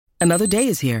Another day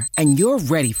is here, and you're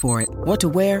ready for it. What to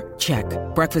wear? Check.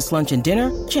 Breakfast, lunch, and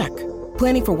dinner? Check.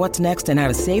 Planning for what's next and how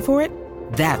to save for it?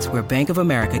 That's where Bank of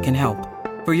America can help.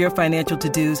 For your financial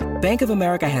to-dos, Bank of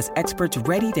America has experts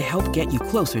ready to help get you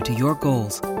closer to your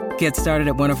goals. Get started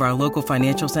at one of our local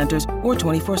financial centers or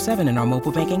 24/7 in our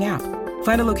mobile banking app.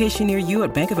 Find a location near you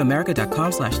at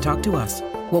bankofamerica.com/talktous.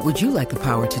 What would you like the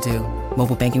power to do?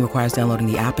 Mobile banking requires downloading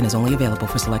the app and is only available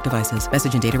for select devices.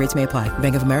 Message and data rates may apply.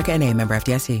 Bank of America N.A., member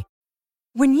FDIC.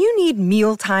 When you need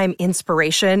mealtime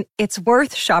inspiration, it's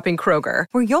worth shopping Kroger,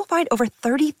 where you'll find over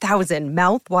 30,000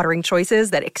 mouth-watering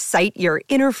choices that excite your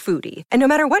inner foodie. And no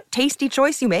matter what tasty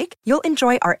choice you make, you'll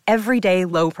enjoy our everyday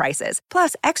low prices,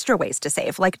 plus extra ways to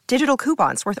save, like digital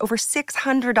coupons worth over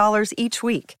 $600 each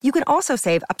week. You can also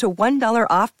save up to $1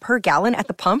 off per gallon at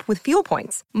the pump with fuel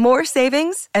points. More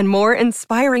savings and more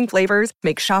inspiring flavors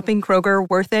make shopping Kroger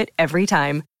worth it every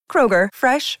time. Kroger,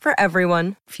 fresh for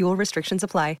everyone. Fuel restrictions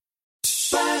apply.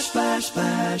 Splash, splash,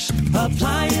 splash.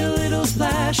 Apply a little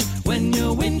splash. When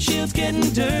your windshield's getting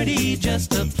dirty,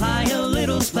 just apply a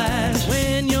little splash.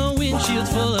 When your windshield's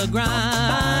full of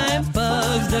grime,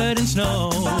 bugs, dirt, and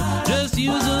snow, just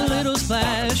use a little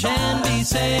splash and be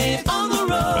safe on the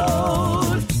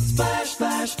road. Splash,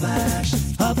 splash, splash.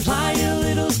 Apply a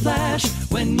little splash.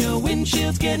 When your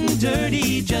windshield's getting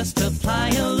dirty, just apply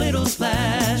a little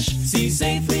splash. See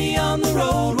safely on the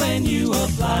road when you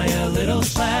apply a little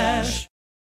splash.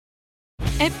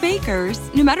 At Baker's,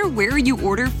 no matter where you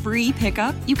order free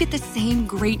pickup, you get the same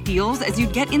great deals as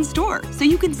you'd get in store. So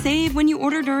you can save when you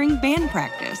order during band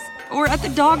practice, or at the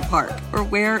dog park, or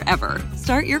wherever.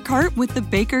 Start your cart with the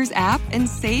Baker's app and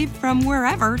save from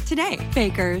wherever today.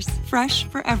 Baker's, fresh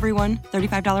for everyone.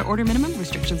 $35 order minimum.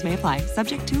 Restrictions may apply.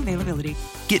 Subject to availability.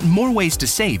 Get more ways to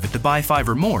save at the Buy 5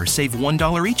 or More Save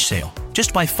 $1 each sale.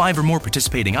 Just buy 5 or more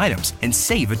participating items and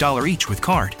save $1 each with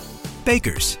card.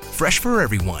 Baker's, fresh for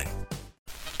everyone.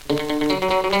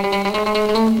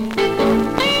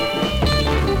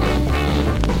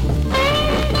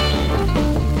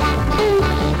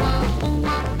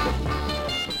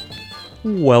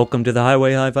 Welcome to the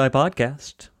Highway Hi-Fi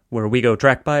Podcast, where we go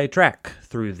track by track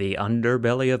through the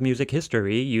underbelly of music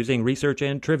history using research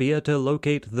and trivia to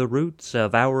locate the roots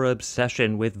of our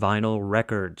obsession with vinyl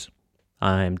records.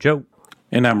 I'm Joe.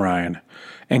 And I'm Ryan.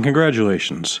 And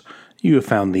congratulations, you have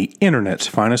found the internet's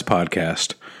finest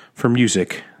podcast for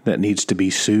music that needs to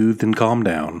be soothed and calmed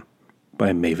down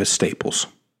by Mavis Staples.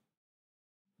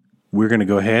 We're going to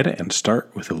go ahead and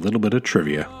start with a little bit of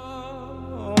trivia.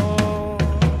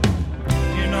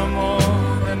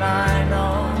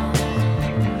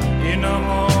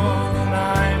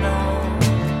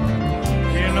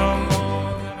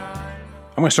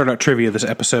 I'm going to start out trivia this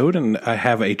episode, and I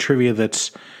have a trivia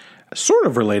that's sort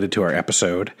of related to our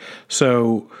episode.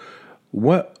 So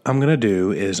what I'm going to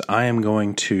do is I am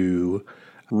going to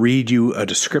read you a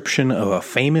description of a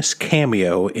famous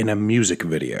cameo in a music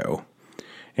video.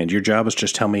 And your job is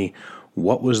just tell me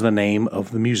what was the name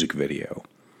of the music video.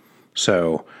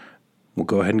 So we'll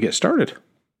go ahead and get started.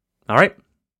 All right.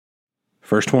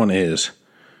 First one is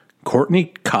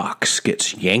Courtney Cox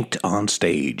gets yanked on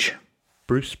stage.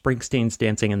 Bruce Springsteen's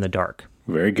Dancing in the Dark.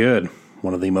 Very good.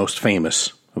 One of the most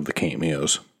famous of the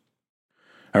cameos.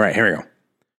 All right, here we go.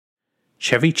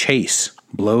 Chevy Chase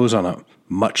blows on a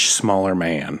much smaller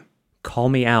man. Call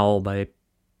Me Al by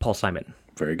Paul Simon.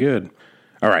 Very good.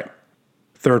 All right.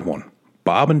 Third one.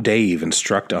 Bob and Dave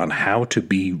instruct on how to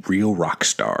be real rock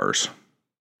stars.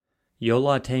 Yo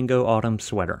La Tengo Autumn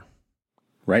Sweater.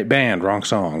 Right band, wrong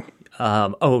song.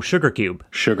 Sugar Cube.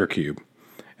 Sugar Cube.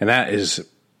 And that is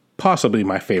possibly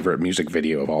my favorite music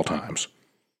video of all times.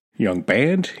 Young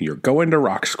band, you're going to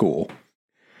rock school.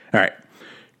 All right.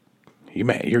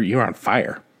 You're on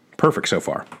fire. Perfect so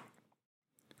far.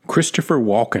 Christopher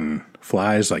Walken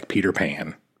flies like Peter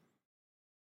Pan.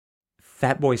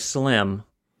 Fatboy Slim.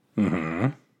 Mm-hmm.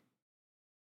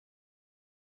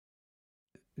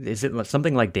 Is it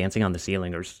something like Dancing on the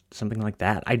Ceiling or something like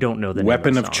that? I don't know the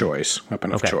Weapon name of choice.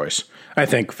 Weapon of choice. I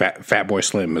think Fatboy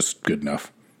Slim is good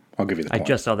enough. I'll give you the point. I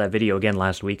just saw that video again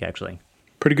last week, actually.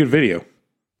 Pretty good video.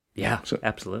 Yeah,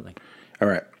 absolutely. All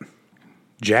right.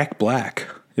 Jack Black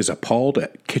is appalled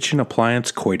at kitchen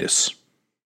appliance coitus.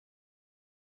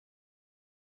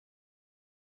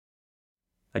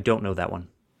 I don't know that one.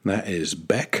 That is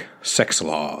Beck Sex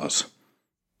Laws.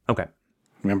 Okay.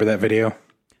 Remember that video?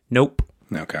 Nope.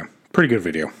 Okay. Pretty good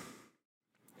video.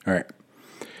 All right.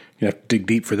 You have to dig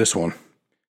deep for this one.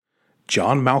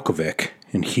 John Malkovich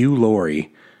and Hugh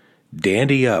Laurie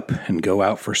dandy up and go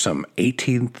out for some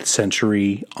 18th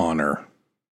century honor.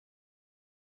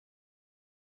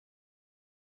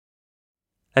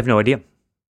 I have no idea.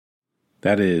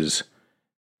 That is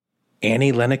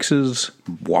Annie Lennox's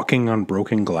Walking on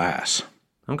Broken Glass.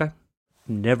 Okay.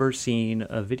 Never seen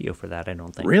a video for that, I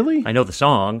don't think. Really? I know the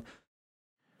song.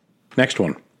 Next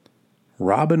one.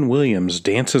 Robin Williams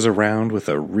dances around with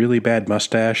a really bad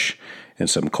mustache and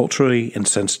some culturally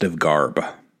insensitive garb.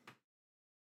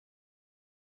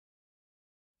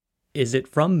 Is it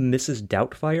from Mrs.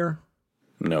 Doubtfire?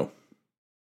 No.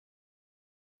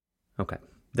 Okay.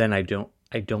 Then I don't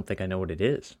think I know what it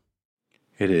is.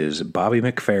 It is Bobby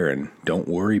McFerrin, Don't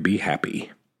Worry, Be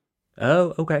Happy.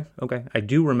 Oh, okay. I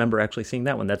do remember actually seeing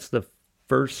that one. That's the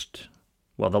first,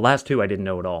 well, the last two I didn't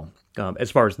know at all.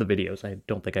 As far as the videos, I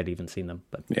don't think I'd even seen them.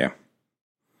 But Yeah.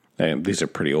 These are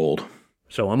pretty old.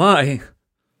 So am I.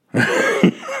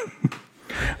 I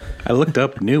looked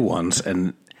up new ones,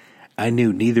 and I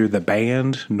knew neither the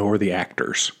band nor the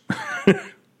actors.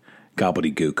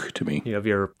 Gobbledygook to me. You have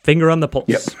your finger on the pulse.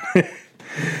 Yep.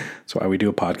 That's why we do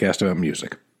a podcast about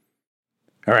music.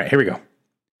 All right, here we go.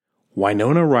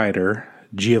 Winona Ryder,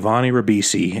 Giovanni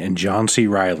Ribisi, and John C.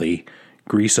 Reilly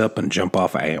grease up and jump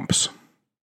off amps.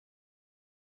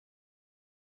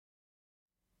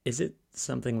 Is it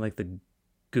something like the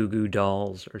Goo Goo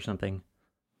Dolls or something?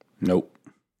 Nope.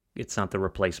 It's not the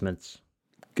Replacements.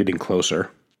 Getting closer.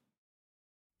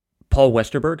 Paul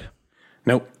Westerberg?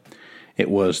 Nope. It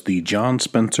was the John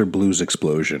Spencer Blues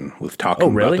Explosion with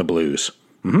Talking About the Blues.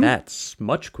 Mm-hmm. That's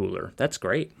much cooler. That's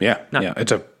great. Yeah, yeah.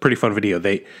 It's a pretty fun video.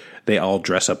 They all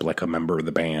dress up like a member of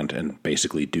the band and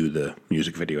basically do the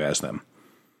music video as them.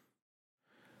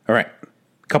 All right,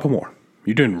 a couple more.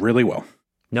 You're doing really well.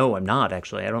 No, I'm not,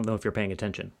 actually. I don't know if you're paying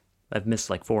attention. I've missed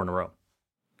like 4 in a row.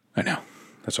 I know.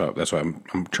 That's why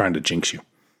I'm trying to jinx you.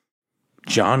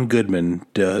 John Goodman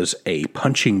does a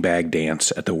punching bag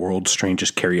dance at the world's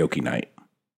strangest karaoke night.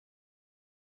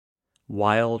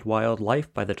 Wild Wild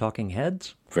Life by the Talking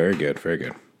Heads? Very good, very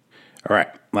good. All right,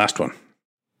 last one.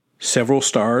 Several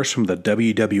stars from the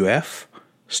WWF,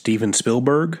 Steven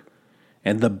Spielberg,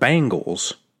 and the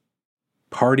Bangles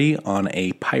party on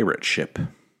a pirate ship.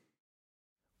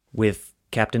 With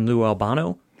Captain Lou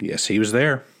Albano? Yes, he was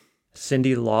there.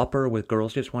 Cyndi Lauper with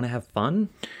Girls Just Want to Have Fun?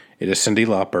 It is Cyndi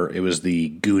Lauper. It was the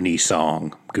Goonie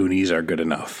song. Goonies Are Good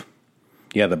Enough.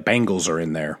 Yeah, the Bangles are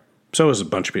in there. So is a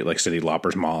bunch of people, like Cyndi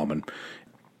Lauper's mom. And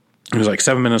it was like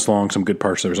 7 minutes long, some good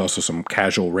parts. There was also some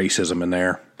casual racism in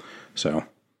there. So,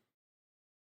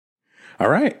 all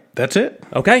right, that's it.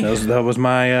 Okay. That was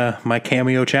my my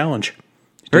cameo challenge.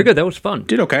 Very good. That was fun.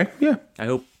 Did okay, yeah. I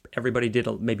hope everybody did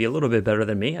maybe a little bit better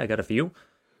than me. I got a few.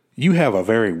 You have a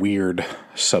very weird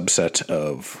subset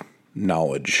of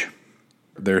knowledge.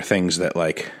 There are things that,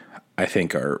 like, I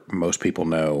think most people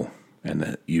know, and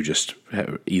that you just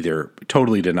either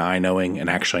totally deny knowing and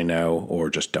actually know, or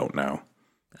just don't know.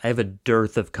 I have a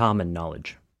dearth of common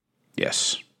knowledge.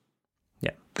 Yes.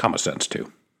 Yeah. Common sense,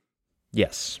 too.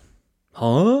 Yes.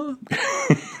 Huh?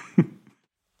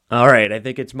 All right, I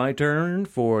think it's my turn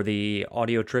for the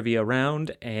audio trivia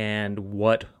round, and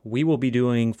what we will be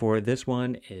doing for this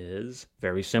one is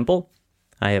very simple.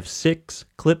 I have 6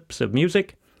 clips of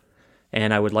music,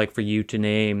 and I would like for you to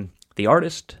name the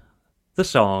artist, the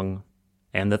song,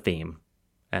 and the theme.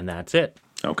 And that's it.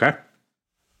 Okay.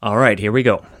 All right, here we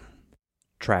go.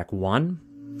 Track 1.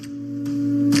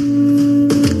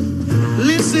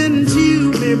 Listen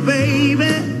to me,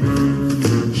 baby.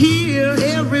 Hear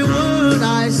every word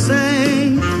I say.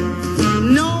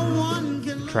 No one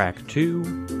can. Track 2.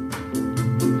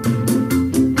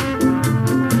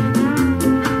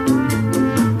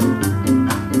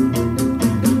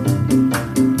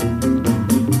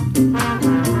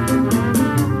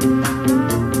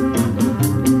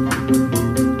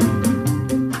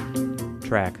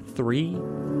 Track 3.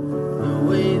 The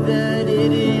way that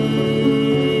it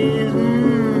is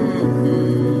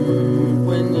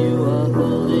when you are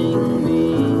holding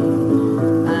me.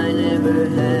 I never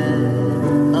had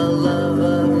a love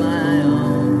of my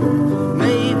own.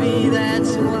 Maybe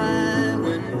that's why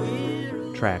when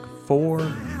we're Track 4.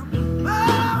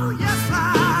 oh, yes,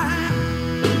 I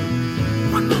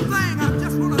am. One more thing I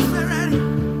just want to say right here.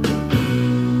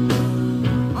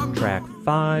 Track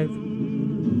 5.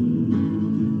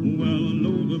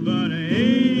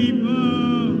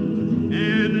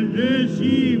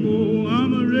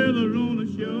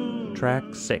 Track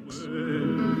 6.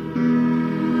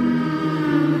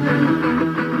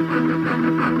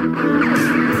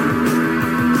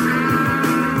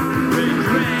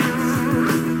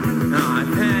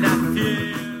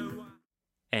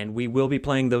 And we will be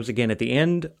playing those again at the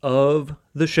end of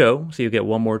the show, so you get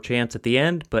one more chance at the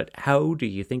end, but how do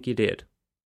you think you did?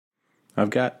 I've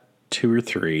got 2 or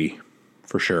 3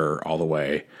 for sure all the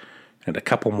way. and a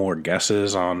couple more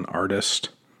guesses on artist.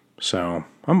 So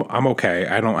I'm okay.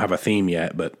 I don't have a theme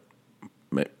yet, but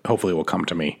hopefully it will come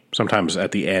to me. Sometimes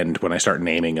at the end when I start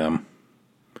naming them.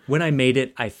 When I made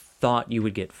it, I thought you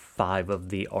would get 5 of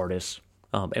the artists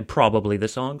and probably the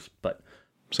songs, but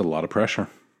it's a lot of pressure.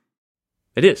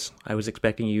 It is. I was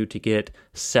expecting you to get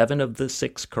 7 of the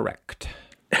 6 correct.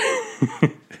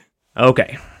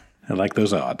 Okay. I like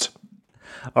those odds.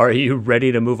 Are you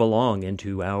ready to move along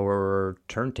into our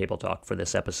turntable talk for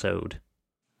this episode?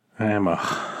 I am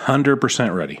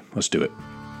 100% ready. Let's do it.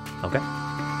 Okay.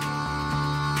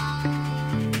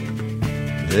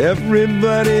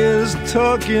 Everybody's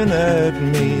talking at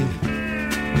me.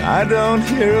 I don't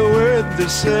hear a word they're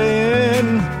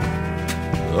saying.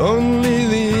 Only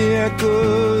the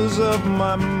echoes of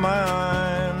my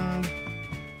mind.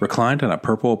 Reclined on a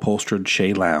purple upholstered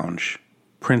Shea lounge,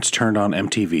 Prince turned on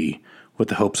MTV with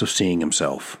the hopes of seeing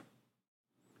himself.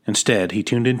 Instead, he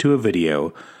tuned into a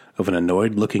video of an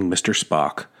annoyed-looking Mr.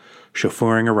 Spock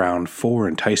chauffeuring around 4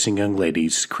 enticing young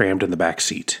ladies crammed in the back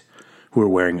seat, who were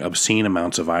wearing obscene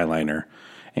amounts of eyeliner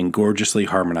and gorgeously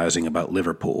harmonizing about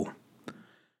Liverpool.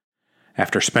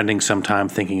 After spending some time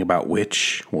thinking about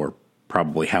which, or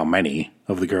probably how many,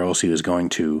 of the girls he was going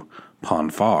to pawn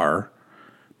far,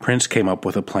 Prince came up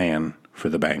with a plan for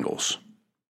the Bangles.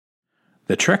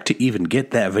 The trek to even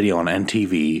get that video on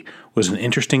MTV was an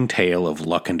interesting tale of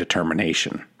luck and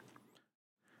determination.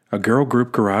 A girl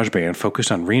group garage band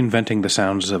focused on reinventing the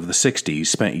sounds of the 60s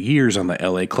spent years on the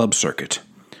LA club circuit.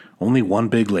 Only one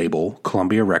big label,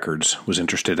 Columbia Records, was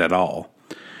interested at all.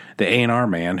 The A&R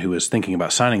man who was thinking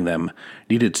about signing them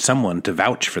needed someone to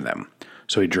vouch for them,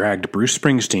 so he dragged Bruce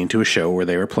Springsteen to a show where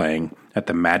they were playing at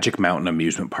the Magic Mountain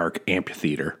Amusement Park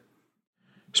Amphitheater.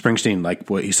 Springsteen liked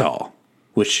what he saw,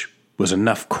 which was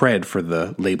enough cred for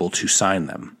the label to sign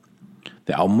them.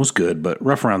 The album was good, but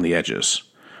rough around the edges.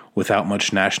 Without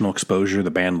much national exposure, the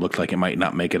band looked like it might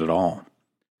not make it at all.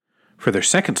 For their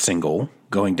second single,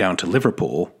 Going Down to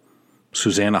Liverpool,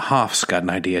 Susanna Hoffs got an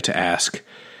idea to ask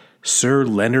Sir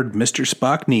Leonard Mr.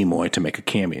 Spock Nimoy to make a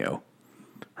cameo.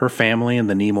 Her family and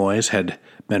the Nimoys had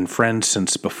been friends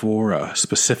since before a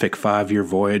specific 5-year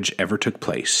voyage ever took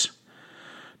place.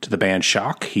 To the band's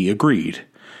shock, he agreed,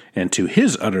 and to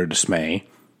his utter dismay,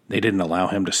 they didn't allow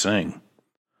him to sing.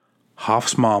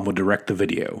 Hoff's mom would direct the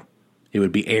video. It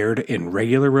would be aired in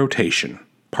regular rotation,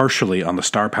 partially on the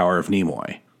star power of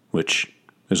Nimoy, which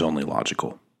is only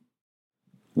logical.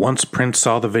 Once Prince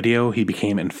saw the video, he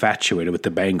became infatuated with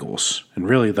the Bangles, and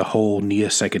really the whole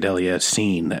neo-psychedelia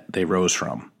scene that they rose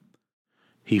from.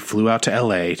 He flew out to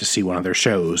LA to see one of their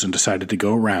shows and decided to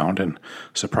go around and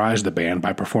surprise the band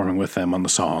by performing with them on the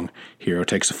song Hero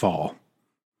Takes a Fall.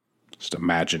 Just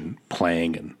imagine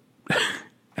playing and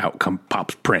out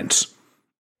pops Prince.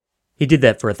 He did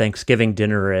that for a Thanksgiving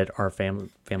dinner at our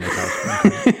family's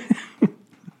house.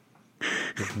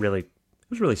 It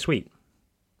was really sweet.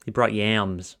 He brought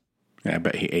yams. Yeah, I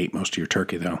bet he ate most of your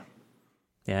turkey, though.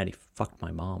 Yeah, and he fucked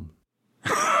my mom.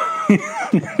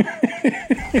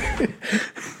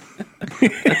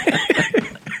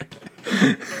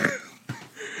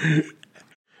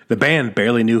 The band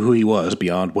barely knew who he was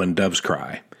beyond When Doves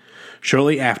Cry.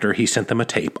 Shortly after, he sent them a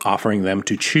tape offering them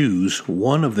to choose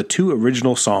one of the 2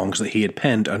 original songs that he had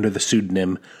penned under the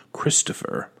pseudonym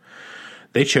Christopher.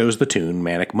 They chose the tune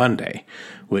Manic Monday,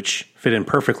 which fit in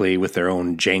perfectly with their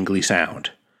own jangly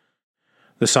sound.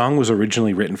 The song was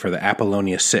originally written for the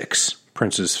Apollonia 6,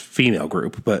 Prince's female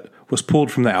group, but was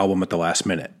pulled from the album at the last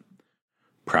minute.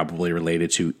 Probably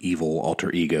related to evil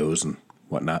alter egos and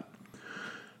whatnot.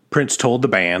 Prince told the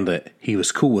band that he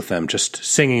was cool with them just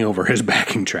singing over his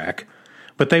backing track,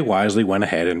 but they wisely went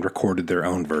ahead and recorded their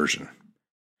own version.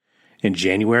 In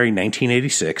January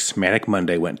 1986, Manic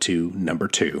Monday went to number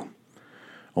 2,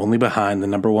 only behind the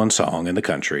number 1 song in the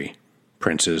country,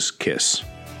 Prince's Kiss.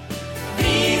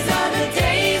 These are the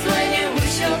days when you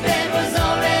wish your bed was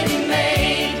already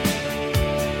made.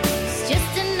 It's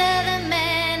just another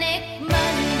manic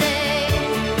Monday.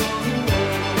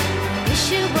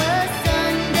 Wish it was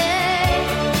Sunday.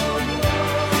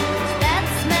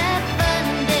 That's my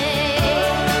fun day.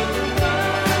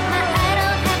 I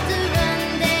don't have to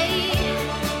run day.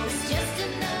 It's just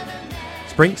another manic.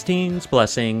 Springsteen's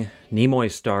blessing,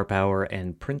 Nimoy's star power,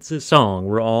 and Prince's song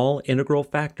were all integral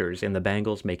factors in the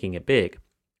Bangles making it big.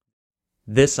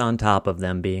 This on top of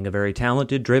them being a very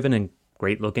talented, driven, and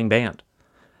great-looking band.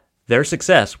 Their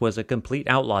success was a complete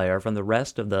outlier from the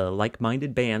rest of the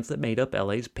like-minded bands that made up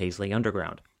LA's Paisley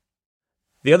Underground.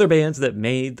 The other bands that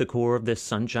made the core of this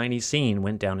sunshiny scene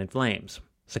went down in flames,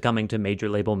 succumbing to major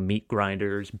label meat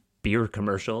grinders, beer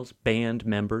commercials, band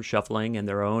member shuffling, and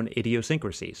their own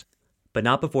idiosyncrasies. but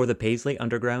not before the Paisley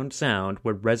Underground sound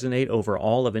would resonate over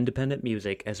all of independent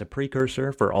music as a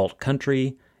precursor for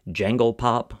alt-country, jangle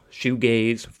pop,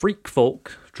 shoegaze, freak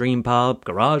folk, dream pop,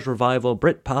 garage revival,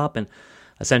 Britpop, and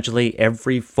essentially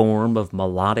every form of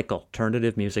melodic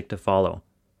alternative music to follow.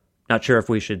 Not sure if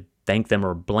we should thank them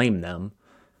or blame them.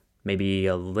 Maybe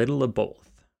a little of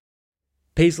both.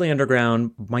 Paisley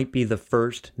Underground might be the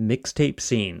first mixtape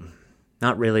scene.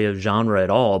 Not really a genre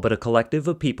at all, but a collective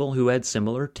of people who had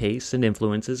similar tastes and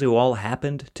influences who all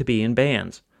happened to be in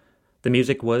bands. The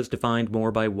music was defined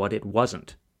more by what it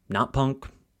wasn't. Not punk,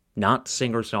 not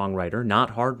singer-songwriter,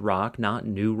 not hard rock, not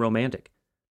new romantic.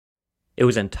 It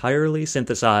was entirely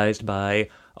synthesized by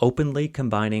openly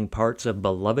combining parts of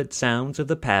beloved sounds of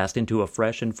the past into a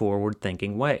fresh and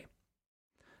forward-thinking way.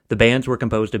 The bands were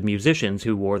composed of musicians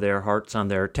who wore their hearts on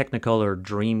their Technicolor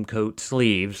Dreamcoat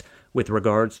sleeves with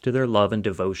regards to their love and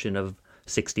devotion of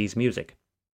 60s music.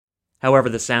 However,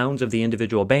 the sounds of the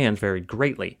individual bands varied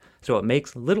greatly, so it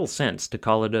makes little sense to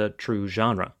call it a true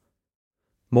genre.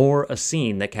 More a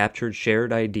scene that captured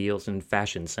shared ideals and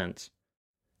fashion sense.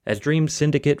 As Dream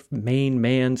Syndicate main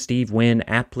man Steve Wynn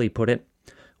aptly put it,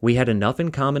 we had enough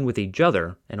in common with each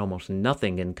other and almost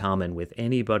nothing in common with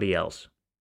anybody else.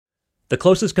 The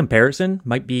closest comparison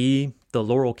might be the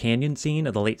Laurel Canyon scene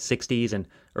of the late 60s and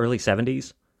early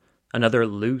 70s. Another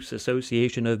loose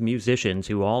association of musicians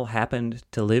who all happened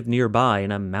to live nearby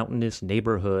in a mountainous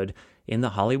neighborhood in the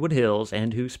Hollywood Hills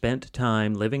and who spent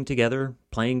time living together,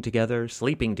 playing together,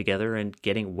 sleeping together, and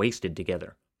getting wasted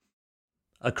together.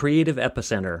 A creative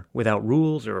epicenter without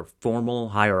rules or formal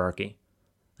hierarchy.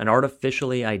 An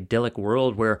artificially idyllic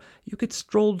world where you could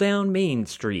stroll down Main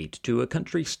Street to a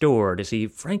country store to see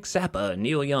Frank Zappa and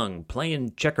Neil Young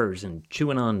playing checkers and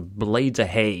chewing on blades of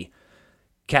hay.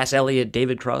 Cass Elliot,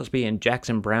 David Crosby, and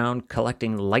Jackson Browne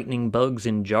collecting lightning bugs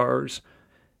in jars.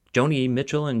 Joni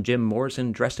Mitchell and Jim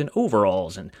Morrison dressed in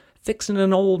overalls and fixing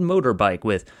an old motorbike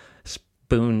with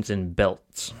spoons and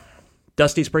belts.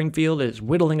 Dusty Springfield is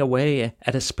whittling away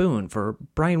at a spoon for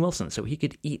Brian Wilson so he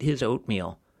could eat his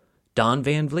oatmeal. Don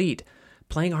Van Vliet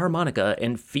playing harmonica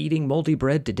and feeding moldy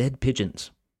bread to dead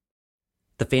pigeons.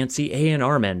 The fancy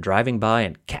A&R men driving by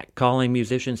and catcalling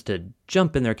musicians to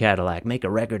jump in their Cadillac, make a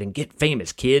record, and get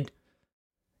famous, kid.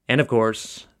 And of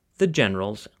course, the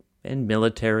generals and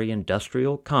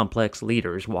military-industrial complex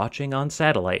leaders watching on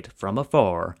satellite from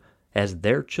afar as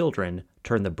their children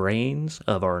turn the brains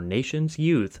of our nation's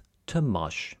youth to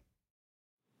mush.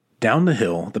 Down the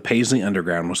hill, the Paisley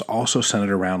Underground was also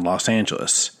centered around Los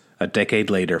Angeles, a decade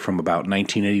later from about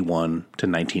 1981 to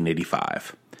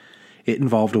 1985. It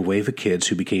involved a wave of kids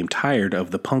who became tired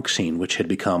of the punk scene, which had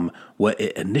become what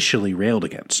it initially railed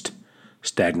against: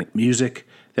 stagnant music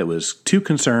that was too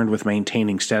concerned with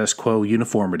maintaining status quo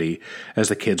uniformity as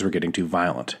the kids were getting too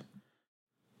violent.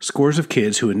 Scores of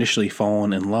kids who initially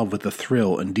fallen in love with the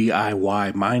thrill and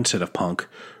DIY mindset of punk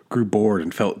grew bored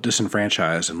and felt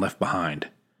disenfranchised and left behind.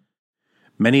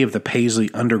 Many of the Paisley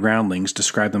Undergroundlings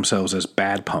describe themselves as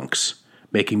bad punks,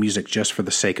 making music just for the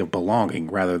sake of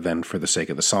belonging rather than for the sake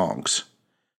of the songs.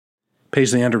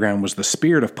 Paisley Underground was the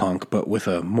spirit of punk, but with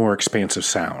a more expansive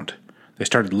sound. They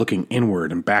started looking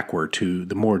inward and backward to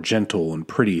the more gentle and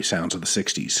pretty sounds of the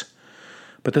 60s.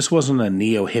 But this wasn't a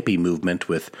neo-hippie movement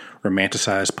with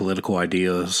romanticized political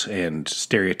ideas and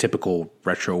stereotypical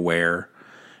retro wear.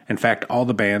 In fact, all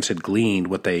the bands had gleaned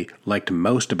what they liked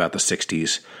most about the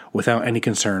 60s without any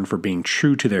concern for being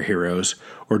true to their heroes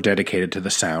or dedicated to the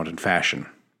sound and fashion.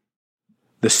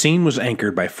 The scene was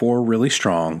anchored by 4 really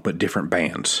strong but different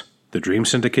bands: the Dream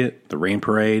Syndicate, the Rain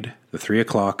Parade, the 3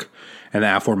 O'Clock, and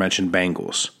the aforementioned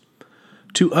Bangles.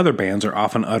 2 other bands are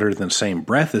often uttered in the same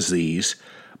breath as these,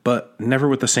 but never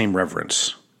with the same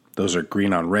reverence. Those are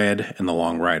Green on Red and the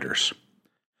Long Riders.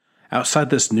 Outside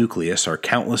this nucleus are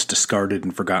countless discarded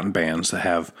and forgotten bands that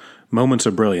have moments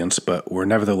of brilliance but were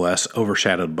nevertheless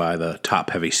overshadowed by the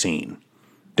top-heavy scene.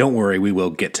 Don't worry, we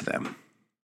will get to them.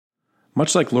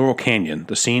 Much like Laurel Canyon,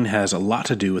 the scene has a lot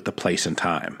to do with the place and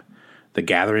time. The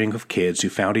gathering of kids who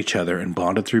found each other and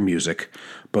bonded through music,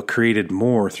 but created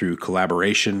more through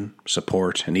collaboration,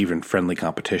 support, and even friendly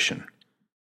competition.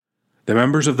 The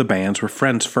members of the bands were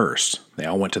friends first. They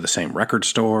all went to the same record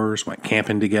stores, went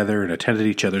camping together, and attended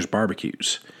each other's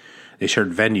barbecues. They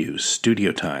shared venues,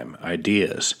 studio time,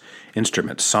 ideas,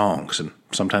 instruments, songs, and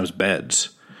sometimes beds.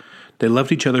 They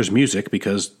loved each other's music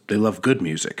because they loved good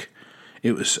music.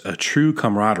 It was a true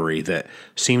camaraderie that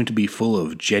seemed to be full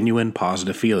of genuine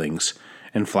positive feelings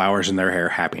and flowers in their hair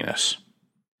happiness.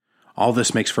 All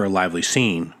this makes for a lively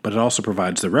scene, but it also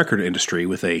provides the record industry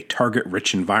with a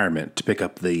target-rich environment to pick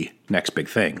up the next big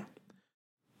thing.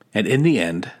 And in the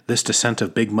end, this descent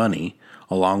of big money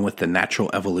along with the natural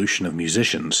evolution of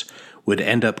musicians, would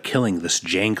end up killing this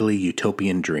jangly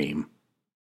utopian dream.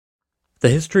 The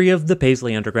history of the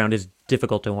Paisley Underground is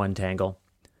difficult to untangle.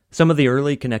 Some of the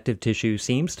early connective tissue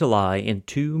seems to lie in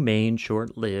two main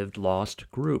short-lived lost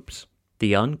groups,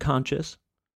 the Unconscious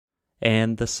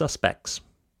and the Suspects.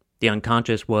 The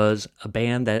Unconscious was a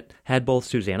band that had both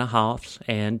Susanna Hoffs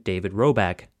and David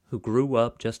Roback, who grew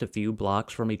up just a few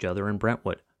blocks from each other in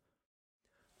Brentwood.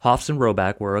 Hoffs and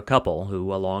Roback were a couple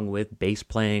who, along with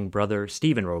bass-playing brother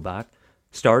Stephen Roback,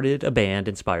 started a band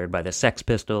inspired by the Sex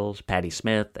Pistols, Patti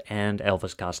Smith, and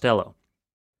Elvis Costello.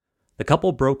 The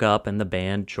couple broke up and the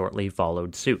band shortly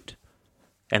followed suit.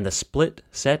 And the split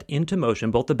set into motion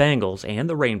both the Bangles and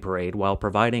the Rain Parade while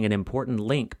providing an important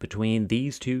link between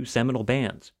these two seminal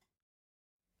bands.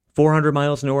 400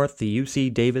 miles north, the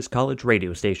UC Davis College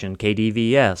radio station,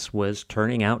 KDVS, was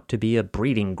turning out to be a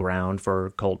breeding ground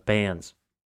for cult bands.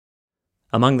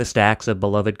 Among the stacks of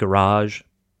beloved garage,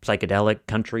 psychedelic,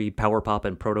 country, power pop,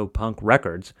 and proto-punk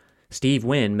records, Steve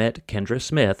Wynn met Kendra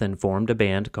Smith and formed a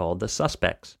band called The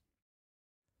Suspects.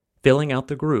 Filling out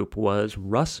the group was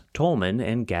Russ Tolman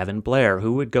and Gavin Blair,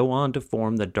 who would go on to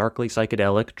form the darkly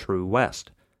psychedelic True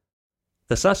West.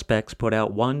 The Suspects put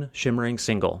out one shimmering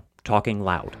single, Talking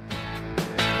Loud.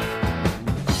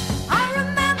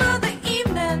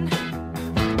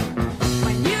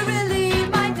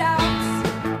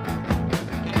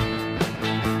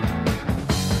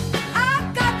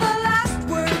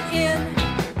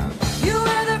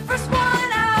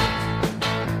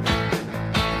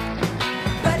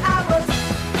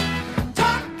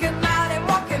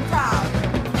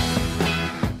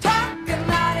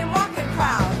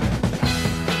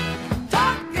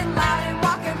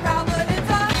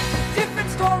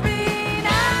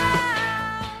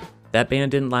 That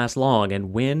band didn't last long,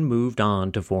 and Wynn moved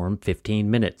on to form 15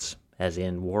 Minutes, as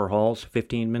in Warhol's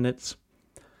 15 Minutes,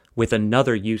 with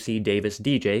another UC Davis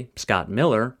DJ, Scott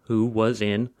Miller, who was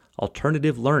in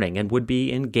Alternative Learning and would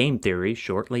be in Game Theory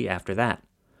shortly after that.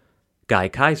 Guy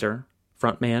Kaiser,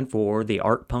 frontman for the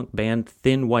art punk band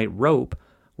Thin White Rope,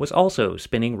 was also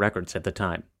spinning records at the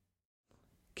time.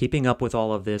 Keeping up with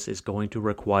all of this is going to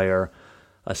require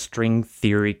a string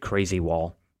theory crazy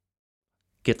wall.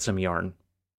 Get some yarn.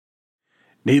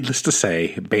 Needless to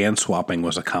say, band swapping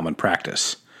was a common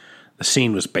practice. The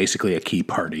scene was basically a key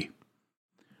party.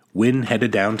 Wynn headed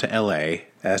down to LA,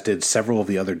 as did several of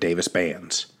the other Davis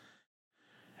bands.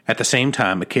 At the same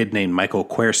time, a kid named Michael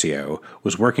Quercio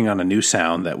was working on a new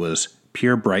sound that was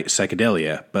pure bright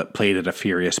psychedelia, but played at a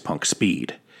furious punk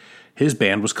speed. His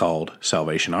band was called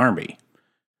Salvation Army.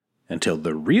 Until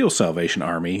the real Salvation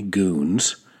Army,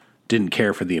 Goons, didn't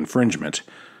care for the infringement,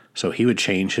 so he would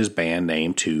change his band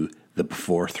name to The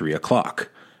Before 3 O'Clock,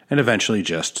 and eventually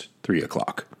just 3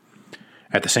 O'Clock.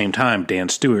 At the same time, Dan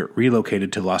Stewart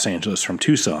relocated to Los Angeles from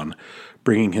Tucson,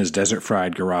 bringing his desert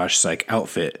fried garage psych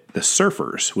outfit, The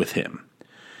Surfers, with him.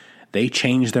 They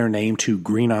changed their name to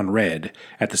Green on Red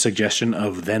at the suggestion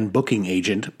of then booking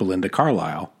agent Belinda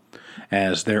Carlisle,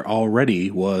 as there already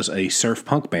was a surf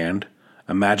punk band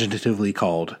imaginatively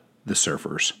called The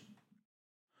Surfers.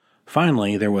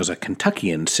 Finally, there was a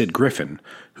Kentuckian, Sid Griffin,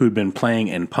 who had been playing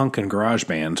in punk and garage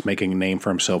bands, making a name for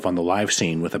himself on the live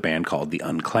scene with a band called The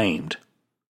Unclaimed.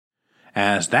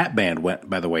 As that band went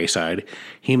by the wayside,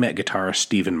 he met guitarist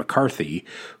Stephen McCarthy,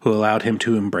 who allowed him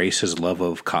to embrace his love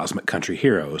of cosmic country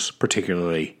heroes,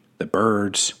 particularly the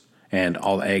Byrds and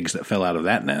all the eggs that fell out of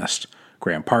that nest,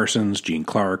 Graham Parsons, Gene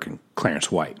Clark, and Clarence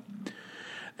White.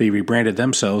 They rebranded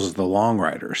themselves as the Long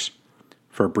Riders.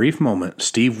 For a brief moment,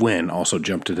 Steve Wynn also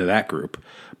jumped into that group,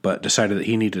 but decided that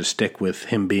he needed to stick with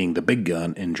him being the big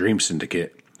gun in Dream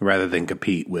Syndicate rather than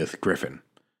compete with Griffin.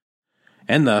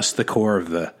 And thus, the core of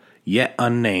the yet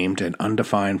unnamed and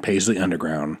undefined Paisley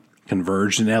Underground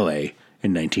converged in LA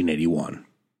in 1981.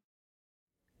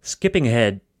 Skipping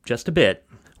ahead just a bit,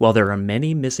 while there are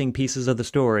many missing pieces of the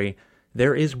story,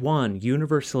 there is one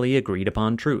universally agreed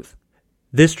upon truth.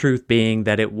 This truth being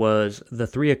that it was the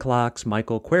 3 O'Clock's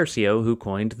Michael Quercio who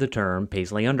coined the term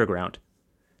Paisley Underground.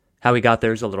 How he got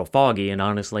there is a little foggy and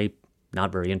honestly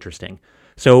not very interesting.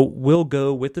 So we'll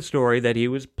go with the story that he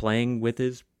was playing with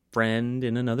his friend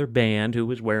in another band who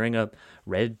was wearing a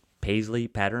red paisley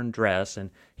patterned dress, and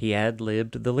he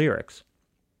ad-libbed the lyrics.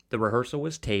 The rehearsal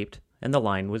was taped and the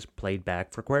line was played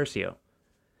back for Quercio.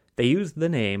 They used the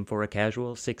name for a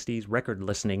casual 60s record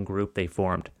listening group they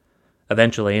formed.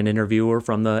 Eventually, an interviewer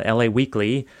from the LA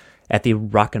Weekly at the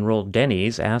Rock and Roll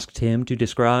Denny's asked him to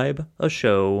describe a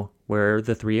show where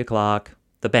the 3 O'Clock,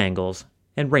 the Bangles,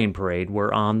 and Rain Parade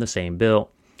were on the same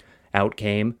bill. Out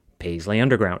came Paisley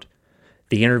Underground.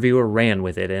 The interviewer ran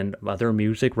with it, and other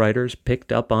music writers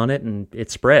picked up on it, and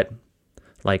it spread,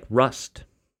 like rust.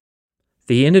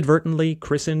 The inadvertently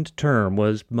christened term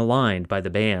was maligned by the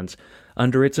bands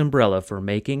under its umbrella for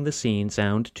making the scene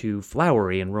sound too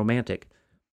flowery and romantic.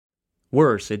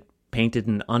 Worse, it painted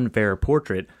an unfair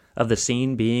portrait of the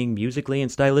scene being musically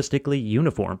and stylistically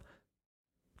uniform.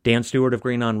 Dan Stewart of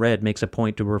Green on Red makes a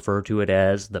point to refer to it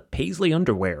as the Paisley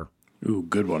Underwear. Ooh,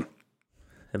 good one.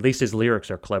 At least his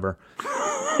lyrics are clever.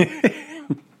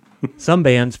 Some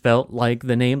bands felt like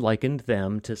the name likened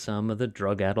them to some of the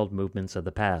drug-addled movements of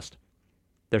the past.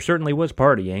 There certainly was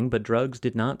partying, but drugs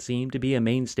did not seem to be a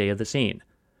mainstay of the scene.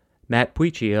 Matt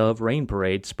Puccia of Rain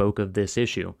Parade spoke of this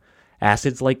issue.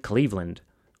 Acids like Cleveland.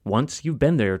 Once you've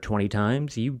been there 20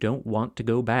 times, you don't want to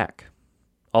go back.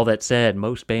 All that said,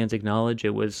 most bands acknowledge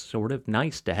it was sort of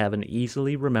nice to have an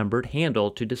easily remembered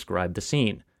handle to describe the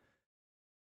scene.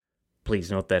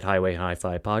 Please note that Highway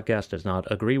Hi-Fi Podcast does not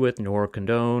agree with nor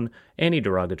condone any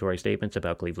derogatory statements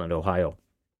about Cleveland, Ohio.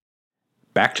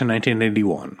 Back to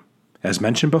 1981. As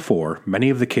mentioned before,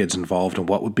 many of the kids involved in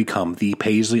what would become the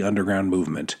Paisley Underground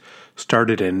movement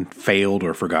started in failed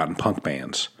or forgotten punk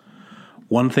bands.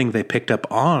 One thing they picked up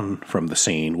on from the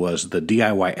scene was the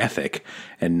DIY ethic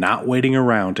and not waiting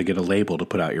around to get a label to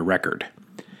put out your record.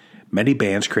 Many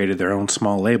bands created their own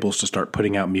small labels to start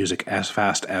putting out music as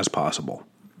fast as possible.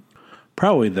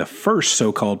 Probably the first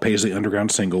so-called Paisley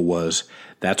Underground single was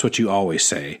That's What You Always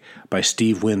Say by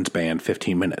Steve Wynn's band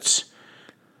 15 Minutes,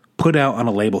 put out on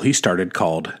a label he started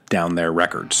called Down There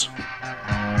Records.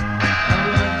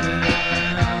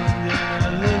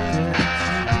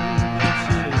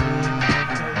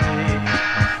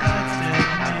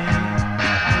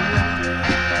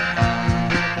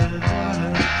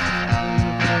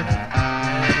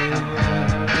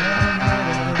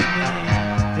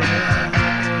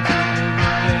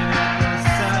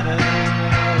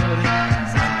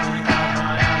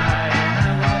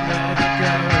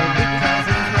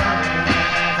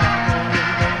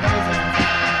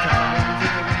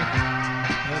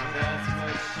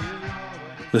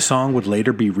 The song would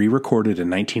later be re-recorded in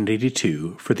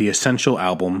 1982 for the Essential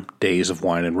album Days of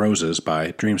Wine and Roses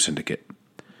by Dream Syndicate.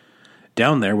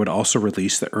 Down There would also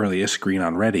release the earliest Green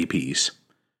on Red EPs.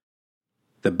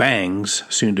 The Bangs,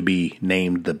 soon to be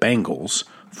named the Bangles,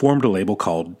 formed a label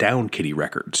called Down Kitty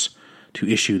Records to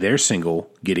issue their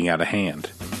single Getting Out of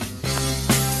Hand.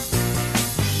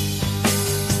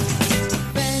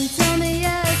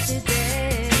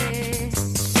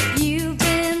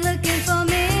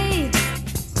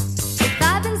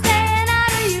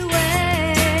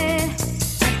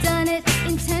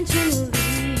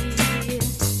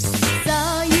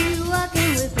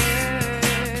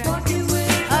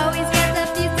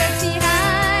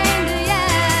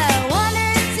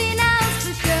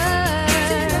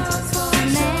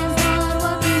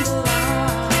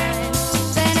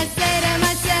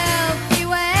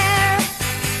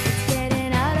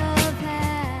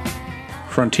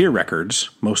 Frontier Records,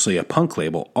 mostly a punk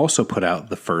label, also put out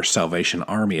the first Salvation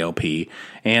Army LP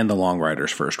and the Long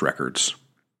Riders' first records.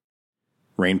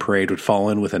 Rain Parade would fall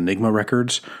in with Enigma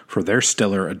Records for their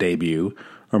stellar debut,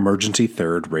 Emergency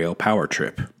Third Rail Power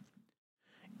Trip.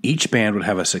 Each band would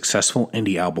have a successful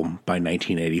indie album by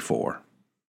 1984.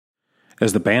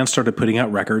 As the band started putting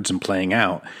out records and playing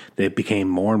out, they became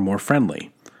more and more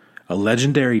friendly. A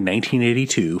legendary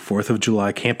 1982 4th of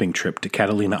July camping trip to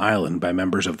Catalina Island by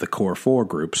members of the Core 4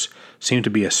 groups seemed to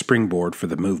be a springboard for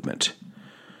the movement.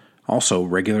 Also,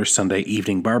 regular Sunday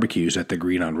evening barbecues at the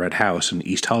Green on Red House in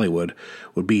East Hollywood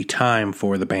would be time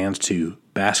for the bands to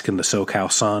bask in the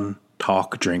SoCal sun,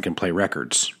 talk, drink, and play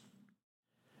records.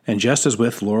 And just as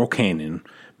with Laurel Canyon,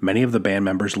 many of the band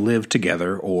members lived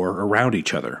together or around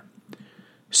each other.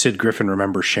 Sid Griffin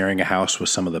remembers sharing a house with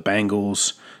some of the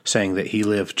Bangles, saying that he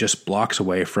lived just blocks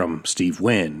away from Steve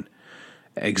Wynn,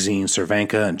 Exene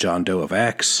Cervenka and John Doe of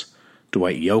X,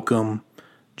 Dwight Yoakam,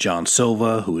 John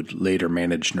Silva, who would later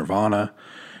manage Nirvana,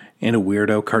 and a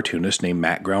weirdo cartoonist named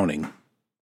Matt Groening.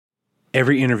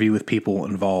 Every interview with people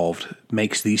involved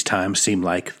makes these times seem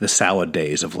like the salad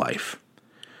days of life.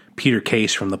 Peter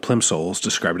Case from the Plimsolls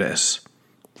described it as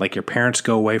like your parents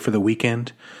go away for the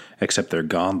weekend, except they're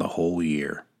gone the whole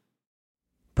year.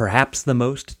 Perhaps the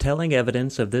most telling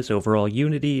evidence of this overall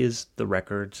unity is the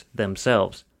records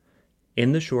themselves.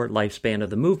 In the short lifespan of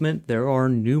the movement, there are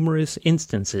numerous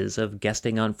instances of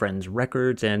guesting on friends'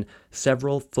 records and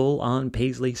several full-on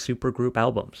Paisley supergroup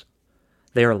albums.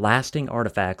 They are lasting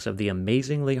artifacts of the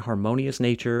amazingly harmonious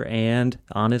nature and,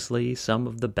 honestly, some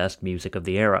of the best music of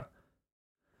the era.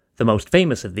 The most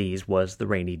famous of these was the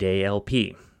Rainy Day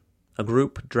LP, a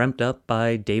group dreamt up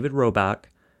by David Roebuck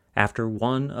after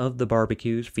one of the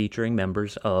barbecues featuring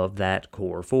members of that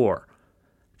core four.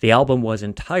 The album was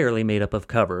entirely made up of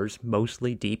covers,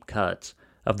 mostly deep cuts,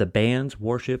 of the bands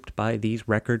worshipped by these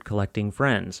record-collecting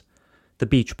friends. The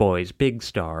Beach Boys, Big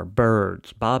Star,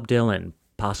 Byrds, Bob Dylan,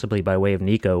 possibly by way of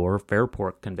Nico or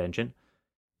Fairport Convention,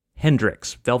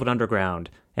 Hendrix, Velvet Underground,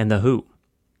 and The Who.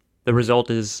 The result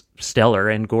is stellar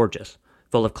and gorgeous,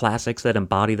 full of classics that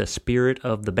embody the spirit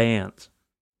of the bands.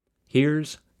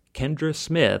 Here's Kendra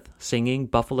Smith singing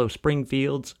Buffalo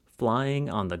Springfield's Flying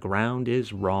on the Ground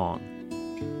is Wrong.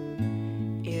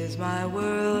 Is my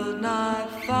world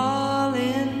not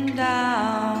falling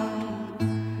down?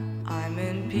 I'm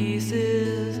in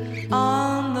pieces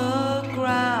on the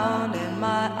ground and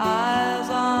my eyes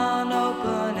aren't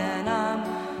open and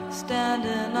I'm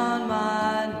standing on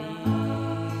my knees.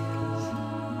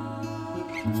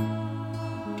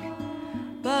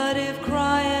 But if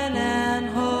crying and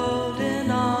holding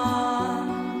on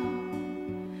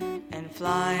and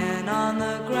flying on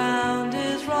the ground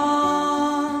is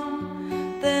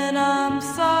wrong, then I'm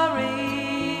sorry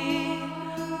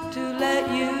to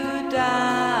let you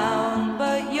down,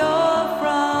 but you're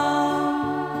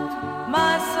from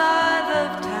my side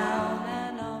of town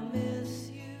and I'll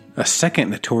miss you. A second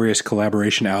Notorious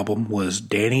collaboration album was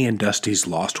Danny and Dusty's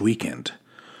Lost Weekend,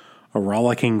 a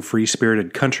rollicking,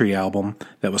 free-spirited country album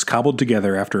that was cobbled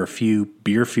together after a few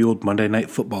beer-fueled Monday Night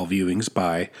Football viewings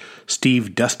by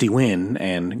Steve Dusty Wynn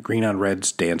and Green on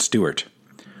Red's Dan Stewart.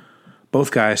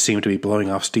 Both guys seemed to be blowing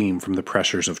off steam from the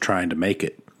pressures of trying to make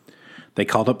it. They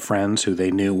called up friends who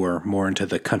they knew were more into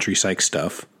the country psych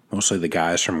stuff, mostly the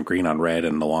guys from Green on Red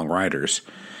and the Long Riders,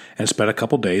 and spent a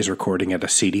couple days recording at a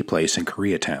seedy place in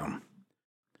Koreatown.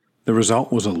 The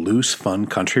result was a loose, fun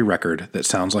country record that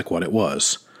sounds like what it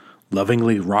was,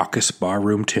 lovingly raucous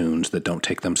barroom tunes that don't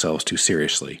take themselves too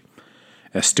seriously.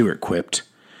 As Stewart quipped,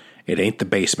 "It ain't the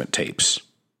Basement Tapes."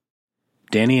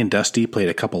 Danny and Dusty played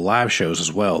a couple live shows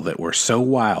as well that were so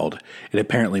wild it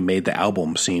apparently made the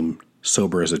album seem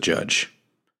sober as a judge.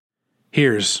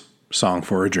 Here's Song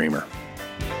for a Dreamer.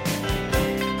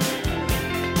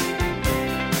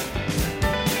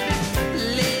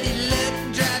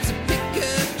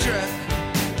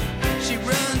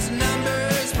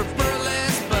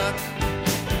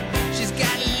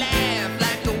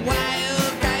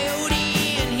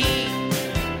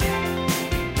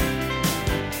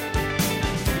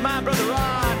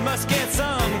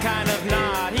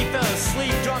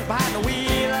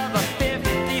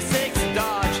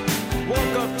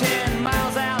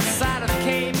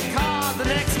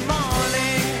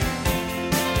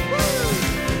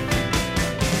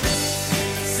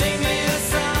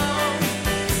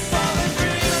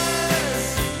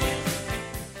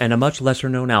 And a much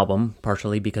lesser-known album,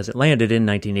 partially because it landed in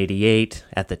 1988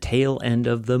 at the tail end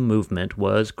of the movement,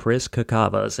 was Chris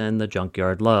Kakavas and the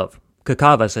Junkyard Love.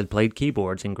 Kakavas had played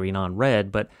keyboards in Green on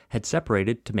Red, but had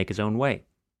separated to make his own way.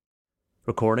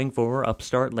 Recording for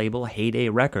upstart label Heyday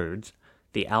Records,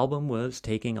 the album was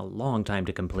taking a long time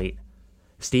to complete.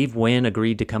 Steve Wynn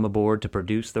agreed to come aboard to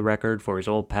produce the record for his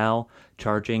old pal,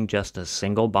 charging just a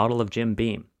single bottle of Jim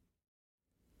Beam.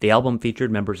 The album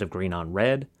featured members of Green on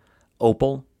Red,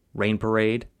 Opal, Rain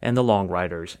Parade, and the Long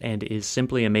Riders, and is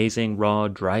simply amazing, raw,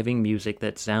 driving music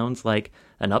that sounds like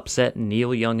an upset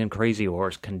Neil Young and Crazy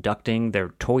Horse conducting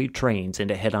their toy trains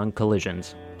into head-on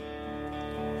collisions.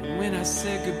 When I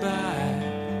said goodbye,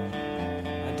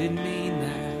 I didn't mean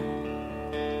that.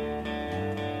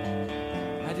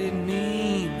 I didn't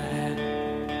mean that.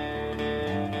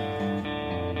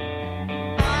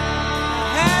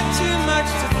 I had too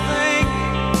much to think,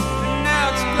 and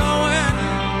now it's going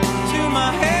to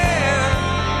my head.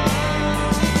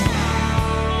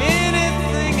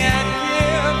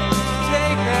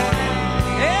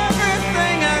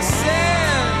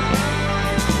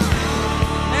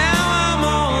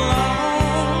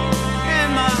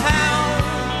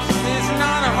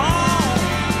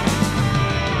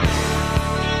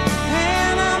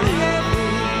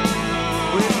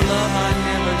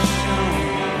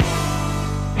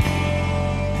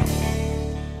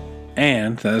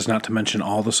 And that is not to mention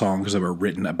all the songs that were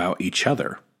written about each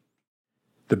other.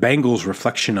 The Bangles'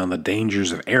 reflection on the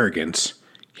dangers of arrogance,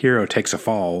 Hero Takes a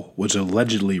Fall, was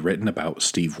allegedly written about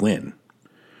Steve Wynn.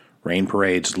 Rain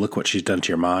Parade's Look What She's Done to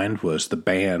Your Mind was the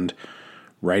band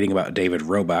writing about David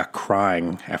Roebuck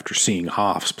crying after seeing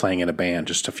Hoffs playing in a band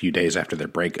just a few days after their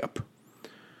breakup.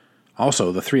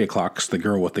 Also, the 3 O'Clock's The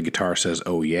Girl with the Guitar Says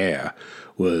Oh Yeah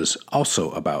was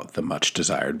also about the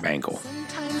much-desired Bangle.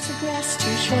 Sometimes the grass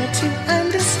too short to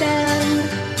understand.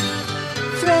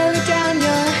 Throw down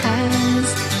your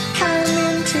hands, come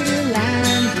into the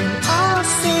land when all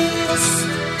seems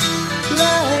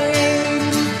right.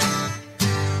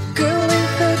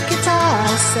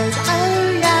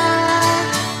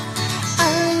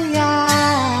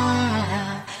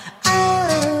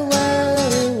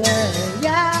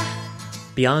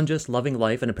 Beyond just loving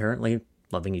life and apparently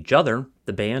loving each other,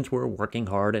 the bands were working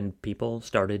hard and people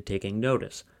started taking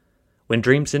notice. When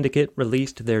Dream Syndicate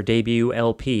released their debut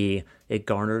LP, it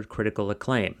garnered critical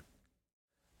acclaim.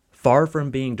 Far from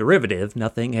being derivative,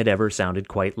 nothing had ever sounded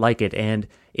quite like it, and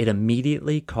it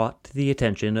immediately caught the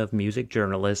attention of music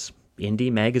journalists,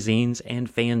 indie magazines,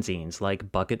 and fanzines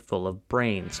like Bucket Full of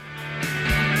Brains.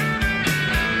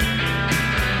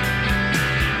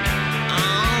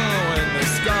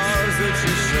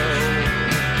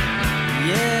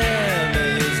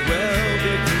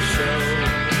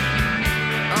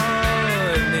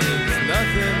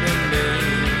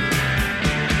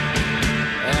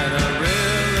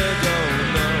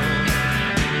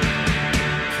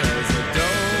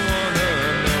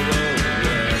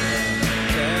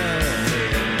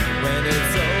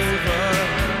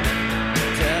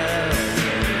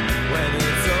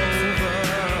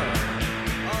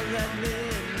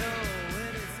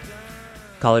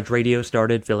 College radio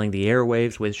started filling the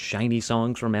airwaves with shiny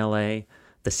songs from LA.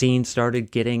 The scene started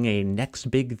getting a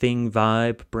next big thing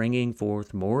vibe, bringing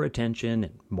forth more attention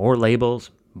and more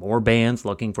labels, more bands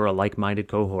looking for a like-minded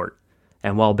cohort.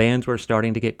 And while bands were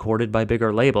starting to get courted by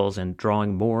bigger labels and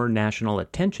drawing more national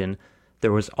attention,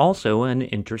 there was also an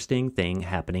interesting thing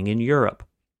happening in Europe.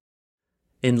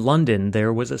 In London,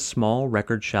 there was a small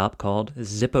record shop called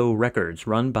Zippo Records,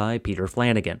 run by Peter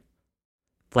Flanagan.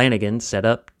 Flanagan set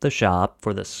up the shop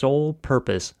for the sole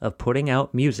purpose of putting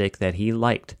out music that he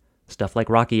liked, stuff like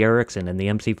Rocky Erickson and the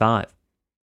MC5.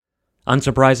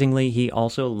 Unsurprisingly, he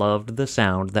also loved the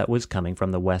sound that was coming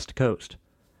from the West Coast.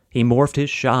 He morphed his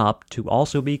shop to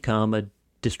also become a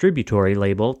distributory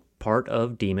label, part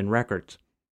of Demon Records.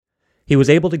 He was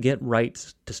able to get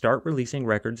rights to start releasing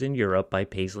records in Europe by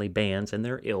Paisley bands and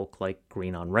their ilk like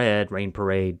Green on Red, Rain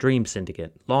Parade, Dream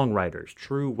Syndicate, Long Riders,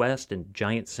 True West, and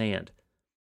Giant Sand.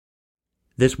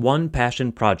 This one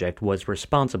passion project was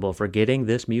responsible for getting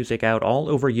this music out all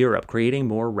over Europe, creating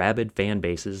more rabid fan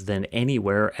bases than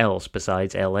anywhere else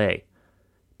besides LA.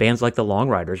 Bands like the Long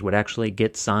Riders would actually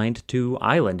get signed to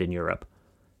Island in Europe.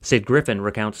 Sid Griffin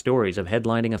recounts stories of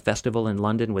headlining a festival in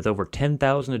London with over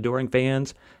 10,000 adoring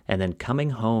fans and then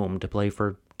coming home to play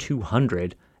for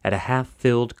 200 at a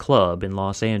half-filled club in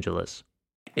Los Angeles.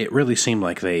 It really seemed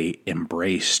like they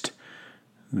embraced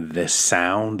this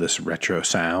sound, this retro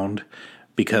sound,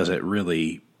 because it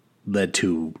really led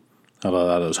to a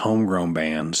lot of those homegrown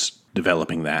bands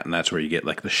developing that, and that's where you get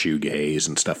like the shoegaze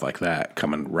and stuff like that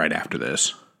coming right after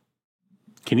this.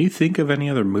 Can you think of any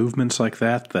other movements like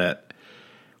that that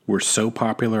were so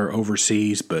popular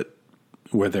overseas, but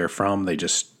where they're from, they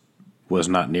just was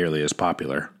not nearly as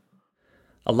popular?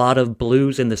 A lot of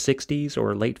blues in the 60s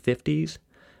or late 50s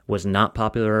was not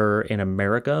popular in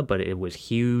America, but it was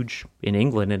huge in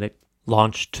England, and it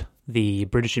launched the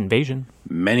British invasion.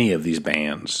 Many of these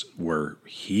bands were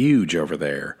huge over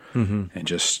there and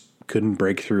just couldn't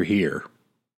break through here.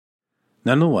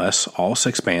 Nonetheless, all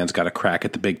 6 bands got a crack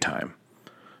at the big time.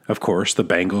 Of course, the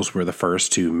Bangles were the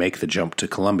first to make the jump to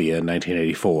Columbia in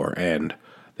 1984, and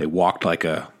they walked like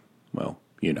all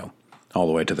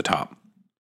the way to the top.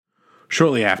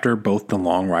 Shortly after, both the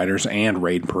Long Riders and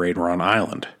Rain Parade were on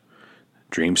Island.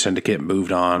 Dream Syndicate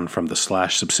moved on from the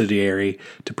Slash subsidiary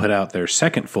to put out their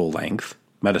second full-length,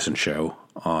 Medicine Show,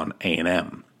 on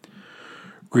A&M.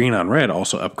 Green on Red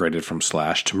also upgraded from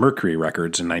Slash to Mercury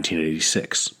Records in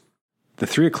 1986. The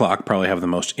 3 O'Clock probably have the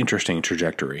most interesting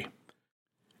trajectory.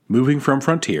 Moving from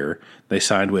Frontier, they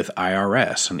signed with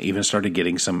IRS and even started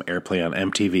getting some airplay on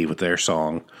MTV with their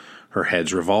song, Her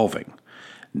Head's Revolving,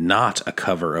 not a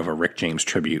cover of a Rick James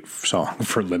tribute song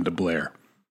for Linda Blair.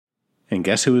 And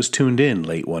guess who was tuned in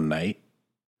late one night?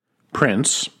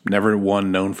 Prince, never one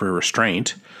known for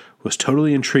restraint, was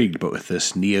totally intrigued with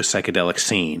this neo-psychedelic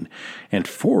scene and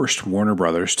forced Warner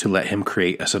Brothers to let him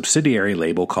create a subsidiary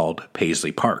label called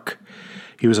Paisley Park.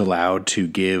 He was allowed to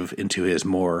give into his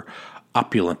more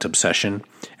opulent obsession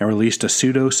and released a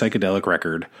pseudo-psychedelic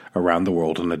record around the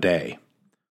world in a day.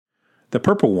 The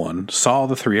Purple One saw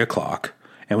the 3 O'Clock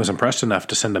and was impressed enough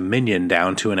to send a minion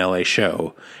down to an LA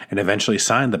show and eventually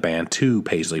signed the band to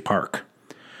Paisley Park.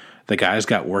 The guys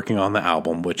got working on the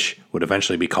album, which would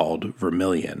eventually be called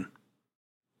Vermilion.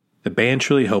 The band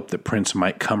truly hoped that Prince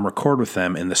might come record with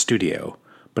them in the studio,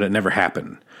 but it never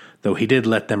happened, though he did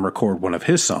let them record one of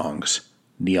his songs,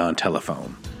 Neon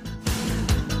Telephone.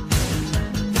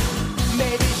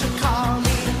 Maybe she'll call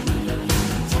me.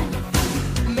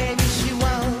 Maybe she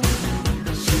won't.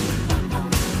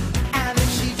 And if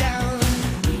she don't,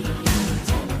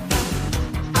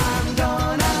 I'm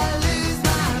gonna lose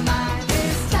my mind.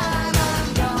 This time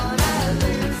I'm gonna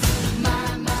lose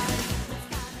my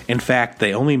mind. In fact,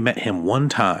 they only met him one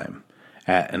time,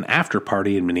 at an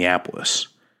after-party in Minneapolis.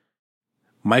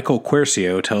 Michael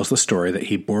Quercio tells the story that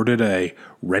he boarded a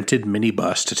rented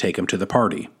minibus to take him to the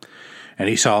party, and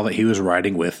he saw that he was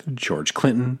riding with George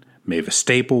Clinton, Mavis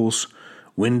Staples,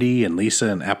 Wendy and Lisa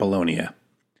and Apollonia.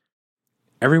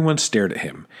 Everyone stared at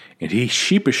him, and he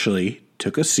sheepishly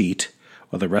took a seat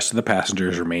while the rest of the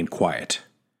passengers remained quiet.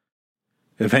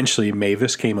 Eventually,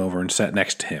 Mavis came over and sat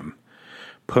next to him,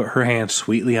 put her hand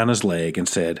sweetly on his leg, and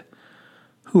said,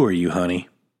 "Who are you, honey?"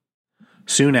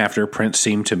 Soon after, Prince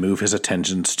seemed to move his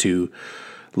attentions to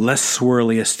less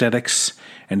swirly aesthetics,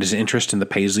 and his interest in the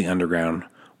Paisley Underground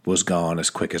was gone as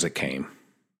quick as it came.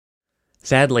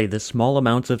 Sadly, the small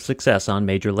amounts of success on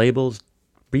major labels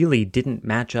really didn't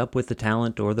match up with the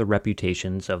talent or the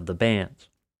reputations of the bands.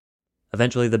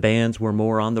 Eventually, the bands were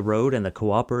more on the road, and the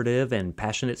cooperative and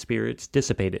passionate spirits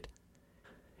dissipated.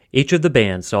 Each of the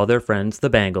bands saw their friends, the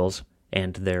Bangles,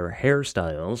 and their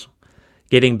hairstyles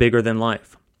getting bigger than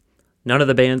life. None of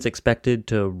the bands expected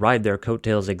to ride their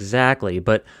coattails exactly,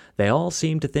 but they all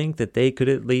seemed to think that they could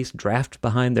at least draft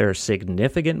behind their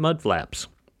significant mudflaps.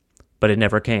 But it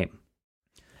never came.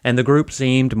 And the group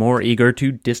seemed more eager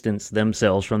to distance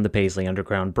themselves from the Paisley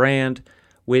Underground brand,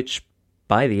 which,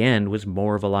 by the end, was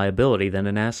more of a liability than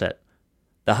an asset.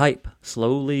 The hype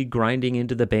slowly grinding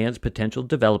into the band's potential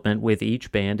development, with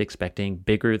each band expecting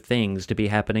bigger things to be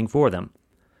happening for them.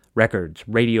 Records,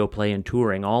 radio play, and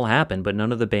touring all happened, but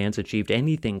none of the bands achieved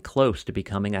anything close to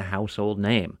becoming a household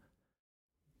name.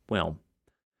 Well,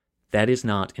 that is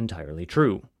not entirely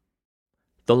true.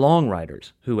 The Long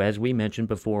Riders, who, as we mentioned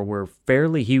before, were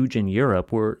fairly huge in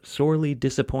Europe, were sorely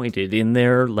disappointed in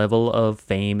their level of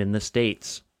fame in the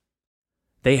States.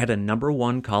 They had a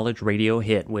 #1 college radio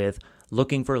hit with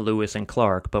Looking for Lewis and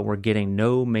Clark, but were getting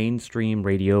no mainstream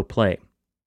radio play.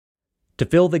 To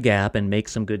fill the gap and make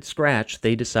some good scratch,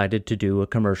 they decided to do a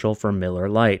commercial for Miller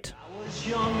Lite. I was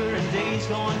younger and days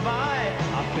gone by.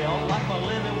 I felt like my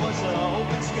limit was an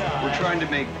open sky. We're trying to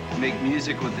make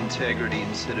music with integrity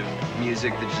instead of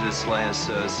music that just lasts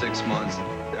 6 months.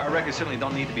 Our records certainly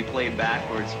don't need to be played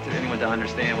backwards for anyone to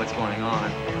understand what's going on.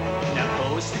 Now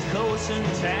coast to coast and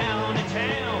town to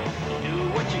town, do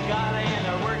what you gotta and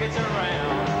our word gets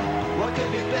around. What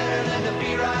could be better than to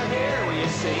be right here where you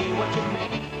say what you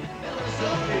mean? Miller's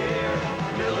up here,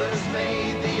 Miller's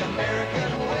made the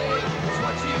American way. It's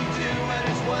what you do and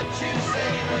it's what you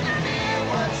say. When you feel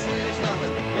what's true, there's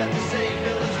nothing left to say.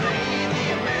 Miller's made the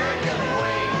American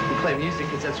way. We play music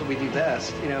because that's what we do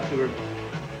best. You know, if we were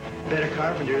better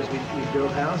carpenters, we'd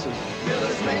build houses.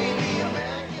 Miller's made the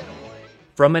American way.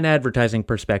 From an advertising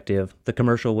perspective, the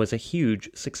commercial was a huge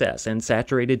success and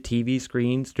saturated TV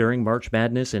screens during March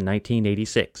Madness in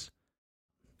 1986.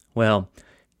 Well,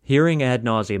 hearing ad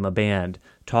nauseum a band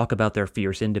talk about their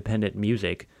fierce independent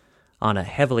music on a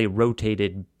heavily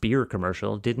rotated beer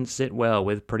commercial didn't sit well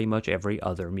with pretty much every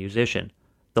other musician.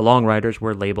 The Long Riders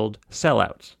were labeled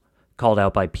sellouts, called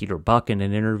out by Peter Buck in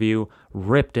an interview,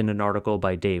 ripped in an article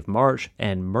by Dave Marsh,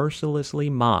 and mercilessly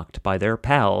mocked by their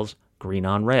pals, Green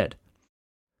on Red.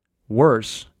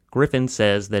 Worse, Griffin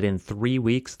says that in 3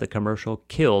 weeks the commercial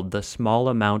killed the small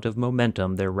amount of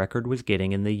momentum their record was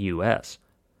getting in the U.S.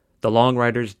 The Long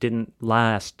Riders didn't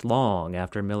last long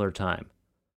after Miller time.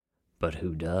 But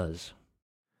who does?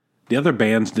 The other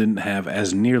bands didn't have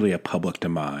as nearly a public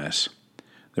demise.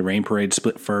 The Rain Parade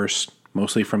split first,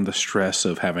 mostly from the stress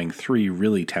of having 3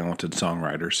 really talented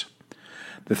songwriters.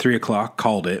 The 3 O'Clock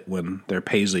called it when their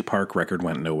Paisley Park record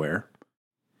went nowhere.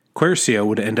 Quercio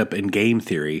would end up in Game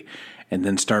Theory and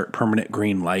then start Permanent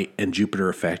Green Light and Jupiter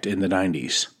Effect in the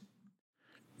 90s.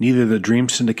 Neither the Dream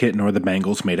Syndicate nor the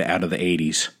Bangles made it out of the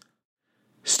 80s.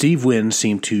 Steve Wynn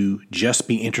seemed to just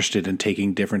be interested in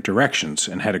taking different directions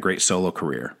and had a great solo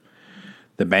career.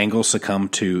 The Bangles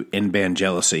succumbed to in-band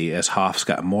jealousy as Hoffs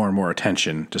got more and more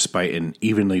attention despite an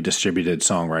evenly distributed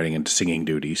songwriting and singing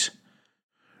duties.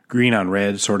 Green on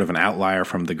Red, sort of an outlier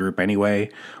from the group anyway,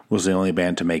 was the only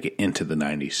band to make it into the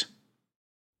 90s.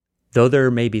 Though there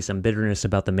may be some bitterness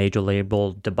about the major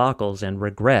label debacles and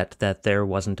regret that there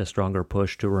wasn't a stronger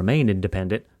push to remain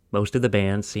independent, most of the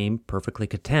bands seem perfectly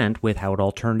content with how it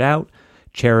all turned out,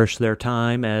 cherished their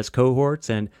time as cohorts,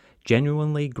 and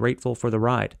genuinely grateful for the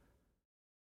ride.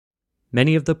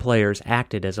 Many of the players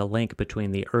acted as a link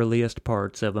between the earliest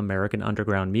parts of American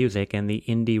underground music and the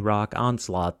indie rock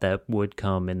onslaught that would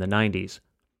come in the 90s.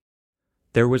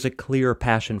 There was a clear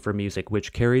passion for music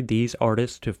which carried these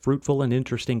artists to fruitful and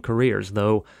interesting careers,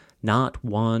 though not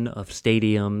one of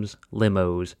stadiums,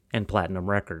 limos, and platinum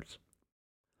records.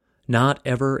 Not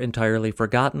ever entirely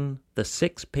forgotten, the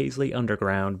 6 Paisley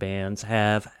Underground bands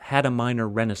have had a minor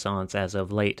renaissance as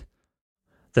of late.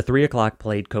 The 3 O'Clock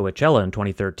played Coachella in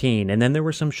 2013, and then there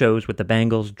were some shows with the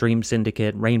Bangles, Dream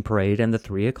Syndicate, Rain Parade, and the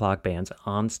 3 O'Clock bands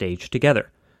on stage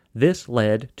together. This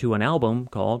led to an album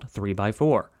called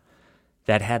 3x4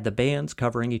 that had the bands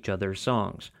covering each other's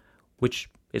songs, which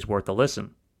is worth a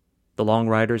listen. The Long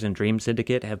Riders and Dream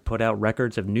Syndicate have put out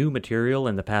records of new material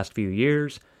in the past few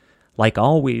years. Like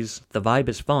always, the vibe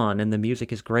is fun and the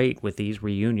music is great with these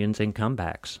reunions and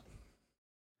comebacks.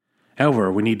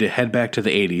 However, we need to head back to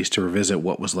the 80s to revisit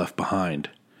what was left behind.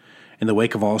 In the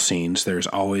wake of all scenes, there's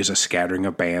always a scattering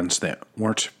of bands that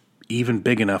weren't even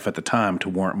big enough at the time to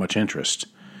warrant much interest.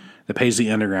 The Paisley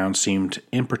Underground seemed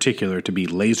in particular to be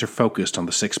laser-focused on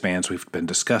the 6 bands we've been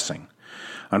discussing,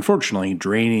 unfortunately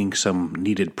draining some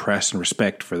needed press and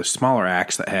respect for the smaller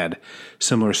acts that had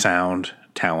similar sound,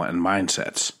 talent, and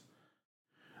mindsets.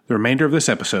 The remainder of this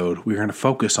episode, we're going to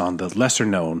focus on the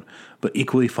lesser-known but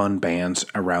equally fun bands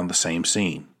around the same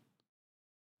scene.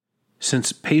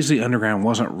 Since Paisley Underground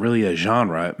wasn't really a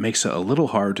genre, it makes it a little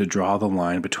hard to draw the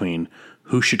line between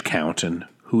who should count and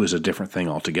who is a different thing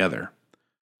altogether.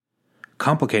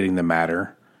 Complicating the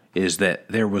matter is that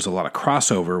there was a lot of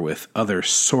crossover with other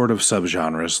sort of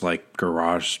subgenres like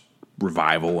garage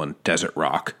revival and desert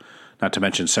rock, not to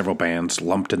mention several bands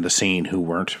lumped in the scene who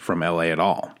weren't from LA at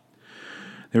all.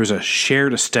 There was a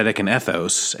shared aesthetic and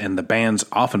ethos, and the bands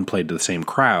often played to the same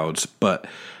crowds, but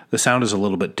the sound is a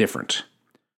little bit different.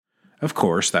 Of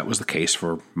course, that was the case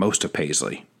for most of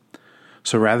Paisley.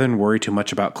 So rather than worry too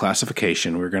much about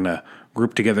classification, we're going to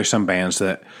group together some bands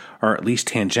that are at least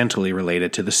tangentially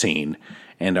related to the scene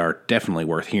and are definitely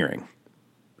worth hearing.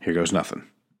 Here goes nothing.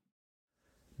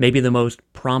 Maybe the most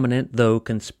prominent, though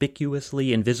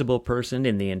conspicuously invisible person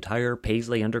in the entire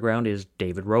Paisley Underground is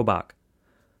David Roebuck.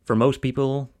 For most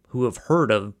people who have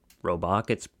heard of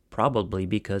Roebuck, it's probably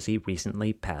because he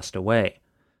recently passed away.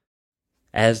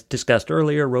 As discussed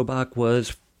earlier, Roebuck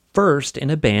was first in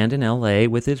a band in LA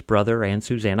with his brother and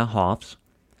Susanna Hoffs.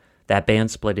 That band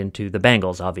split into the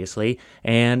Bangles, obviously,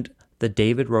 and the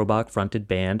David Roebuck fronted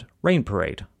band Rain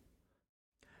Parade.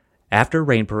 After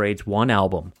Rain Parade's one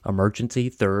album, Emergency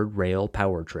Third Rail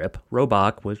Power Trip,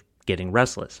 Roebuck was getting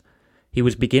restless. He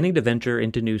was beginning to venture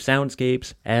into new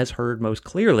soundscapes, as heard most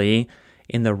clearly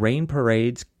in the Rain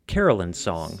Parade's Carolyn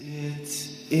song.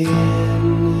 It's in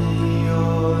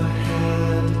your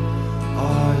head,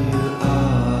 are you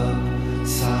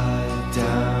upside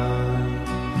down?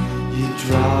 You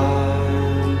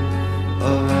drive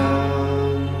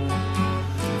around,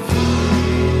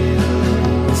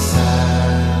 feeling sad.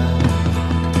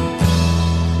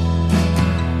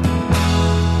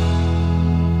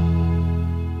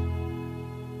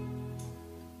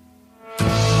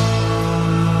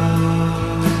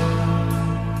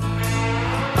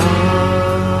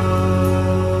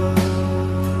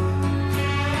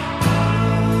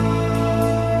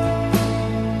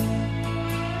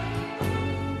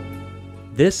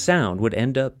 This sound would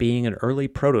end up being an early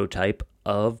prototype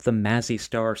of the Mazzy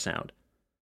Star sound.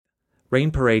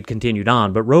 Rain Parade continued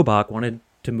on, but Roebuck wanted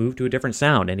to move to a different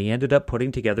sound, and he ended up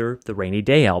putting together the Rainy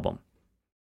Day album.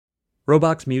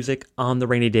 Roebuck's music on the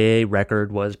Rainy Day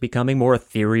record was becoming more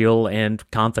ethereal and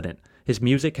confident. His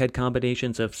music had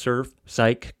combinations of surf,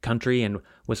 psych, country, and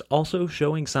was also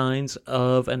showing signs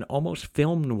of an almost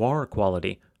film noir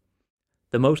quality.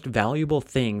 The most valuable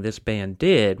thing this band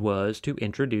did was to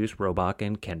introduce Roebuck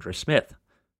and Kendra Smith.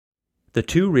 The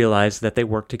two realized that they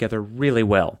worked together really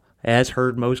well, as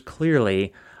heard most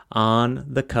clearly on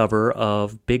the cover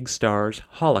of Big Star's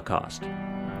Holocaust.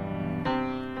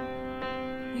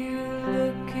 You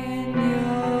look in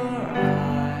your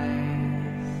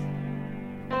eyes,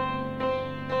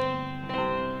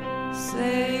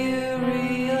 say you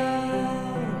realize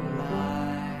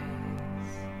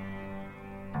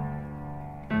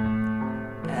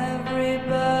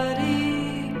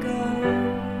everybody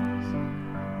goes,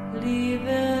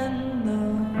 leaving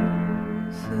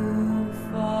those who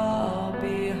fall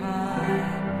behind.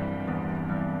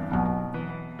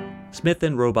 Smith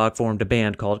and Roebuck formed a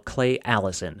band called Clay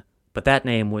Allison, but that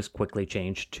name was quickly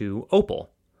changed to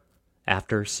Opal,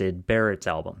 after Syd Barrett's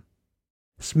album.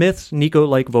 Smith's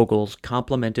Nico-like vocals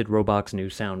complemented Roebuck's new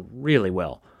sound really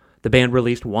well. The band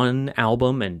released one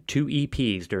album and 2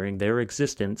 EPs during their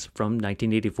existence from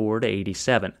 1984 to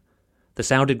 87. The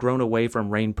sound had grown away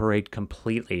from Rain Parade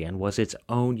completely and was its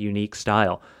own unique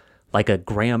style, like a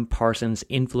Graham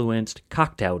Parsons-influenced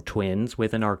Cocteau Twins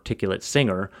with an articulate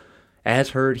singer, as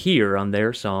heard here on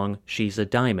their song She's a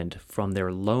Diamond from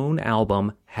their lone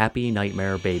album Happy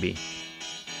Nightmare Baby.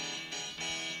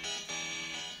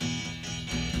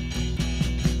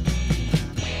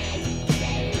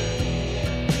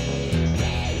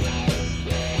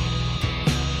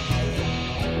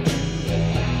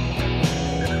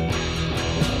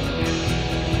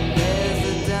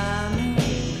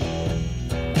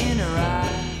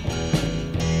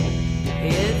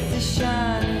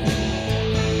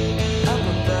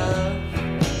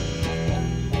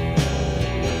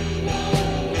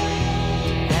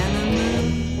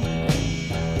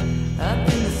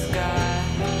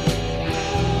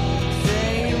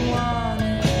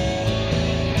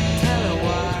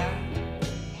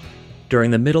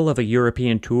 During the middle of a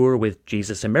European tour with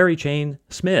Jesus and Mary Chain,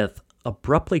 Smith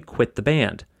abruptly quit the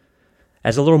band.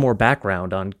 As a little more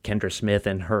background on Kendra Smith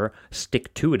and her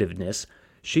stick-to-itiveness,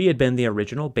 she had been the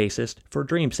original bassist for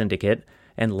Dream Syndicate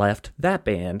and left that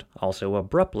band also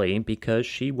abruptly because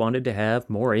she wanted to have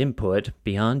more input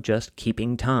beyond just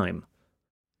keeping time.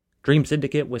 Dream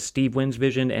Syndicate was Steve Wynn's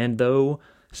vision, and though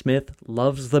Smith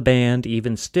loves the band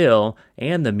even still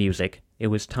and the music, it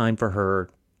was time for her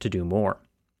to do more.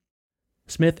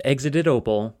 Smith exited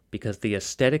Opal because the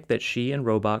aesthetic that she and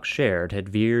Robach shared had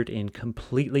veered in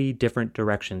completely different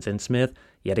directions, and Smith,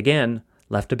 yet again,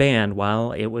 left a band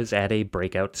while it was at a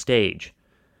breakout stage.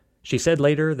 She said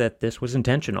later that this was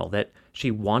intentional, that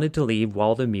she wanted to leave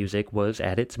while the music was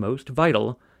at its most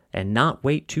vital, and not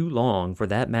wait too long for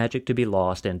that magic to be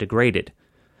lost and degraded.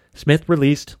 Smith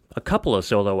released a couple of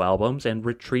solo albums and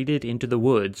retreated into the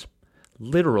woods,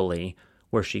 literally,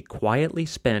 where she quietly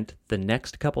spent the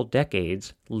next couple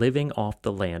decades living off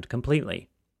the land completely.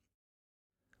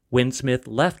 When Smith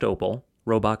left Opal,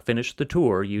 Robach finished the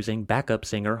tour using backup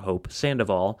singer Hope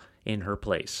Sandoval in her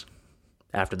place.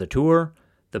 After the tour,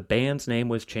 the band's name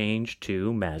was changed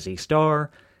to Mazzy Star,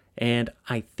 and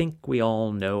I think we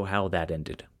all know how that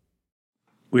ended.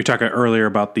 We were talking earlier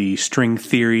about the string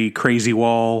theory, crazy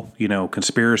wall,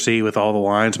 conspiracy with all the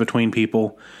lines between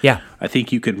people. Yeah. I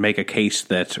think you could make a case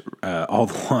that all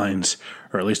the lines,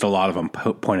 or at least a lot of them,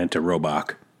 pointed to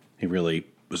Robach. He really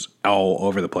was all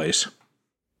over the place.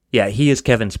 Yeah, he is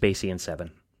Kevin Spacey in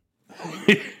Seven.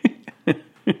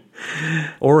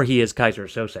 Or he is Kaiser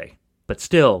Sose, but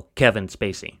still Kevin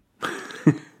Spacey.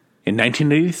 In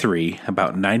 1983,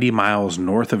 about 90 miles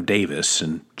north of Davis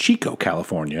in Chico,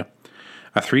 California,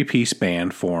 a three-piece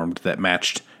band formed that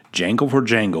matched Jangle for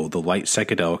Jangle, the light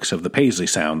psychedelics of the Paisley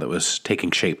sound that was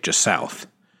taking shape just south.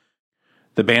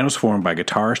 The band was formed by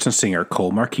guitarist and singer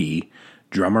Cole Marquis,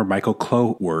 drummer Michael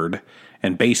Cloward,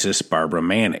 and bassist Barbara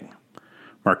Manning.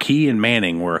 Marquis and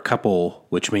Manning were a couple,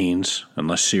 which means,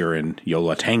 unless you're in Yo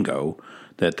La Tengo,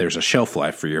 that there's a shelf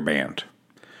life for your band.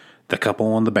 The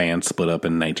couple and the band split up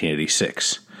in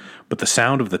 1986, but the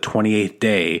sound of the 28th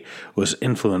Day was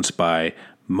influenced by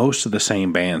most of the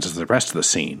same bands as the rest of the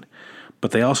scene,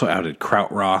 but they also added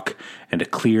krautrock and a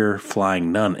clear Flying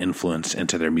Nun influence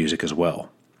into their music as well.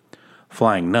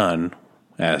 Flying Nun,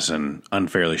 as an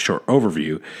unfairly short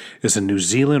overview, is a New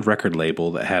Zealand record label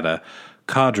that had a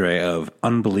cadre of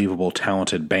unbelievable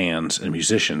talented bands and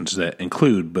musicians that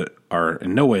include, but are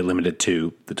in no way limited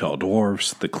to, the Tall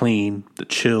Dwarfs, the Clean, the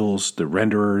Chills, the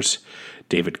Renderers,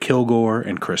 David Kilgore,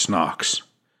 and Chris Knox.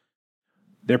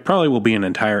 There probably will be an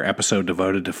entire episode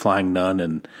devoted to Flying Nun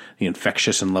and the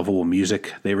infectious and lovable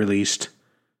music they released.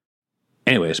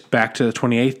 Anyways, back to the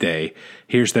 28th Day,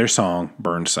 here's their song,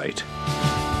 Burn Sight.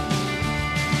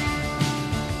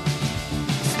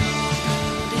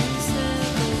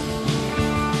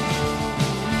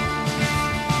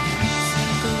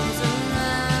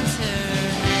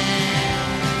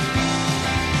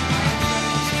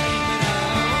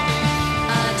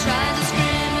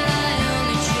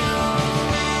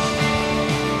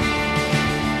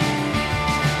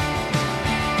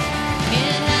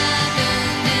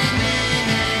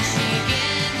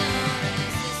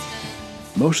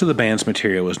 Most of the band's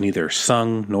material was neither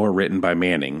sung nor written by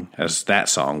Manning, as that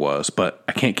song was, but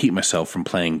I can't keep myself from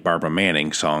playing Barbara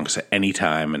Manning songs at any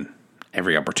time and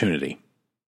every opportunity.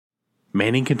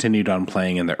 Manning continued on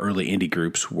playing in the early indie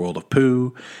groups World of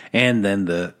Pooh and then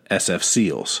the SF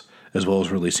Seals, as well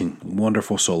as releasing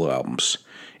wonderful solo albums.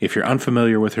 If you're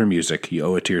unfamiliar with her music, you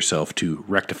owe it to yourself to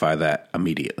rectify that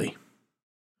immediately.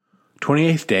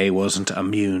 28th Day wasn't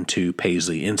immune to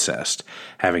Paisley incest,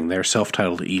 having their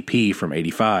self-titled EP from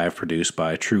 '85 produced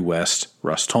by True West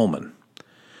Russ Tolman.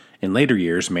 In later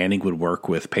years, Manning would work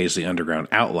with Paisley Underground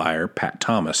outlier Pat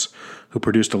Thomas, who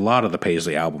produced a lot of the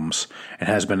Paisley albums and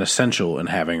has been essential in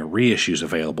having reissues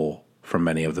available from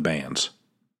many of the bands.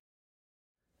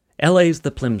 LA's The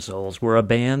Plimsouls were a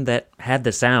band that had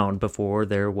the sound before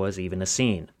there was even a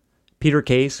scene. Peter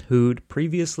Case, who'd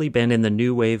previously been in the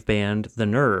new wave band The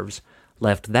Nerves,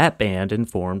 left that band and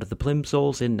formed The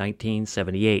Plimsouls in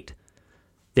 1978.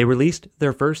 They released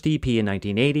their first EP in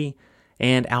 1980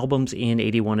 and albums in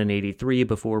 81 and 83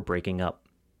 before breaking up.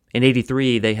 In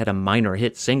 83, they had a minor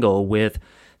hit single with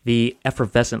the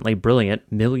effervescently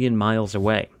brilliant Million Miles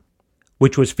Away,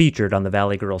 which was featured on the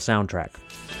Valley Girl soundtrack.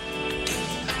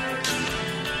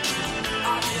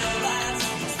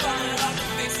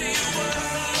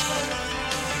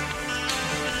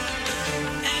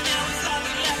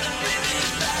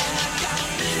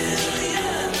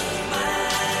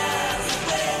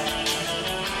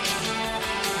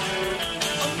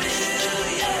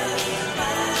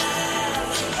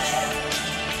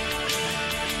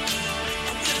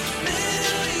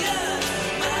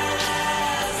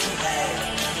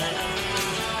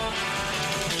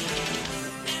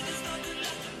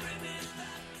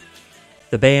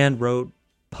 The band wrote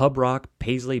pub rock,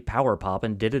 Paisley power pop,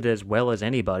 and did it as well as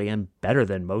anybody and better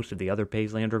than most of the other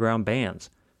Paisley Underground bands.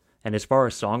 And as far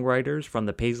as songwriters from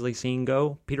the Paisley scene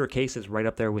go, Peter Case is right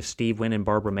up there with Steve Wynn and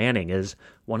Barbara Manning as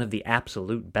one of the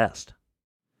absolute best.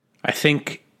 I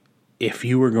think if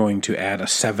you were going to add a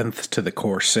seventh to the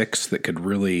core six that could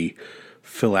really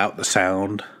fill out the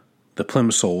sound, the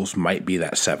Plimsouls might be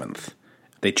that seventh.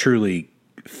 They truly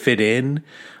fit in,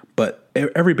 but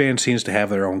every band seems to have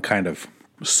their own kind of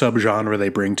subgenre they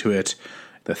bring to it.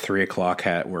 The 3 O'Clock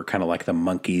Hat were kind of like the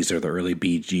Monkees or the early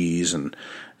Bee Gees, and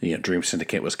Dream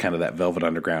Syndicate was kind of that Velvet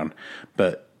Underground.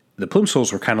 But the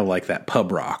Plimsouls were kind of like that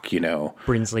pub rock,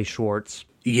 Brinsley Schwartz.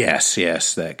 Yes,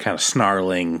 that kind of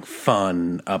snarling,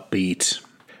 fun, upbeat.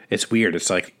 It's weird.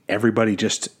 It's like everybody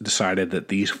just decided that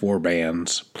these 4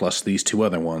 bands plus these 2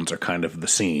 other ones are kind of the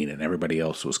scene, and everybody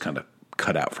else was kind of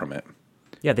cut out from it.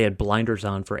 Yeah, they had blinders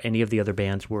on for any of the other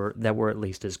bands that were at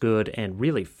least as good and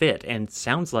really fit. And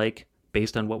sounds like,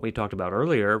 based on what we talked about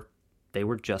earlier, they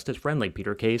were just as friendly.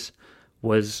 Peter Case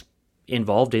was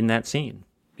involved in that scene.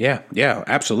 Yeah,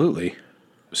 absolutely.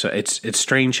 So it's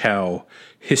strange how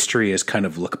history has kind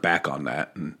of looked back on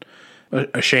that. And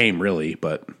a shame, really,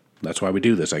 but that's why we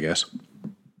do this, I guess.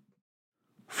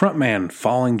 Frontman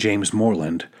Falling James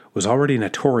Moreland was already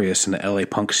notorious in the LA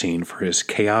punk scene for his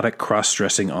chaotic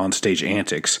cross-dressing onstage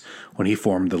antics when he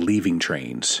formed the Leaving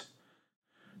Trains.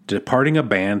 Departing a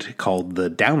band called the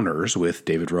Downers with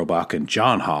David Roebuck and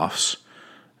John Hoffs,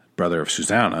 brother of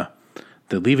Susanna,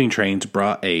 the Leaving Trains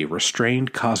brought a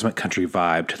restrained cosmic country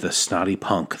vibe to the snotty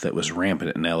punk that was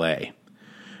rampant in LA.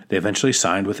 They eventually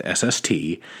signed with SST,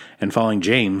 and Falling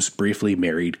James briefly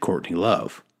married Courtney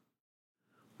Love.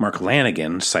 Mark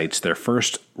Lanegan cites their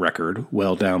first record,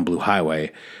 Well Down Blue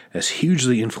Highway, as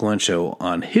hugely influential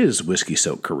on his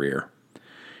whiskey-soaked career.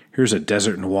 Here's a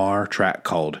desert noir track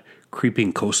called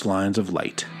Creeping Coastlines of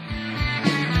Light.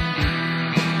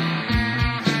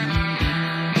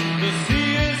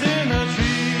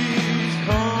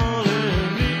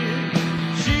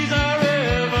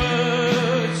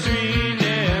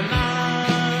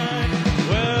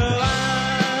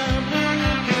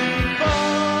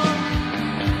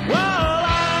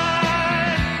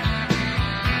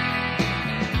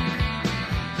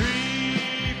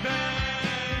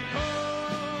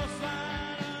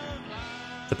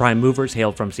 The prime movers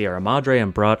hailed from Sierra Madre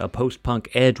and brought a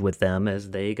post-punk edge with them as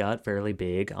they got fairly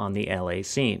big on the LA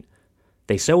scene.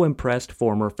 They so impressed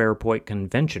former Fairpoint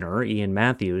conventioner Ian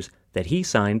Matthews that he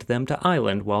signed them to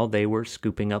Island while they were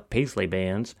scooping up Paisley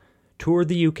bands, toured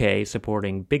the UK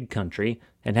supporting Big Country,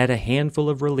 and had a handful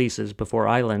of releases before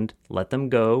Island let them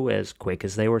go as quick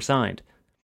as they were signed.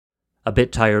 A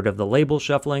bit tired of the label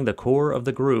shuffling, the core of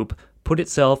the group put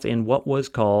itself in what was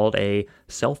called a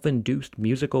self-induced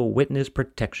musical witness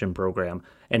protection program,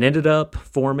 and ended up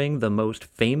forming the most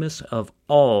famous of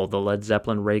all the Led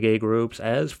Zeppelin reggae groups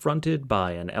as fronted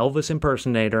by an Elvis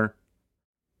impersonator,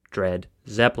 Dread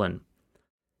Zeppelin.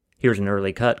 Here's an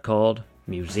early cut called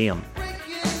Museum.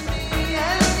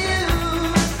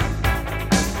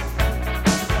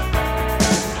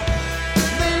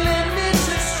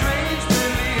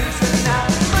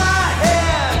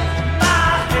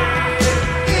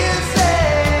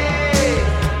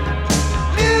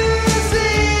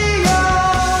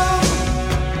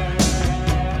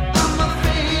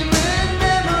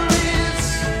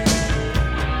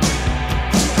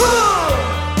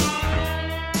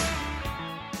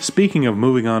 Speaking of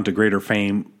moving on to greater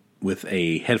fame with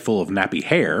a head full of nappy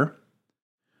hair,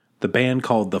 the band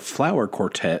called the Flower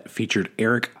Quartet featured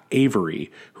Eric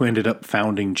Avery, who ended up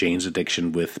founding Jane's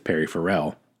Addiction with Perry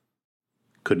Farrell.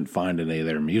 Couldn't find any of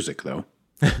their music, though.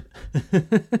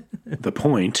 The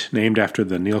Point, named after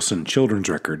the Nielsen children's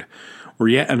record, were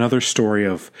yet another story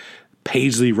of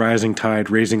Paisley rising tide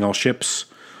raising all ships,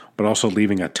 but also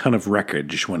leaving a ton of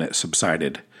wreckage when it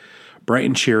subsided. Bright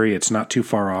and cheery, it's not too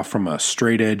far off from a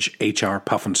straight-edge HR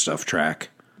Puffin' Stuff track.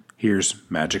 Here's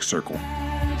Magic Circle.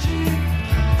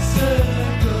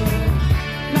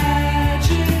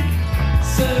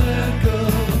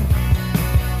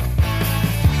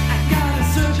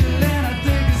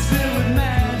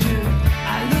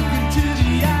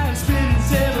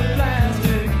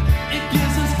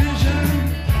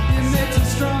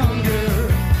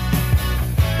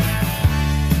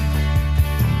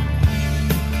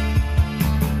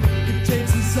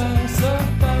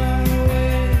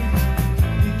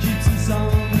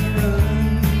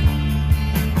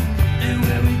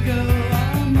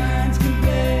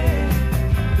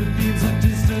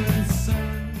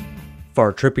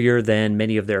 Far trippier than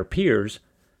many of their peers,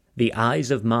 The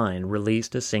Eyes of Mine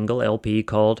released a single LP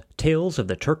called Tales of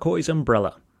the Turquoise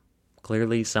Umbrella.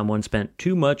 Clearly someone spent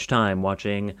too much time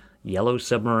watching Yellow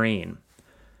Submarine.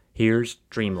 Here's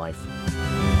Dream Life.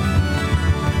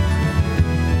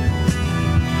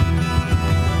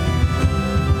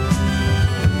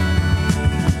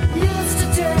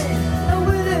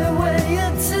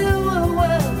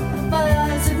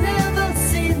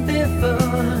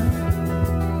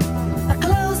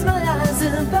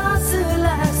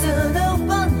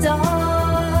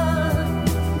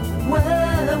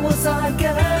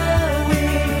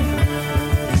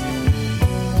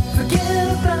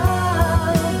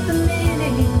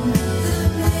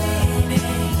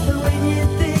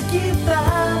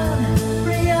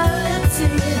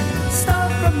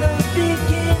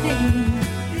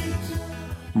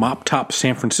 Mop-top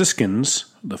San Franciscans,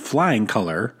 the Flying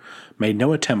Color, made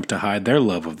no attempt to hide their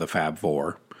love of the Fab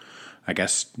Four. I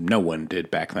guess no one did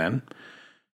back then.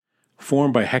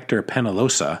 Formed by Hector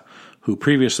Penalosa, who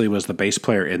previously was the bass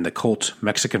player in the cult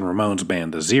Mexican Ramones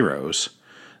band The Zeros,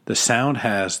 the sound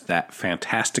has that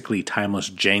fantastically timeless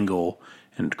jangle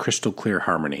and crystal clear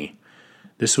harmony.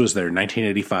 This was their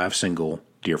 1985 single,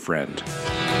 Dear Friend.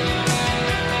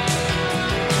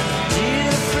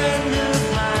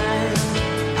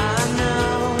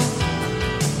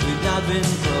 Been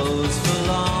closed for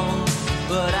long,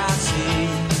 but I see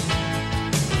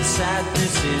the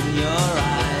sadness in your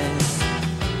eyes.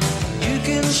 You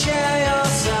can share your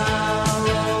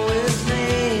sorrow with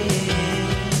me.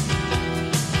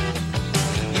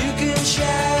 You can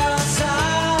share your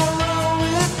sorrow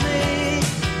with me.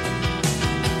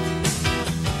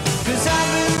 'Cause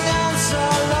I've been down so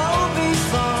low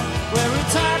before, where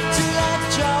it's hard to let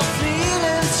your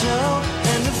feelings show.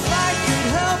 And if I could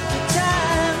help the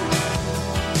time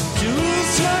to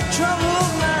ease your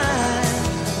troubled mind,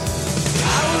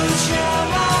 I would share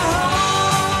my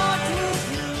heart with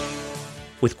you.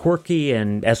 With quirky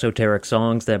and esoteric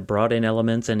songs that brought in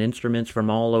elements and instruments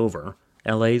from all over,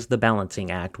 LA's The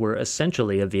Balancing Act were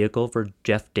essentially a vehicle for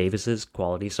Jeff Davis's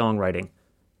quality songwriting.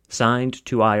 Signed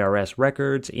to IRS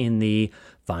Records in the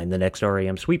Find the Next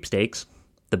REM sweepstakes,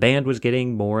 the band was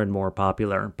getting more and more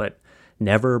popular, but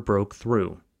never broke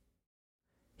through.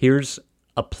 Here's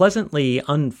a pleasantly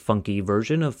unfunky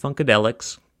version of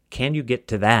Funkadelics' Can You Get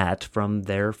to That from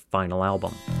their final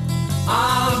album.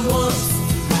 I once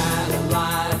had a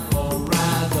life, or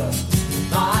rather,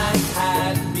 life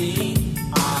had me.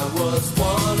 I was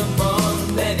one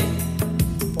among many,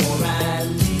 or at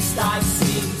least I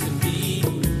seemed to be.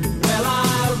 Well,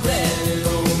 I read an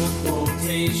old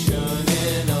quotation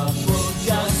in a book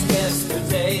just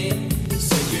yesterday.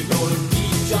 Said you're gonna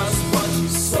reap just what you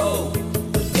sow.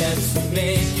 The debts you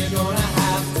make, you're gonna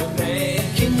have to pay.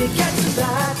 Can you get to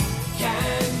that?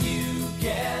 Can you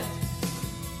get?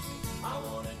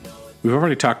 We've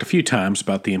already talked a few times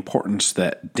about the importance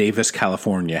that Davis,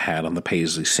 California had on the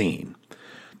Paisley scene.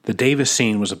 The Davis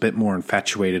scene was a bit more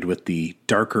infatuated with the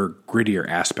darker, grittier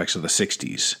aspects of the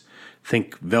 60s.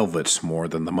 Think Velvets more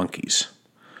than the Monkees.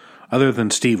 Other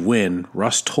than Steve Wynn,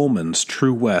 Russ Tolman's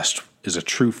True West is a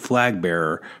true flag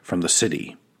bearer from the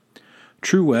city.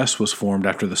 True West was formed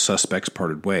after the Suspects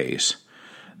parted ways.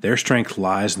 Their strength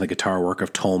lies in the guitar work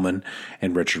of Tolman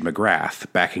and Richard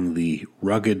McGrath, backing the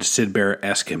rugged, Syd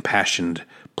Barrett-esque impassioned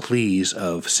pleas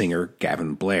of singer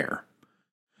Gavin Blair.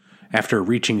 After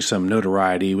reaching some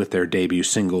notoriety with their debut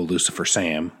single Lucifer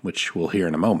Sam, which we'll hear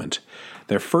in a moment,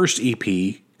 their first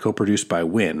EP, co-produced by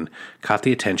Wynn, caught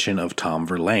the attention of Tom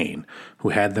Verlaine, who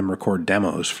had them record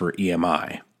demos for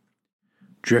EMI.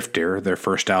 Drifter, their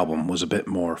first album, was a bit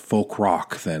more folk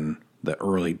rock than the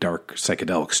early dark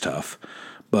psychedelic stuff,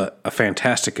 but a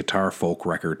fantastic guitar folk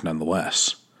record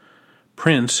nonetheless.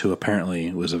 Prince, who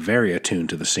apparently was very attuned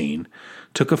to the scene,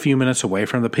 took a few minutes away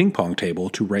from the ping pong table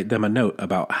to write them a note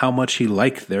about how much he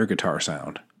liked their guitar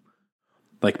sound.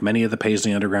 Like many of the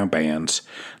Paisley Underground bands,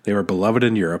 they were beloved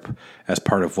in Europe as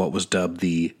part of what was dubbed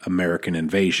the American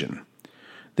Invasion.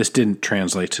 This didn't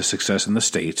translate to success in the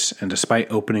States, and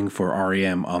despite opening for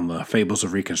REM on the Fables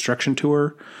of Reconstruction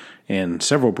tour and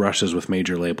several brushes with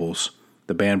major labels,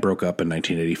 the band broke up in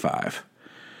 1985.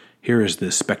 Here is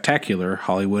this spectacular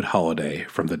Hollywood Holiday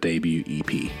from the debut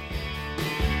EP.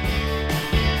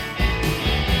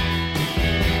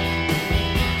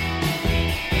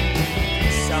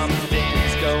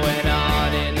 Something's going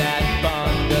on in that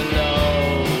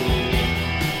bungalow.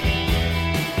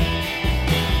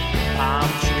 Palm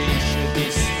trees should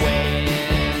be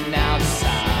swaying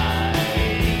outside.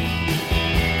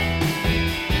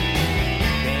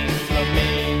 Pink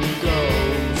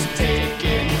flamingos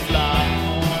taking flight.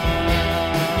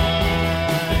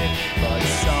 But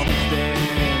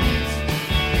something's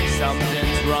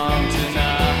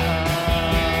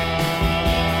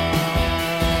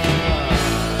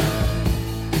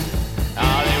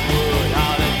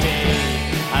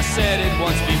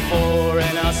once before,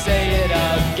 and I'll say it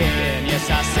again. Yes,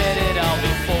 I said it all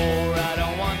before. I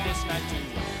don't want this night to...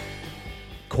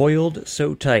 Coiled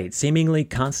so tight, seemingly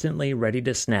constantly ready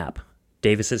to snap,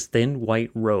 Davis's Thin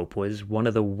White Rope was one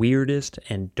of the weirdest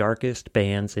and darkest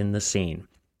bands in the scene.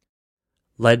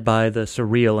 Led by the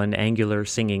surreal and angular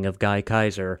singing of Guy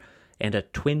Kaiser and a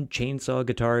twin chainsaw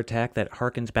guitar attack that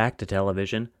harkens back to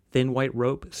television, Thin White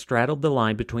Rope straddled the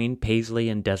line between Paisley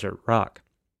and desert rock.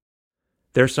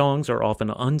 Their songs are often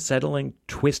unsettling,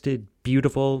 twisted,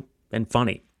 beautiful, and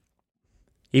funny.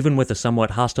 Even with a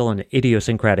somewhat hostile and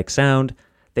idiosyncratic sound,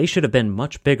 they should have been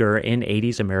much bigger in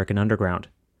 80s American underground.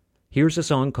 Here's a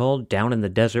song called Down in the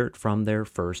Desert from their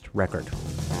first record.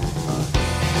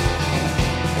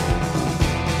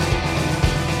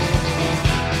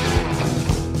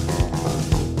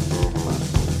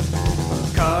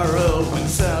 Carl went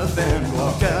south and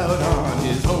walked out on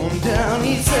his hometown.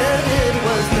 He said it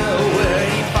was nowhere.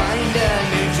 He'd find a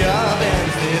new job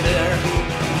and stay there.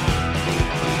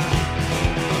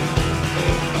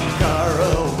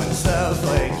 Carl went south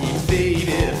like he'd fade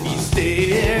if he stayed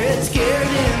here. It scared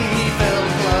him. He felt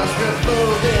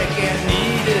claustrophobic and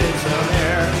needed some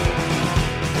air.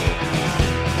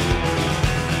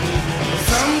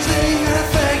 Something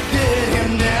affected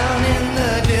him down in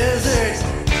the desert.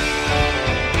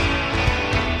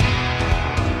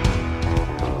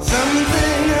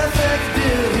 Something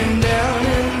affected him down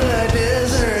in the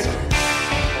desert.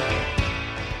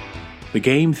 The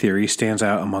Game Theory stands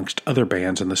out amongst other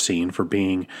bands in the scene for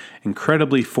being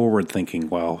incredibly forward-thinking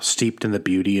while steeped in the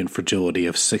beauty and fragility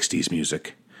of 60s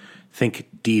music. Think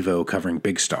Devo covering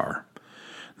Big Star.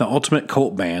 The ultimate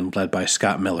cult band led by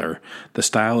Scott Miller, the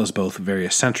style is both very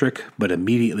eccentric but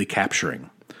immediately capturing.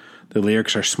 The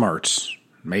lyrics are smart,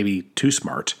 maybe too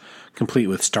smart, complete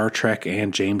with Star Trek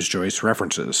and James Joyce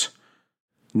references.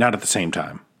 Not at the same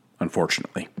time,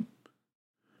 unfortunately.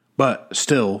 But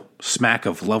still, smack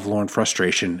of lovelorn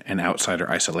frustration and outsider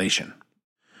isolation.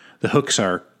 The hooks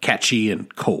are catchy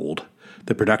and cold.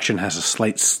 The production has a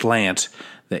slight slant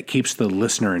that keeps the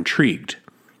listener intrigued.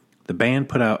 The band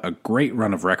put out a great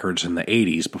run of records in the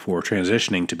 80s before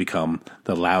transitioning to become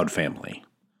the Loud Family.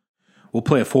 We'll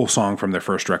play a full song from their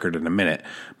first record in a minute,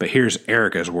 but here's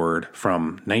Erica's word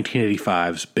from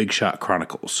 1985's Big Shot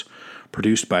Chronicles,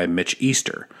 produced by Mitch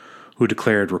Easter, who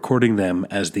declared recording them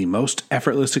as the most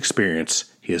effortless experience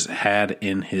he has had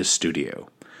in his studio.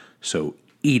 So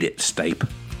eat it, Stipe.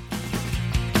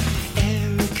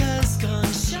 Erica's gone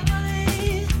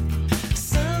shy.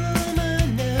 Summer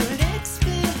Nerdex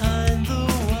behind the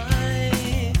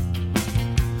wine.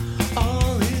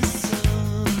 All is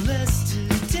sunless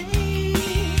today.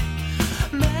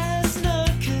 Mass not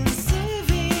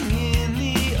conserving in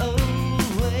the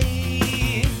old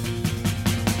way.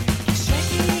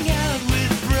 Checking out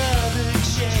with Brother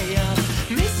Jay. I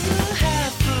miss her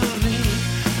happily.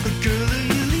 Girl, are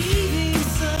you leaving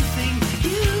something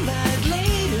you might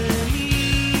later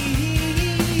need?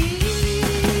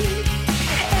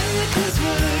 Erica's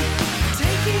word,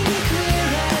 taking me clear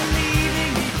and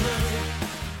leaving me blurred.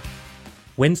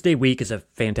 Wednesday Week is a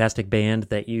fantastic band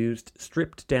that used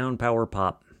stripped-down power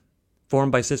pop.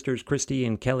 Formed by sisters Christy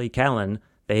and Kelly Callan,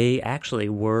 they actually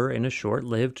were in a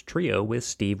short-lived trio with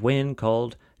Steve Wynn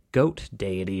called Goat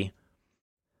Deity.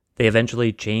 They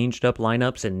eventually changed up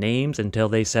lineups and names until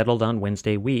they settled on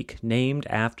Wednesday Week, named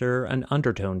after an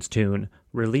Undertones tune,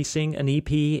 releasing an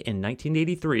EP in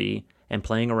 1983 and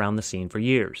playing around the scene for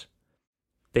years.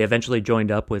 They eventually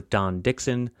joined up with Don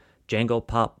Dixon, jangle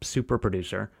pop super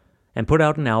producer, and put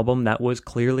out an album that was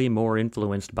clearly more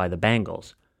influenced by the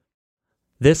Bangles.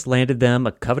 This landed them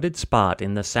a coveted spot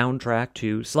in the soundtrack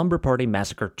to Slumber Party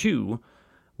Massacre 2,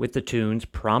 with the tunes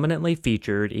prominently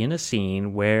featured in a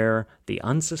scene where the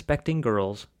unsuspecting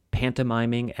girls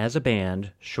pantomiming as a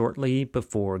band shortly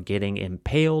before getting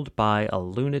impaled by a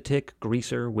lunatic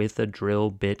greaser with a drill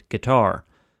bit guitar.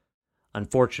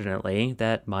 Unfortunately,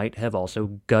 that might have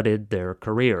also gutted their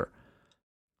career.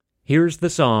 Here's the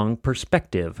song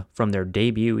Perspective from their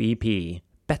debut EP,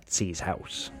 Betsy's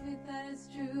House. That is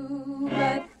true,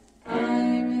 but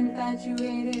I'm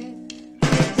infatuated.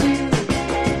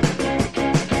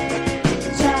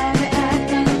 Try to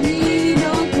act on me,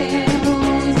 don't care,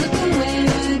 always look away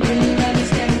when I dream.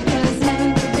 Understand, 'cause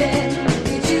heaven forbid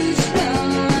that you should know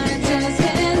I just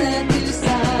can't let this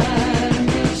side of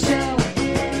me show.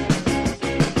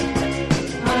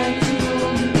 I'm too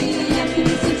old to be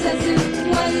optimist obsessive.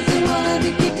 Why does it want to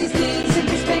keep these things in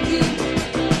perspective?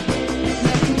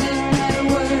 Nothing never had a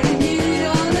word, and you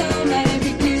don't know. Might if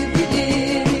you do, if you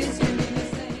did, it's gonna be the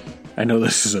same. I know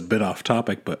this is a bit off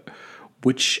topic, but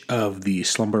which of the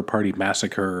Slumber Party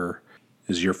Massacre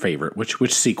is your favorite?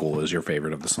 Which sequel is your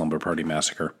favorite of the Slumber Party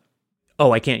Massacre?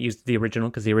 Oh, I can't use the original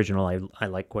because the original I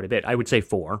like quite a bit. I would say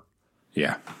 4.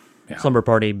 Yeah. Slumber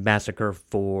Party Massacre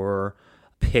 4,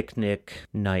 Picnic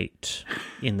Night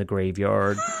in the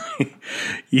Graveyard.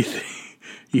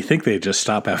 You think they'd just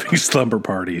stop having slumber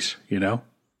parties, you know?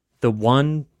 The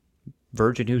one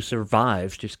virgin who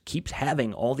survives just keeps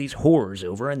having all these whores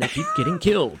over and they keep getting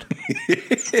killed.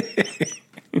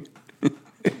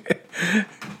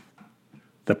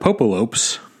 The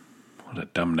Popolopes, what a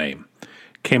dumb name,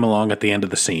 came along at the end of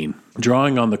the scene.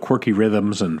 Drawing on the quirky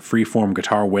rhythms and free-form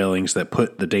guitar wailings that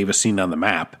put the Davis scene on the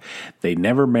map, they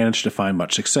never managed to find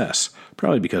much success,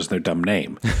 probably because of their dumb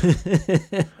name.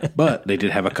 But they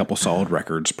did have a couple solid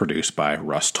records produced by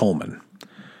Russ Tolman.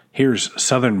 Here's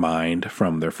Southern Mind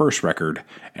from their first record,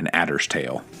 An Adder's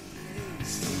Tale.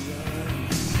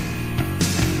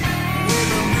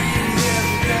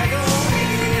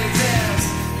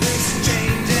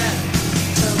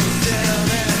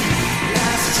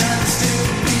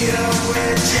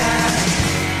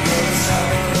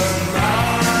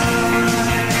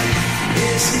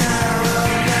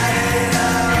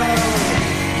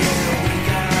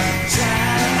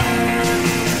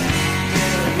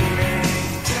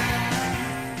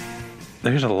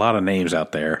 There's a lot of names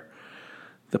out there.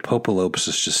 The Popolopes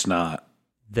is just not.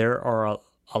 There are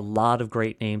a lot of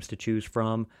great names to choose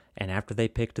from, and after they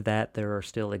picked that, there are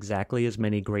still exactly as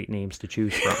many great names to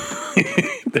choose from.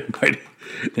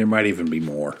 There might even be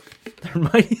more.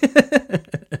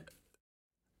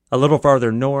 A little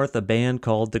farther north, a band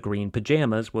called the Green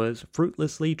Pajamas was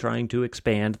fruitlessly trying to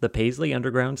expand the Paisley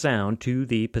Underground sound to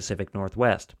the Pacific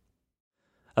Northwest.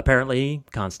 Apparently,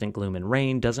 constant gloom and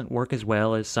rain doesn't work as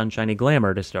well as sunshiny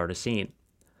glamour to start a scene.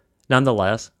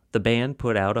 Nonetheless, the band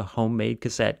put out a homemade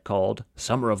cassette called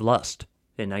Summer of Lust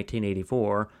in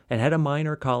 1984 and had a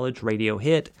minor college radio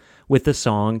hit with the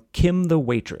song Kim the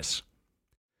Waitress.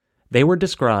 They were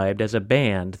described as a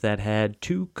band that had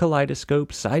 2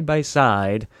 kaleidoscopes side by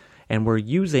side and were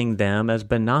using them as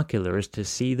binoculars to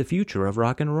see the future of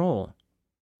rock and roll.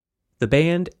 The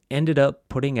band ended up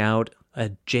putting out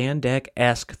a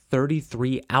Jandek-esque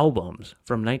 33 albums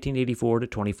from 1984 to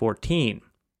 2014.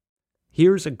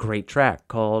 Here's a great track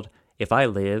called If I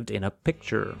Lived in a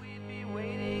Picture.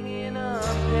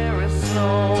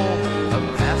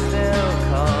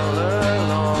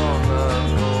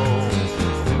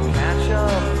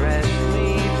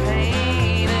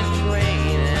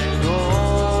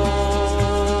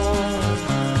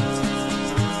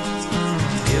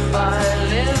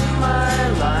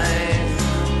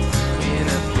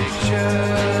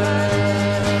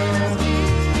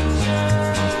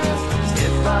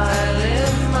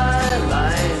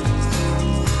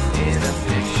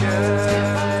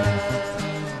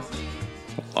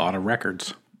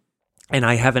 Records. And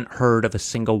I haven't heard of a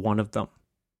single one of them.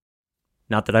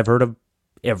 Not that I've heard of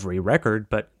every record,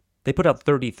 but they put out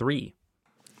 33.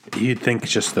 You'd think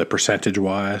just the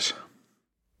percentage-wise?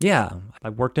 Yeah, I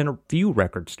worked in a few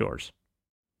record stores.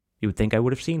 You would think I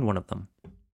would have seen one of them.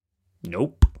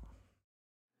 Nope.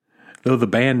 Though the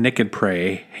band Naked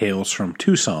Prey hails from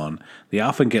Tucson, they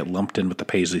often get lumped in with the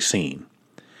Paisley scene.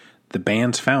 The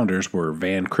band's founders were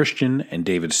Van Christian and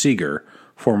David Seeger,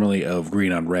 formerly of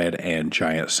Green on Red and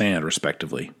Giant Sand,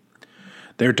 respectively.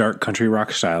 Their dark country rock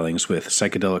stylings with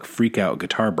psychedelic freak-out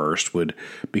guitar burst would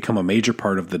become a major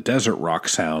part of the desert rock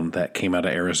sound that came out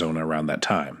of Arizona around that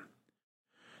time.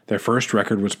 Their first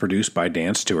record was produced by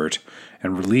Dan Stewart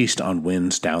and released on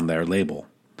Winds Down There label,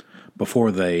 before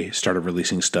they started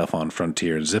releasing stuff on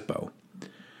Frontier and Zippo.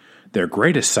 Their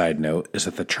greatest side note is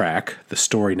that the track, The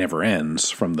Story Never Ends,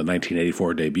 from the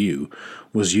 1984 debut,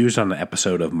 was used on an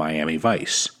episode of Miami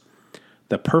Vice.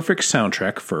 The perfect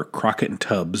soundtrack for Crockett and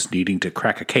Tubbs needing to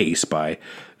crack a case by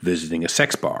visiting a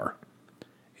sex bar.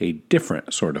 A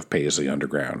different sort of Paisley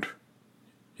Underground,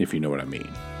 if you know what I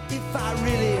mean. If I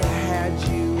really had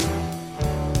you,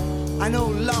 I no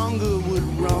longer would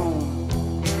roam.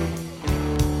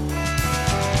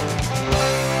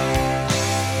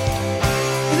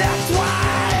 That's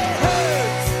why it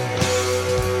hurts.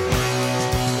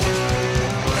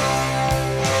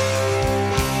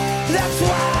 That's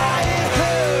why it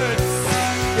hurts.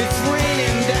 It's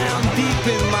raining down deep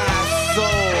in my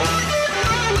soul.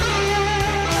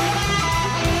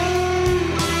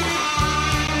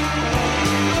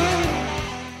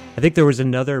 I think there was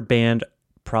another band,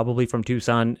 probably from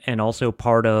Tucson, and also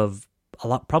part of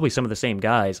probably some of the same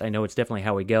guys. I know it's definitely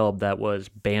Howie Gelb, that was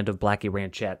Band of Blackie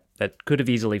Ranchette. That could have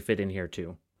easily fit in here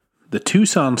too. The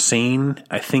Tucson scene,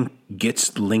 I think,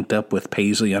 gets linked up with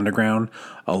Paisley Underground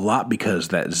a lot because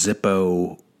that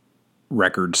Zippo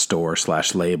record store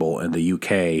 / label in the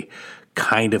UK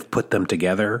kind of put them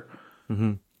together.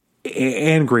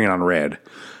 And Green on Red.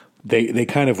 They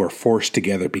kind of were forced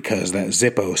together because that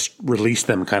Zippo released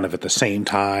them kind of at the same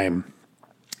time.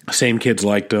 Same kids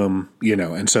liked them,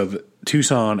 and so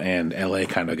Tucson and LA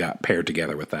kind of got paired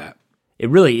together with that. It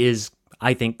really is,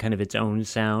 I think, kind of its own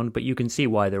sound, but you can see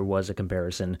why there was a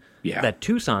comparison. Yeah. That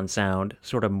Tucson sound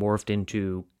sort of morphed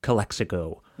into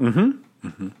Calexico.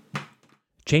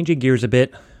 Changing gears a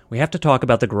bit, we have to talk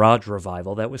about the garage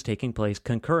revival that was taking place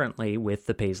concurrently with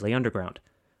the Paisley Underground.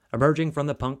 Emerging from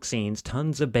the punk scenes,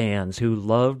 tons of bands who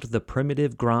loved the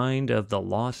primitive grind of the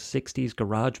lost 60s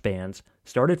garage bands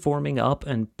started forming up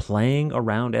and playing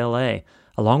around LA,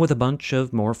 along with a bunch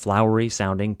of more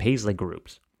flowery-sounding Paisley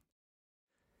groups.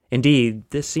 Indeed,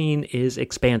 this scene is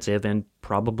expansive and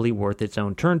probably worth its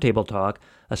own turntable talk,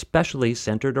 especially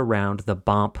centered around the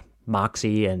Bomp,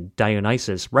 Moxie, and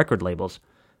Dionysus record labels.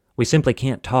 We simply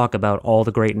can't talk about all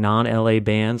the great non-LA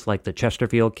bands like the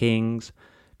Chesterfield Kings,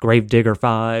 Gravedigger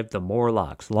 5, the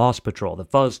Morlocks, Lost Patrol, the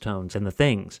Fuzztones, and the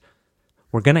Things.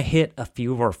 We're going to hit a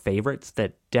few of our favorites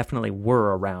that definitely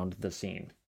were around the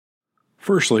scene.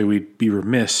 Firstly, we'd be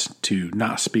remiss to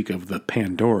not speak of the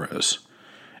Pandoras,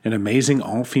 an amazing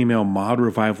all-female mod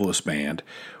revivalist band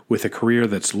with a career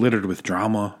that's littered with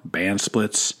drama, band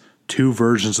splits, 2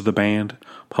 versions of the band,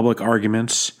 public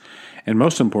arguments, and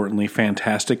most importantly,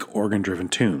 fantastic organ-driven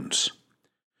tunes.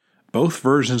 Both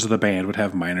versions of the band would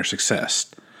have minor success.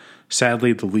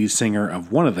 Sadly, the lead singer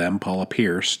of one of them, Paula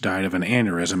Pierce, died of an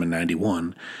aneurysm in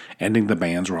 '91, ending the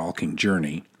band's rollicking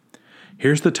journey.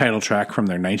 Here's the title track from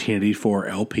their 1984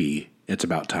 LP, It's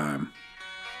About Time.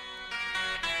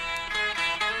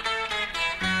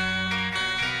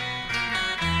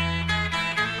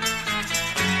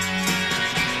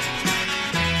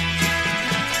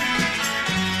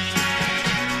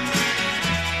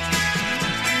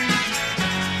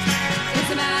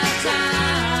 It's about time.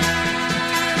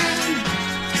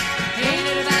 Ain't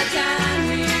it about time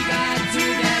we got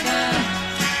together?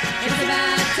 It's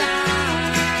about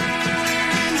time.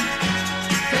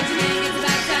 Don't you think it's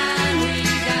about time we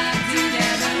got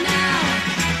together now?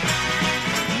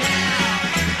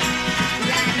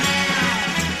 Right now.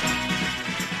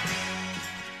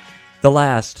 The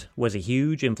Last was a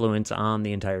huge influence on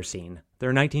the entire scene. Their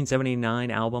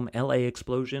 1979 album LA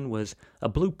Explosion was a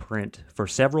blueprint for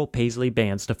several Paisley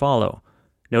bands to follow.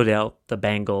 No doubt the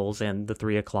Bangles and the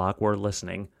 3 O'Clock were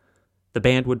listening. The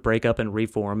band would break up and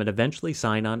reform and eventually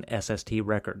sign on SST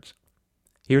Records.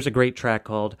 Here's a great track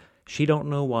called She Don't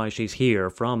Know Why She's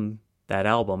Here from that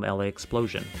album LA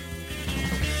Explosion.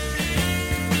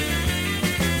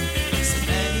 So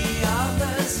many of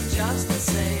us just the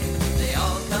same. They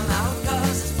all come out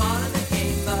 'cause it's part of the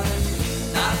game, but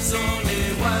that's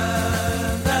only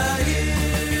when they're here.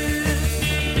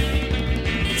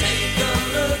 Take a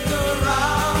look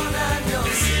around and you'll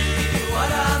see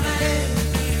what I mean.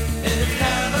 It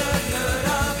never could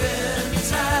have been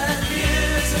 10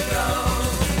 years ago.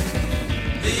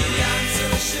 The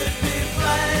answer should be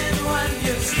plain when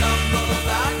you stumble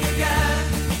back again.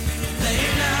 They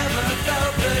never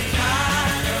felt the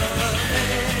kind of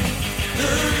pain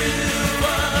the real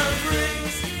world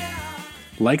brings down.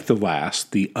 Like The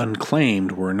Last, the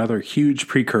Unclaimed were another huge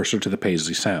precursor to the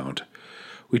Paisley sound.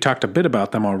 We talked a bit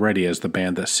about them already as the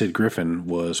band that Sid Griffin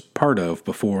was part of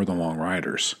before the Long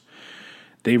Riders.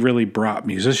 They really brought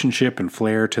musicianship and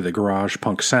flair to the garage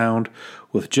punk sound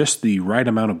with just the right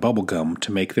amount of bubblegum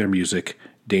to make their music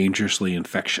dangerously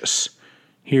infectious.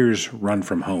 Here's Run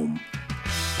From Home.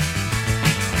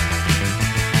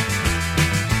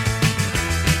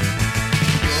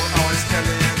 You're always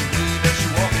telling me that you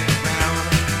want me around,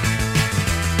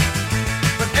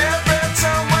 but every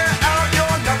time we're out,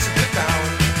 you're not to be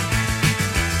found.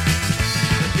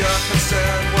 If your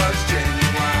concern was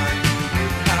genuine, you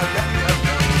wouldn't have left me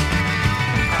alone.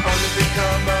 I only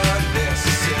become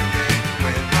unnecessary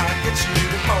when I get you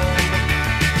home.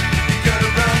 You're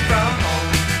gonna run from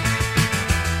home.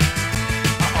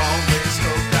 I always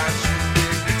hope that you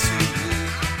bring me to me.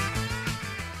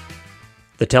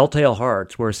 The Telltale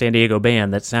Hearts were a San Diego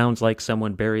band that sounds like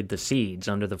someone buried the seeds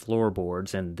under the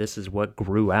floorboards, and this is what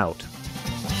grew out.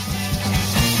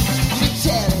 You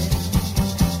tell it.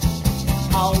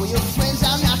 All your friends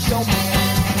are not your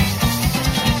man.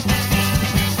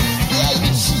 Yeah,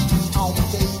 you cheat on me,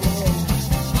 baby.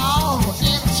 Oh,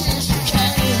 empty as you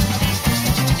can.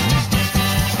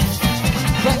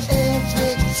 But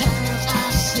every time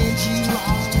I send you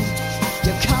on,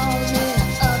 you call me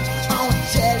up on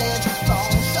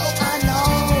telephone, so I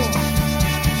know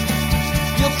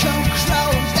you'll come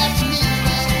crawling back to me,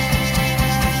 man.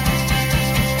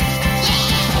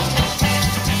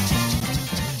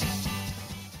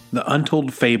 The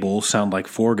Untold Fables sound like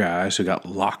four guys who got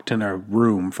locked in a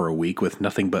room for a week with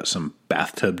nothing but some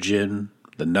bathtub gin,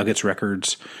 the Nuggets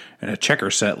records, and a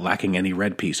checker set lacking any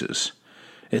red pieces.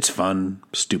 It's fun,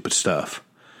 stupid stuff.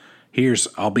 Here's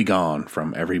I'll Be Gone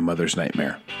from Every Mother's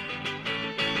Nightmare.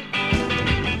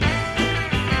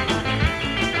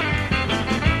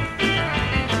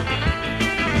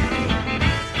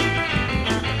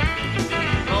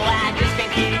 Oh, I just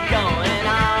can't keep going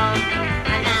on.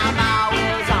 And now I'm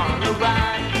always on the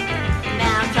run.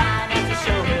 Now I'm trying not to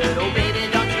show it. Oh,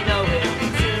 baby, don't you know it?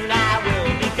 Soon I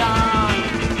will be gone.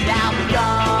 I'll be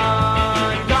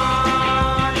gone, gone,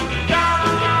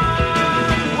 gone.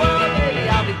 Whoa, baby,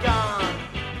 I'll be gone.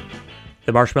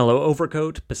 The Marshmallow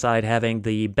Overcoat, beside having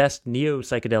the best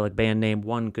neo-psychedelic band name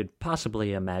one could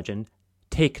possibly imagine,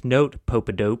 Take Note,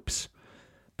 Popadopes,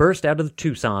 burst out of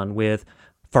Tucson with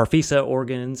Farfisa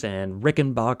organs and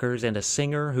Rickenbackers and a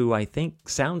singer who I think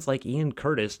sounds like Ian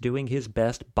Curtis doing his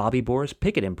best Bobby Boris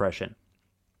Pickett impression.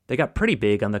 They got pretty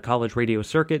big on the college radio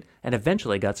circuit and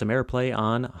eventually got some airplay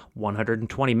on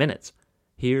 120 Minutes.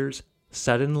 Here's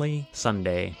Suddenly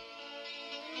Sunday.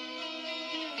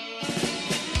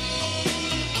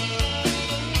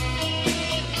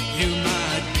 You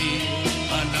might be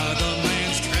another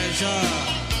man's treasure,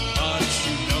 but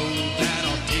you know that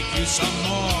I'll take you some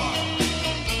more.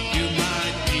 You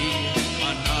might be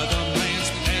another man's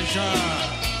pleasure,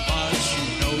 but you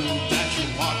know that you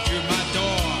walk through my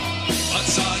door. But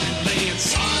suddenly it's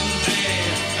Sunday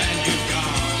and you're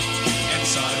gone, and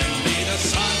suddenly the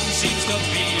sun seems to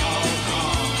be all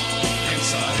gone, and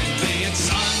suddenly it's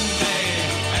Sunday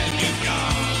and you're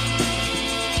gone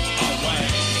away.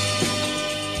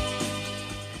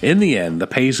 In the end, the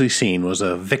Paisley scene was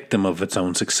a victim of its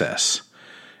own success.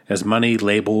 As money,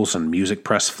 labels, and music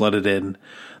press flooded in,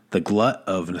 the glut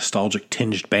of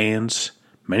nostalgic-tinged bands,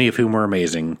 many of whom were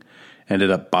amazing, ended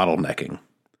up bottlenecking.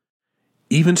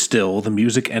 Even still, the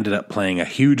music ended up playing a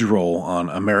huge role on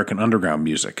American underground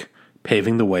music,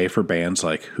 paving the way for bands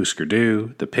like Husker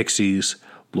Du, the Pixies,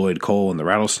 Lloyd Cole and the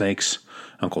Rattlesnakes,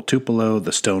 Uncle Tupelo,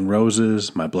 the Stone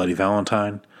Roses, My Bloody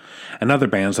Valentine, and other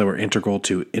bands that were integral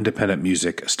to independent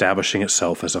music establishing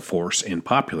itself as a force in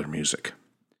popular music.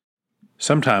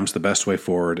 Sometimes the best way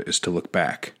forward is to look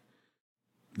back.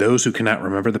 Those who cannot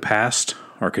remember the past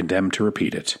are condemned to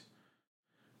repeat it.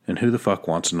 And who the fuck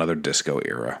wants another disco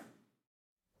era?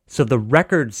 So the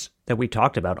records that we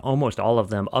talked about, almost all of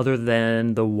them, other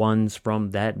than the ones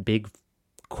from that big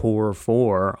core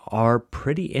four, are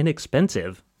pretty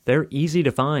inexpensive. They're easy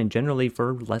to find, generally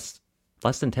for less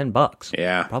than $10.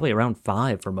 Yeah. Probably around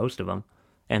 $5 for most of them.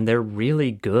 And they're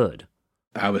really good.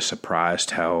 I was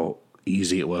surprised how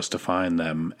easy it was to find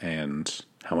them and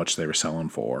how much they were selling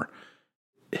for.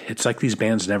 It's like these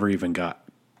bands never even got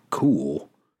cool.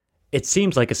 It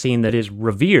seems like a scene that is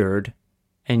revered,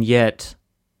 and yet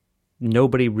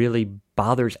nobody really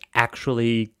bothers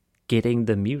actually getting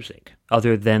the music,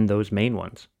 other than those main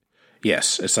ones.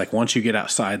 Yes, it's like once you get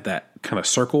outside that kind of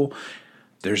circle,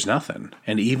 there's nothing.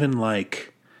 And even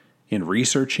like in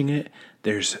researching it,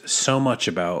 there's so much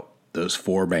about those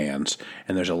four bands,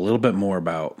 and there's a little bit more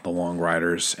about the Long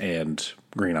Riders and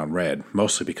Green on Red,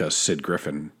 mostly because Sid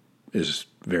Griffin is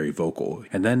very vocal.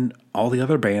 And then all the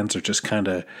other bands are just kind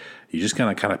of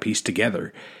piece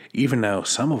together, even though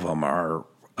some of them are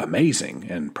amazing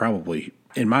and probably,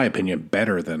 in my opinion,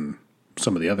 better than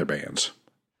some of the other bands.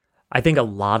 I think a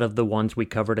lot of the ones we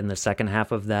covered in the second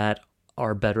half of that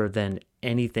are better than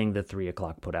anything the 3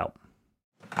 O'Clock put out.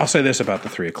 I'll say this about the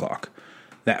 3 O'Clock.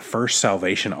 That first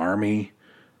Salvation Army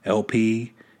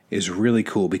LP is really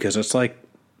cool because it's like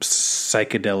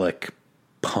psychedelic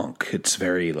punk. It's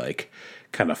very like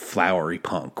kind of flowery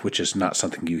punk, which is not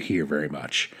something you hear very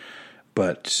much.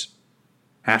 But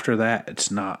after that, it's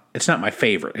not my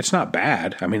favorite. It's not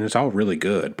bad. I mean, it's all really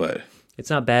good, but it's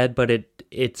not bad, but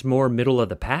it's more middle of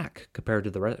the pack compared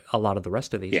to a lot of the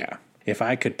rest of these. Yeah. If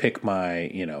I could pick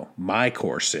my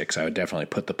core 6, I would definitely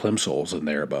put the Plimsolls in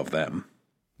there above them.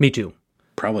 Me too.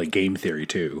 Probably Game Theory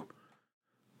too.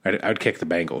 I'd kick the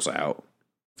Bangles out.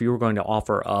 If you were going to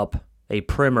offer up a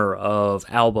primer of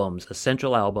albums,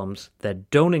 essential albums that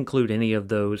don't include any of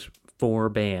those 4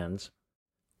 bands,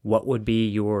 what would be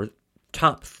your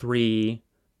top 3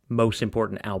 most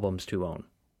important albums to own?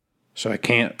 So I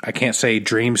can't say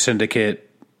Dream Syndicate,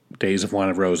 Days of Wine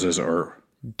and Roses, or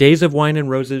Days of Wine and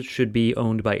Roses should be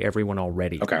owned by everyone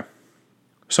already. Okay.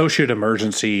 So should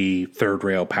Emergency, Third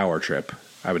Rail, Power Trip.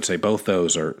 I would say both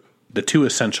those are the 2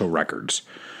 essential records.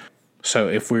 So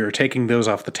if we were taking those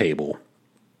off the table,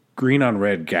 Green on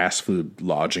Red, Gas Food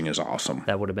Lodging is awesome.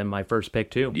 That would have been my first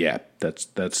pick too. Yeah,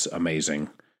 that's amazing.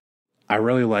 I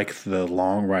really like the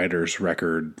Long Riders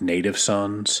record Native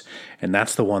Sons, and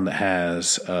that's the one that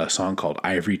has a song called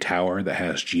Ivory Tower that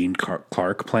has Gene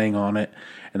Clark playing on it,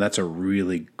 and that's a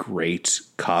really great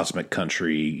cosmic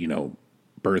country,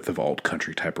 birth of alt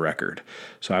country type record.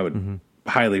 So I would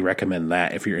highly recommend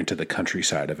that if you're into the country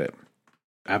side of it.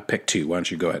 I've picked 2. Why don't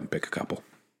you go ahead and pick a couple?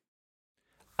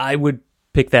 I would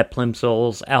pick that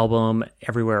Plimsouls album,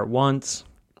 Everywhere at Once,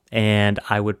 and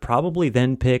I would probably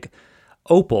then pick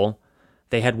Opal.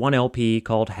 They had one LP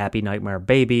called Happy Nightmare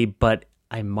Baby, but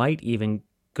I might even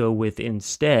go with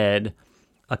instead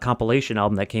a compilation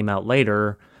album that came out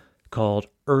later called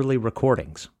Early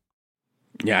Recordings.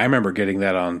 Yeah, I remember getting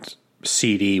that on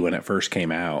CD when it first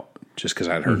came out, just because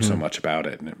I'd heard so much about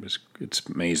it, and it's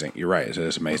amazing. You're right, it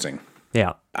is amazing.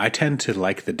 Yeah. I tend to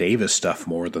like the Davis stuff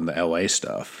more than the LA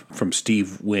stuff, from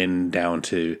Steve Wynn down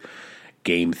to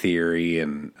Game Theory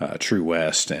and True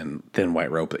West and Thin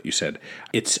White Rope that you said.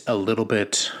 It's a little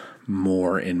bit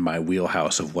more in my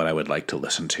wheelhouse of what I would like to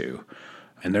listen to.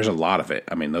 And there's a lot of it.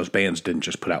 I mean, those bands didn't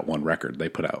just put out one record. They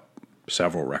put out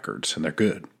several records, and they're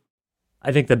good.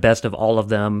 I think the best of all of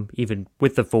them, even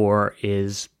with the 4,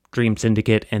 is Dream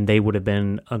Syndicate, and they would have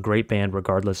been a great band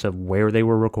regardless of where they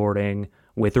were recording,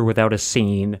 with or without a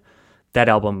scene. That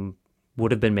album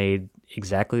would have been made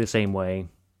exactly the same way.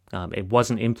 It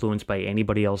wasn't influenced by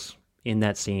anybody else in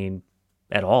that scene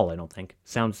at all, I don't think.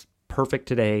 Sounds perfect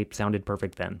today, sounded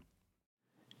perfect then.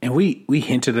 And we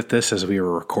hinted at this as we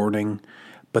were recording,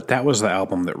 but that was the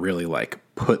album that really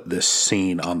put this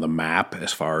scene on the map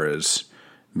as far as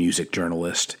music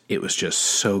journalist. It was just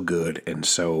so good and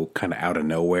so kind of out of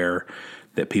nowhere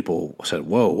that people said,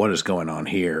 whoa, what is going on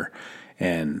here?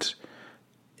 And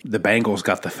the Bangles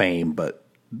got the fame, but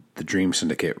the Dream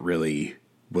Syndicate really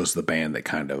was the band that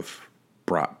kind of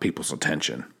brought people's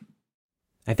attention.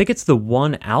 I think it's the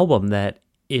one album that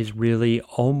is really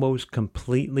almost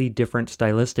completely different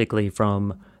stylistically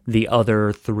from the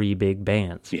other 3 big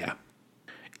bands. Yeah.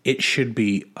 It should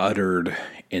be uttered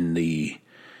in the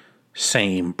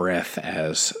same breath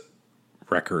as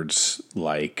records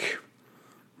like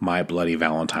My Bloody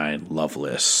Valentine,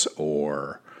 Loveless,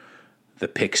 or the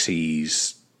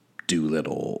Pixies,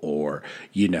 Doolittle, or,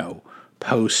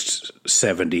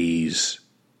 post-70s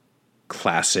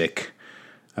classic,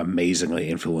 amazingly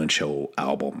influential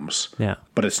albums. Yeah.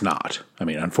 But it's not. I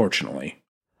mean, unfortunately.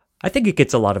 I think it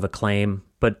gets a lot of acclaim,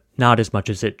 but not as much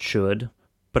as it should.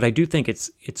 But I do think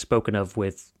it's spoken of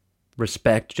with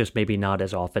respect, just maybe not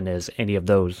as often as any of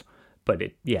those. But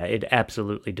it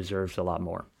absolutely deserves a lot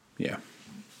more. Yeah.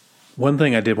 One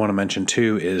thing I did want to mention,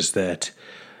 too, is that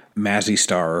Mazzy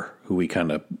Star, who we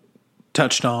kind of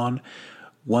touched on,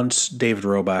 once David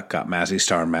Roebuck got Mazzy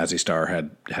Star, and Mazzy Star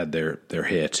had their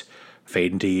hit,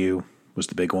 Fade Into You was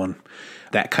the big one.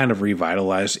 That kind of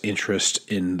revitalized interest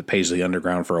in the Paisley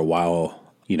Underground for a while,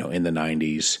 in the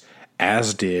 90s,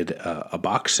 as did a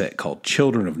box set called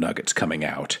Children of Nuggets coming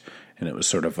out. And it was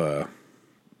sort of a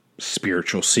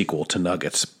spiritual sequel to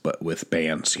Nuggets, but with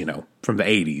bands, from the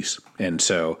 80s. And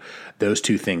so those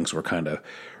 2 things were kind of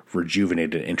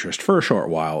rejuvenated interest for a short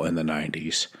while in the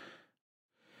 90s.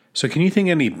 So can you think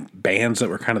any bands that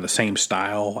were kind of the same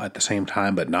style at the same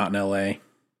time, but not in L.A.?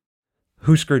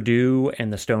 Husker Du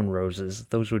and the Stone Roses.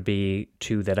 Those would be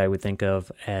 2 that I would think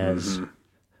of as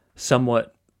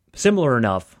somewhat similar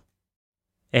enough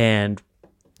and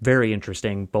very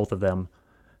interesting, both of them.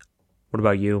 What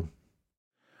about you?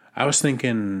 I was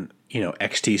thinking,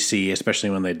 XTC, especially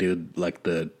when they do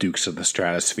the Dukes of the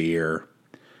Stratosphere,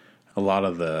 a lot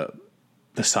of the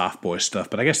soft boy stuff,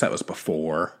 but I guess that was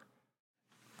before.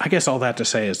 I guess all that to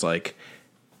say is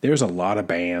there's a lot of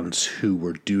bands who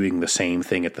were doing the same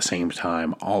thing at the same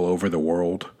time all over the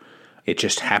world. It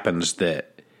just happens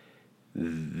that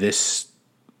this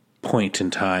point in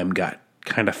time got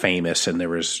kind of famous, and there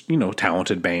was,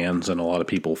 talented bands and a lot of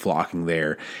people flocking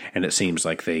there, and it seems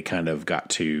like they kind of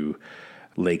got to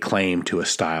lay claim to a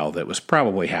style that was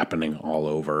probably happening all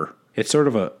over. It's sort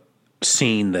of a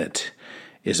scene that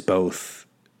is both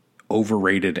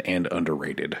overrated and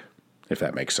underrated, if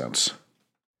that makes sense.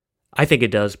 I think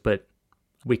it does, but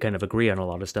we kind of agree on a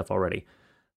lot of stuff already.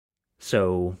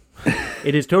 So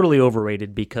it is totally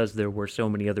overrated because there were so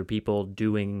many other people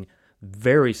doing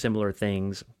very similar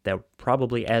things that were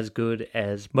probably as good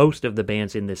as most of the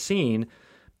bands in this scene,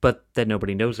 but that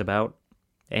nobody knows about.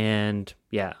 And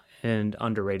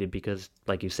underrated because,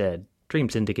 like you said, Dream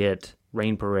Syndicate,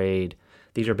 Rain Parade,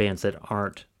 these are bands that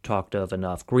aren't talked of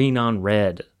enough. Green on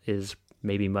Red is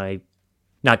maybe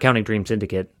not counting Dream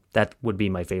Syndicate, that would be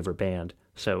my favorite band.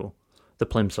 So the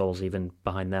Plimsouls even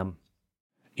behind them.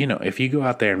 If you go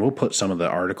out there, and we'll put some of the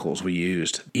articles we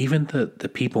used, even the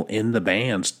people in the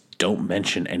bands don't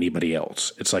mention anybody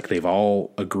else. It's like they've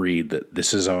all agreed that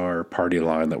this is our party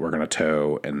line that we're going to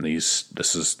toe, and this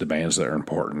is the bands that are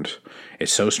important.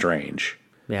 It's so strange.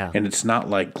 Yeah. And it's not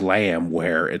like Glam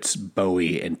where it's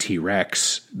Bowie and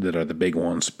T-Rex that are the big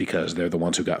ones because they're the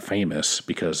ones who got famous,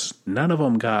 because none of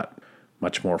them got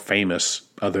much more famous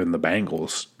other than the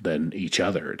Bangles than each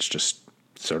other. It's just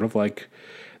sort of like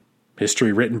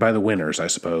history written by the winners, I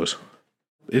suppose.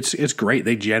 It's great.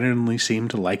 They genuinely seem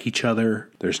to like each other.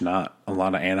 There's not a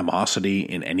lot of animosity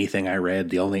in anything I read.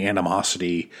 The only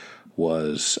animosity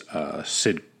was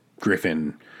Sid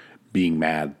Griffin being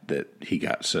mad that he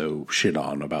got so shit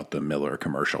on about the Miller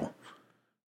commercial.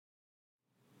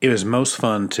 It was most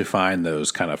fun to find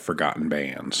those kind of forgotten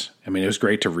bands. I mean, it was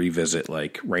great to revisit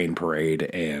like Rain Parade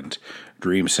and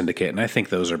Dream Syndicate, and I think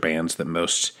those are bands that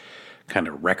most kind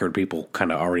of record people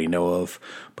kind of already know of,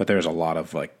 but there's a lot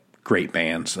of like great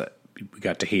bands that we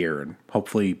got to hear, and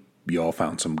hopefully you all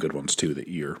found some good ones too that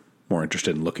you're more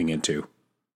interested in looking into.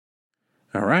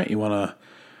 All right, you want to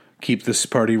keep this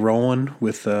party rolling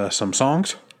with some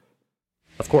songs?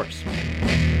 Of course.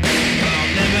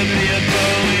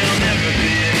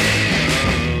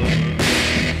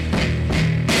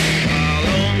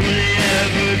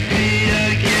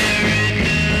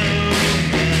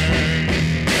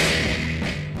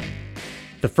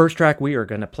 The first track we are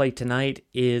going to play tonight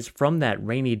is from that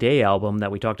Rainy Day album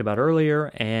that we talked about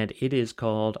earlier, and it is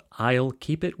called I'll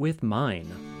Keep It With Mine.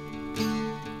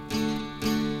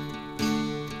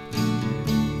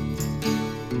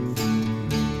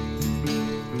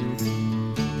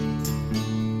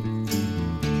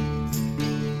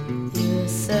 You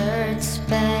search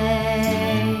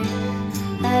Spain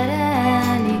at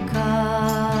any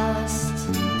cost,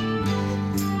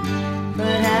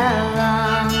 but how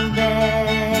long, babe?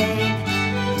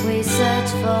 We search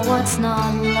for what's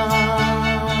not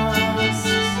lost.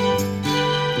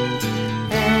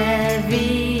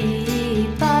 Everybody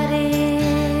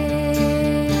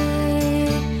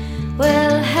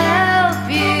will help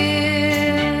you.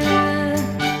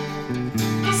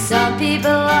 Some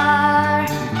people are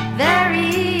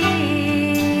very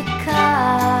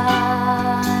kind,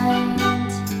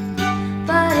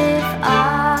 but if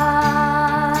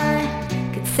I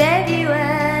could save you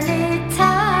any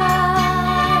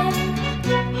time,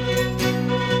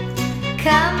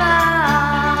 come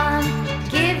on,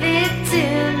 give it to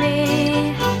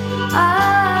me.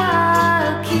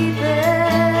 I'll keep it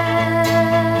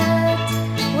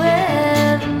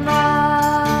with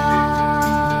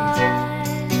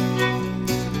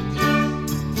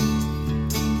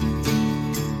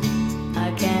I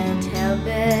can't help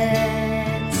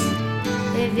it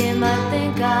if you might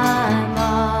think I'm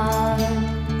on.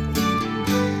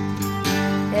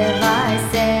 If I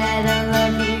say I don't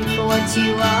love you for what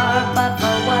you are, but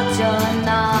for what you're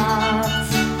not.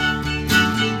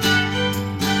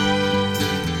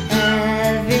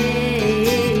 Everybody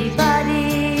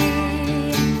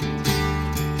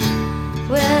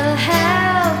will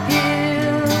help you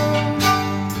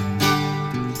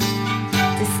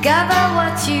discover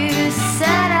what you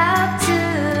set out to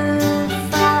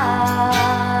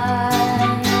find.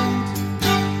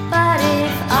 But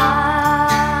if I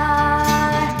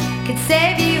could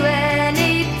save you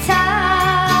any time,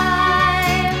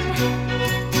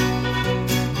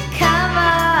 come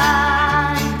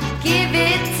on, give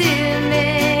it to me.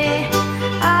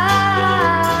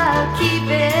 I'll keep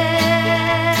it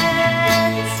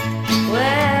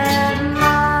with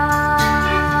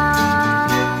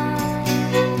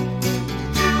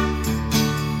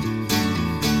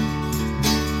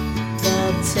The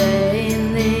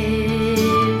train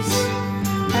leaves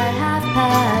at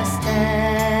 10:30,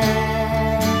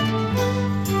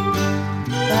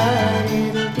 but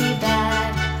it'll be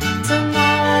back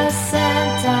tomorrow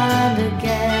same time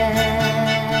again.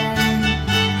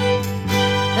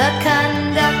 The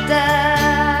conductor,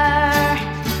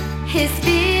 his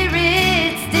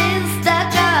spirit's still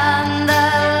stuck on the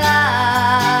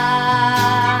line.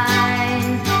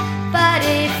 But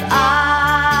if I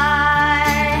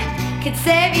could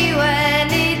save you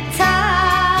any time,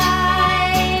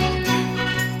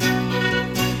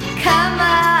 come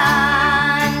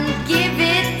on, give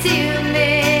it to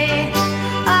me.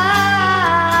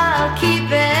 I'll keep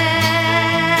it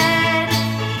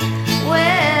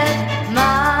with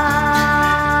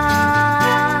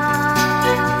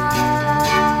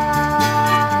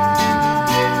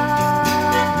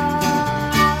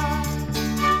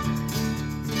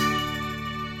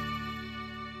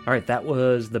All right, that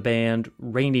was the band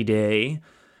Rainy Day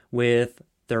with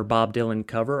their Bob Dylan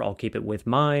cover, I'll Keep It With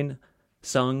Mine,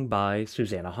 sung by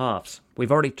Susanna Hoffs.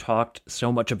 We've already talked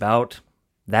so much about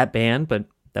that band, but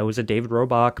that was a David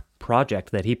Roebuck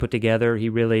project that he put together. He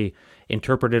really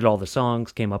interpreted all the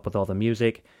songs, came up with all the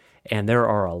music, and there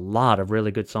are a lot of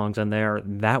really good songs on there.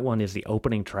 That one is the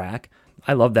opening track.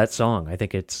 I love that song. I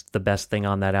think it's the best thing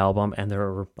on that album, and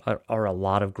there are a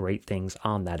lot of great things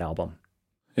on that album.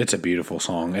 It's a beautiful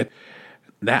song. That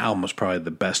album was probably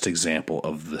the best example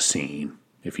of the scene,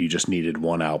 if you just needed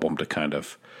one album to kind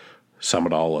of sum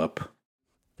it all up.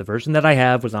 The version that I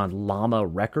have was on Llama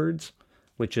Records,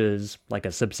 which is like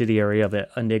a subsidiary of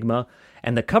Enigma,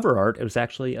 and the cover art, it was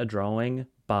actually a drawing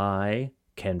by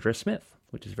Kendra Smith,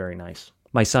 which is very nice.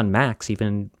 My son Max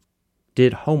even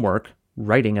did homework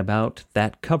writing about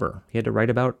that cover. He had to write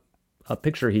about a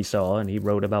picture he saw, and he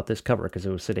wrote about this cover because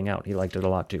it was sitting out. He liked it a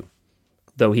lot too,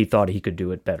 though he thought he could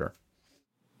do it better.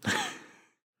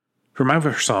 For my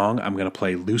first song, I'm going to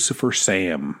play Lucifer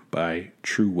Sam by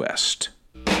True West.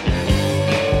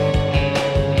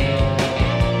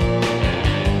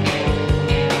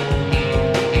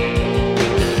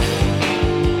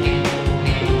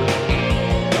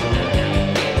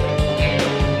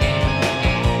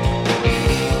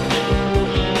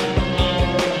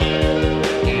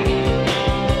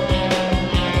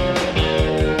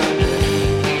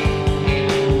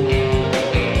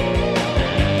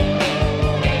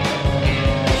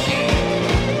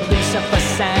 Lucifer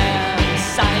Sam,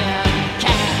 Cyan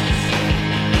Cat,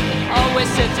 always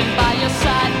sitting by your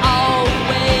side,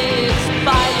 always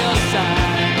by your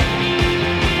side.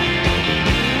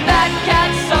 That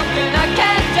cat's something I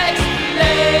can't explain.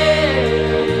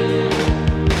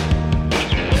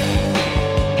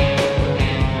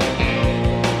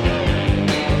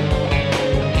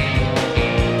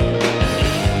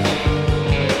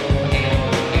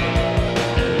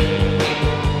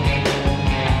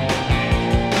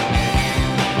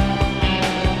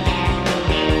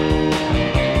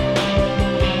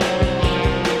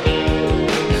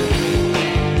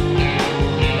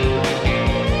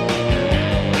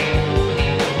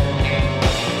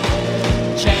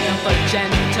 Jennifer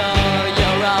Gentle,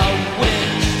 you're a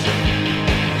witch.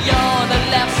 You're the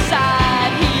left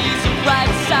side, he's the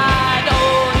right side.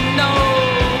 Oh no,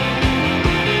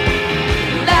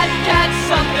 that cat's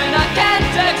something I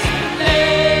can't explain.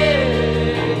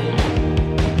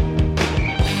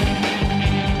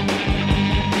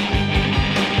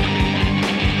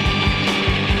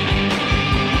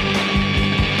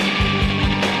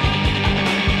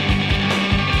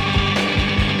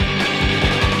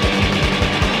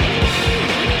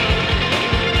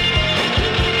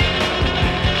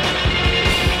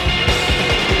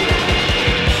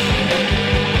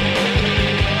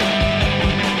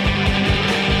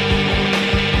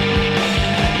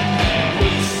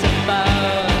 Lucifer,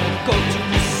 go to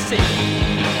the sea.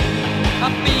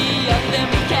 I'll be a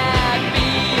limb cat, be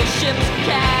a ship's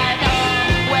cat.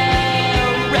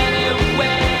 Where,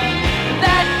 anywhere,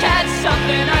 that cat's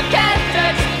something I can't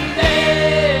explain.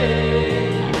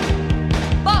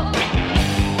 Oh.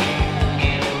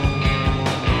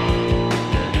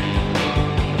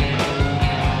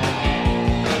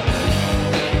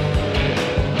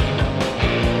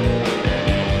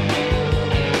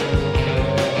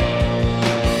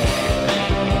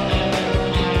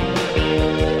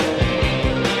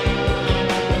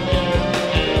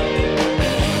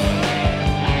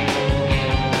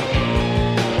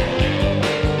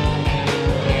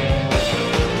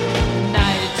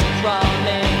 Nights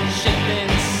crawling,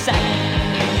 shipping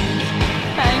sand,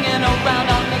 hanging around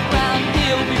on the ground.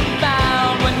 He'll be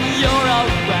found when you're around.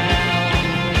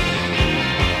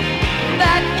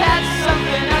 That cat's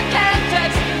something I can't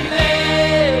explain.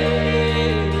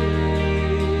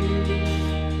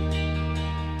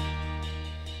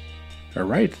 All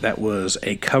right, that was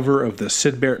a cover of the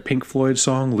Syd Barrett Pink Floyd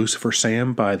song Lucifer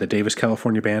Sam by the Davis,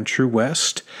 California band True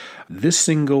West. This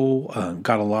single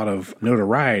got a lot of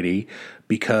notoriety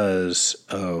because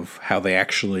of how they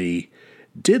actually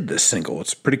did this single.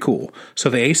 It's pretty cool. So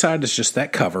the A-side is just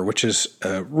that cover, which is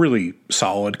a really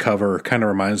solid cover. Kind of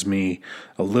reminds me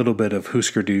a little bit of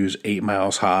Husker Du's 8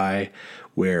 Miles High,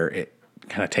 where it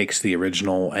kind of takes the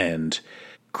original and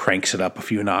cranks it up a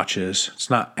few notches. It's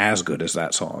not as good as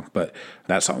that song, but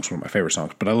that song's one of my favorite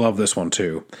songs. But I love this one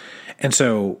too. And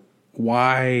so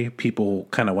why people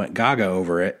kind of went gaga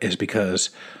over it is because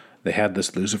they had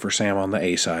this Lucifer Sam on the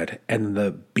A-side, and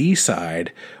the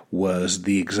B-side was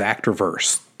the exact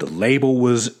reverse. The label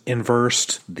was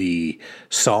inversed. The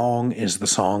song is the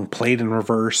song played in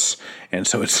reverse. And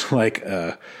so it's like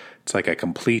a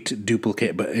complete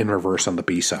duplicate, but in reverse on the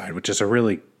B-side, which is a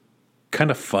really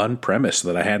kind of fun premise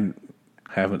that I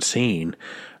haven't seen,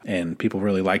 and people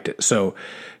really liked it. So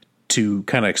to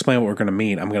kind of explain what we're going to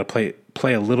mean, I'm going to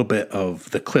play a little bit of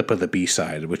the clip of the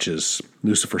B-side, which is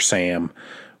Lucifer Sam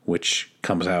which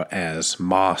comes out as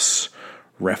Mas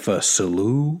Refa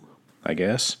Sulu, I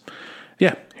guess.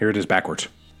 Yeah, here it is backwards.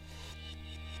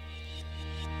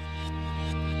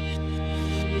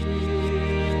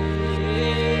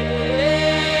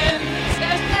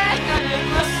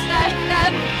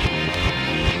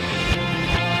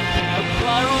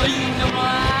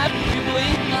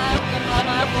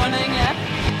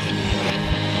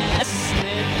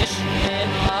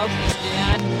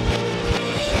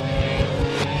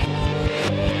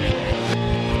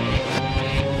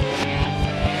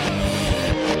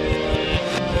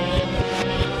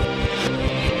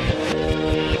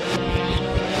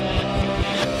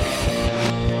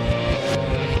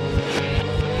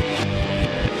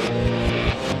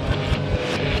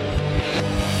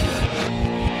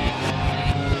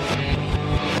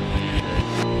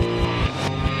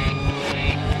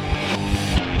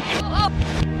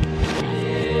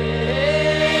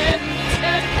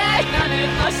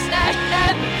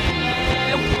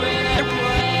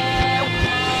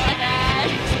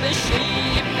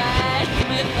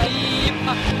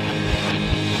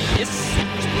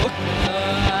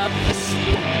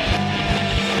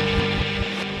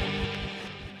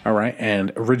 All right,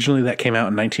 and originally that came out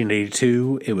in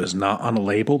 1982. It was not on a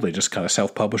label. They just kind of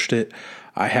self-published it.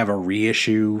 I have a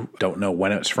reissue, don't know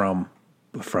when it's from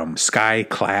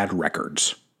Skyclad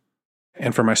Records.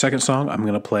 And for my second song, I'm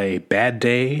going to play Bad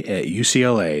Day at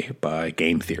UCLA by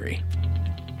Game Theory.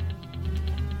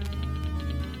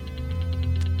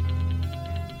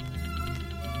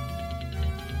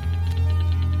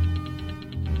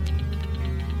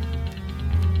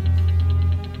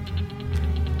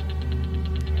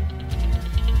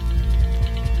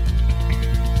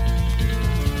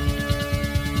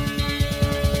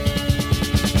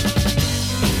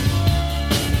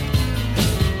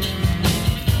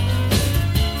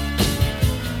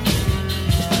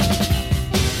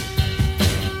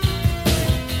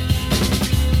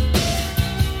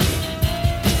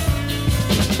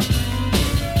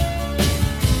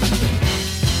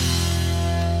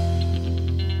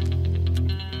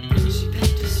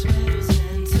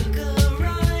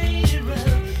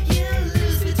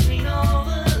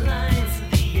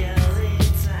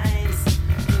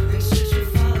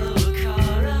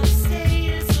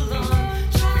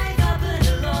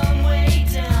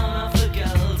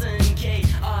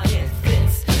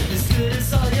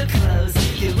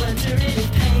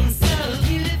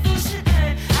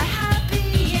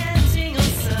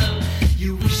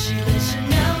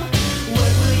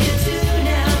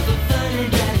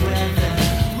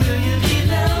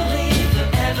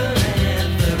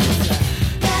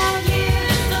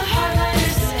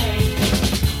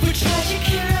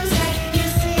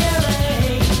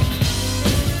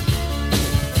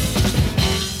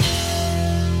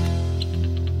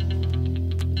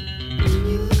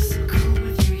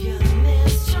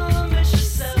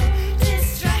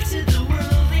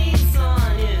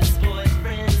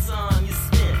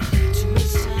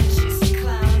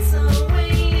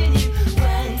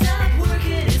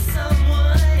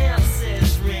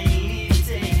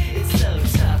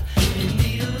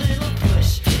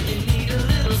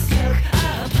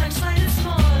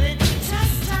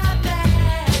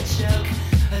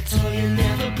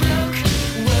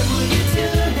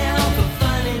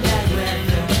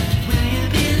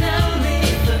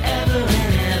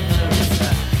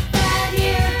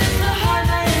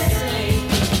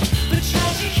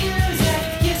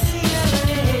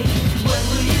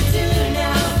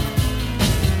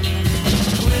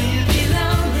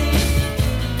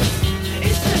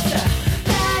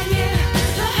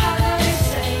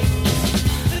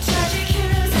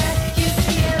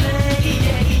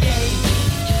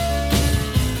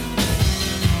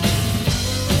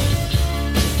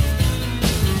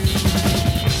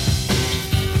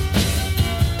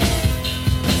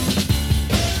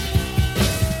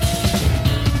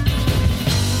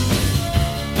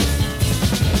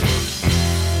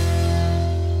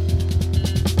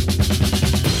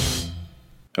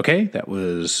 Okay, that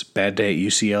was Bad Day at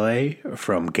UCLA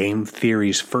from Game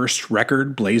Theory's first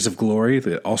record, Blaze of Glory,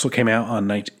 that also came out in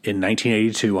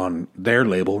 1982 on their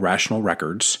label, Rational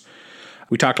Records.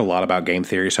 We talked a lot about Game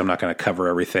Theory, so I'm not going to cover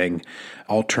everything.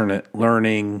 Alternate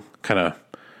Learning kind of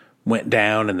went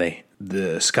down, and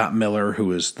the Scott Miller, who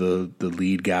was the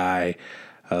lead guy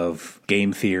of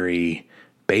Game Theory,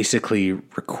 basically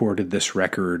recorded this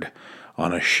record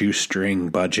on a shoestring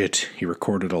budget. He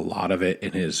recorded a lot of it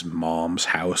in his mom's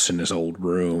house in his old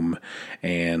room,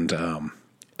 and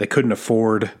they couldn't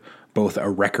afford both a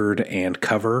record and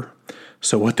cover.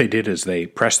 So what they did is they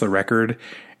pressed the record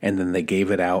and then they gave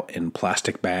it out in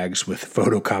plastic bags with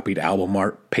photocopied album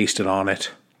art pasted on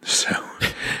it. So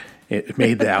it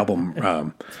made the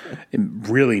album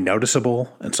really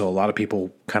noticeable. And so a lot of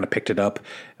people kind of picked it up.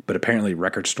 But apparently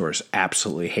record stores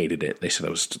absolutely hated it. They said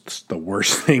it was the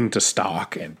worst thing to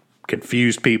stock and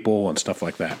confused people and stuff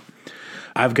like that.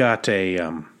 I've got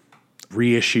a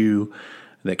reissue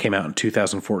that came out in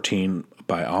 2014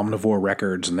 by Omnivore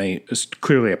Records, and it's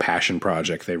clearly a passion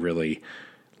project. They really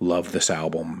love this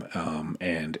album,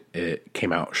 and it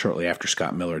came out shortly after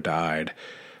Scott Miller died.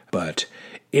 But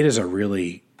it is a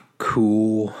really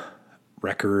cool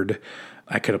record.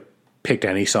 I could have picked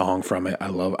any song from it. I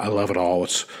love it all.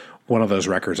 It's one of those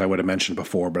records I would have mentioned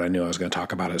before, but I knew I was going to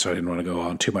talk about it, so I didn't want to go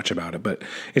on too much about it. But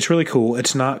it's really cool.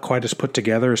 It's not quite as put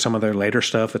together as some of their later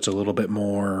stuff. It's a little bit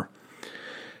more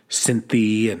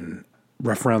synthy and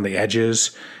rough around the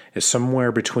edges. It's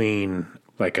somewhere between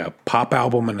like a pop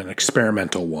album and an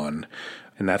experimental one.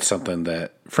 And that's something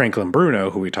that Franklin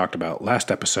Bruno, who we talked about last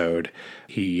episode,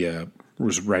 he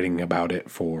was writing about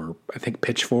it for, I think,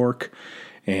 Pitchfork.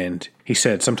 And he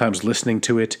said sometimes listening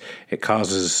to it, it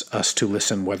causes us to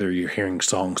listen whether you're hearing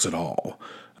songs at all.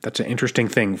 That's an interesting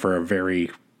thing for a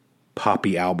very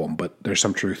poppy album, but there's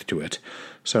some truth to it.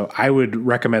 So I would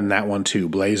recommend that one too,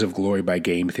 Blaze of Glory by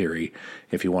Game Theory,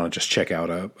 if you want to just check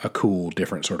out a cool,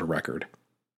 different sort of record.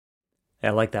 I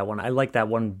like that one. I like that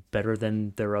one better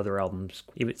than their other albums.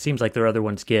 It seems like their other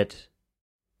ones get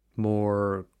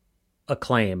more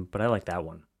acclaim, but I like that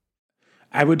one.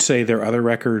 I would say their other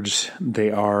records,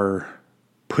 they are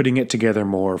putting it together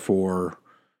more for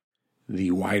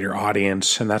the wider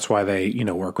audience, and that's why they,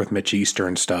 work with Mitch Easter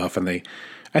and stuff. And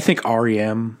I think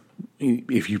REM,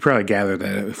 if you probably gather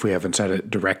that if we haven't said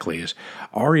it directly, is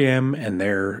REM and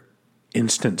their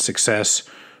instant success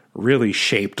really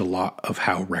shaped a lot of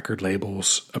how record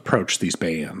labels approach these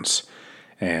bands.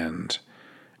 And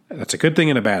that's a good thing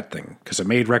and a bad thing, because it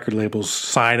made record labels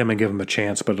sign them and give them a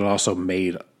chance, but it also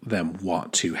made them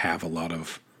want to have a lot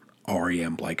of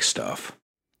REM-like stuff.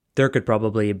 There could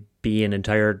probably be an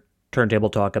entire turntable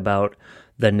talk about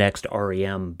the next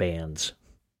REM bands.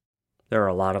 There are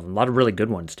a lot of them, a lot of really good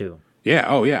ones too. Yeah,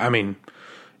 oh yeah. I mean,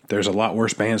 there's a lot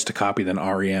worse bands to copy than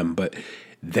REM, but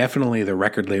definitely the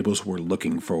record labels were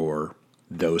looking for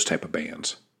those type of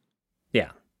bands.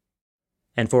 Yeah.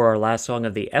 And for our last song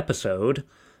of the episode,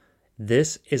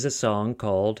 this is a song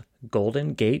called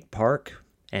Golden Gate Park,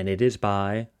 and it is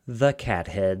by the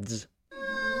Catheads.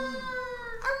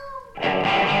 A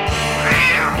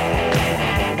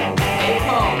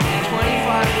poem in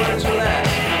 25 words or less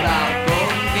about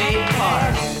Golden Gate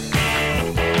Park.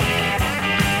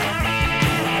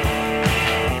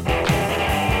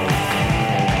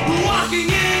 Walking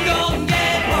in Golden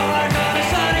Gate Park on a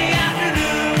sunny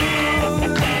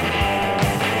afternoon.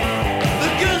 The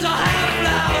girls all have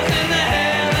flowers in their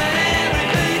hair and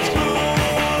everything's cool.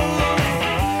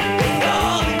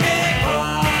 Golden Gate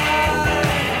Park,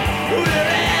 where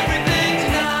everything's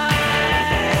nice.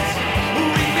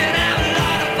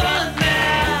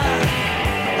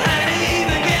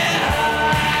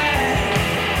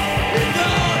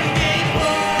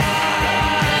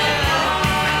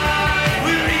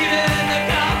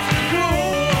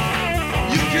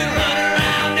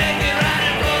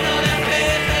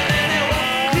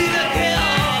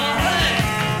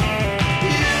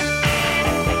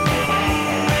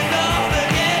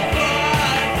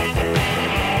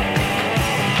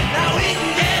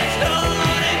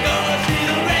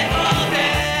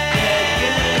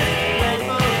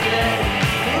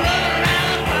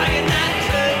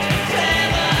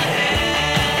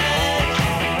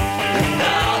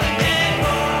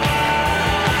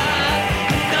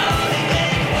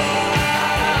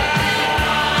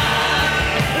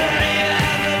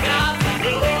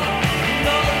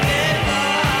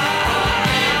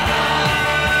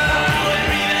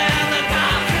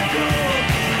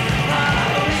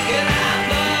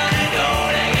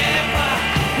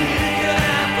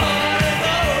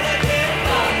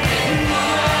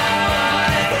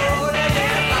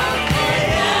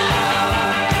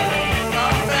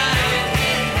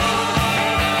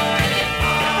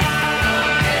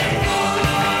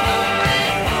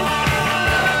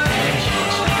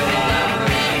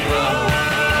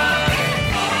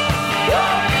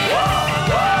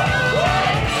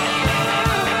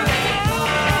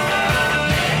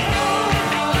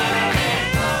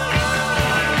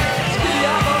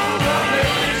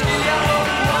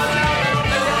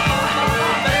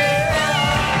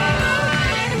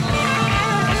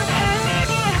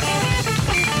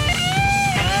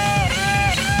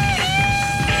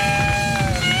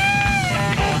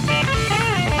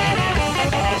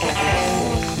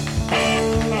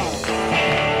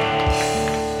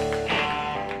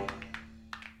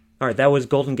 All right, that was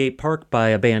Golden Gate Park by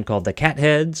a band called the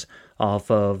Catheads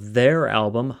off of their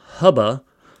album Hubba,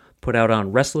 put out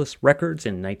on Restless Records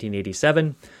in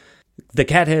 1987. The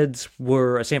Catheads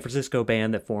were a San Francisco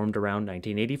band that formed around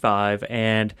 1985,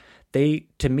 and they,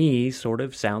 to me, sort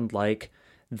of sound like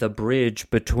the bridge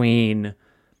between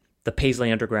the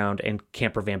Paisley Underground and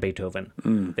Camper Van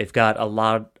Beethoven. They've got a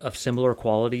lot of similar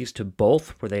qualities to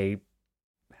both, where they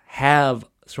have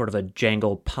sort of a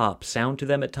jangle pop sound to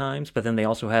them at times, but then they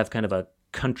also have kind of a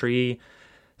country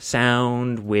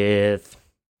sound with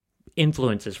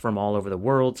influences from all over the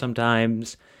world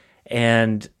sometimes.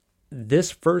 And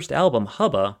this first album,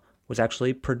 Hubba, was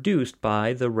actually produced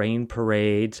by the Rain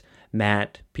Parade's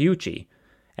Matt Piucci.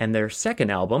 And their second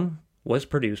album was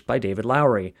produced by David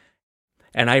Lowery.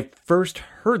 And I first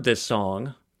heard this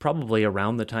song probably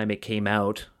around the time it came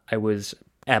out. I was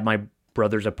at my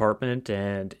brother's apartment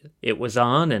and it was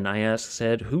on, and I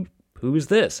said, who is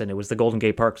this? And it was the Golden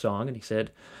Gate Park song, and he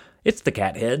said, it's the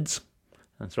Catheads.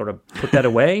 I sort of put that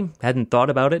away, hadn't thought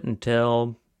about it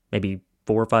until maybe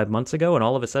 4 or 5 months ago, and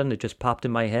all of a sudden it just popped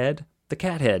in my head, the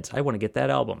Catheads, I want to get that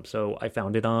album. So I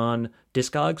found it on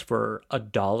Discogs for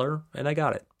 $1, and I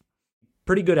got it.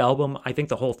 Pretty good album. I think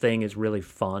the whole thing is really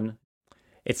fun.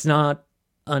 It's not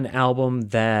an album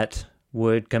that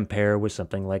would compare with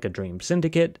something like a Dream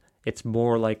Syndicate. It's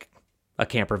more like a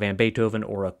Camper Van Beethoven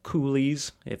or a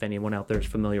Coolies, if anyone out there is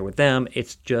familiar with them.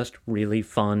 It's just really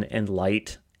fun and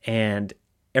light, and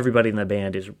everybody in the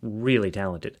band is really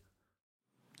talented.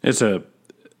 It's a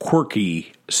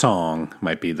quirky song,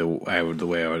 might be the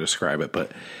way I would describe it,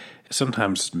 but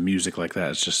sometimes music like that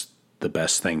is just the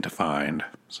best thing to find.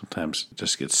 Sometimes it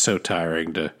just gets so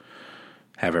tiring to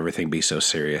have everything be so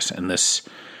serious, and this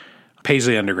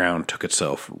Paisley Underground took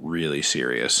itself really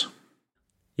serious.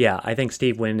 Yeah, I think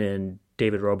Steve Wynn and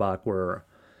David Roebuck were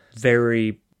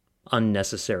very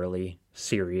unnecessarily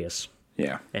serious.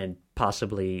 Yeah. And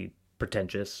possibly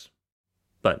pretentious.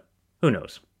 But who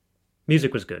knows?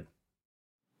 Music was good.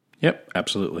 Yep,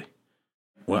 absolutely.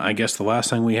 Well, I guess the last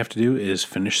thing we have to do is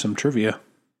finish some trivia.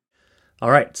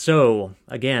 All right, so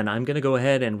again, I'm going to go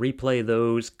ahead and replay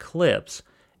those clips.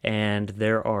 And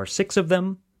there are 6 of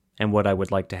them. And what I would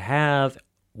like to have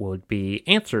would be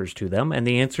answers to them, and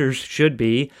the answers should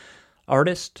be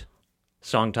artist,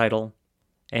 song title,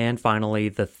 and finally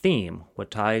the theme, what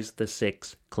ties the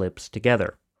 6 clips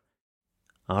together.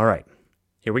 All right,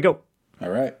 here we go. All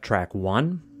right. Track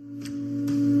 1.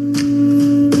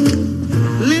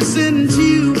 Listen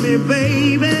to me,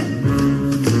 baby.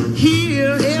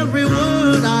 Hear every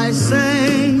word I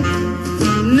say.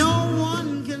 No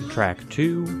one can. Track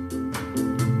 2.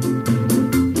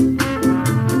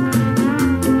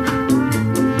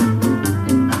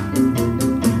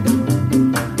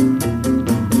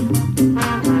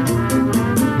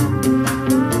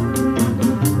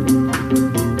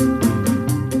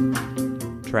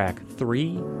 Track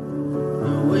 3.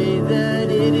 The way that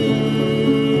it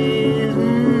is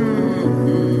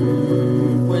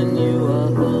when you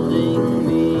are holding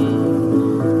me.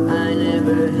 I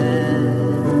never had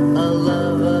a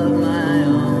love of my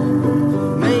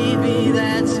own. Maybe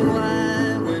that's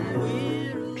why when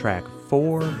we're Track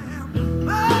 4.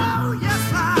 oh,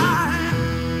 yes, I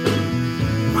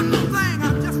am. One more thing I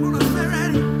just want to say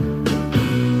right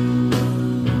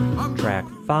here. Track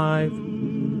 5.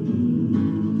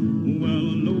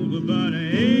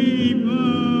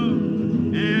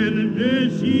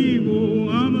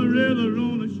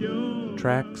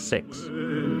 Track 6.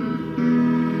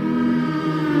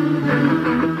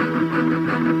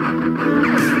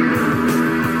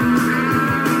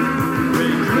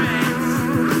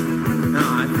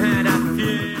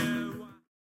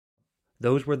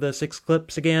 Those were the 6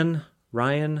 clips again.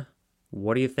 Ryan,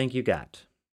 what do you think you got?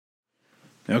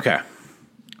 Okay.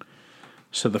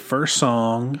 So the first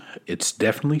song, it's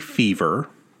definitely Fever.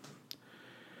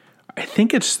 I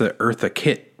think it's the Eartha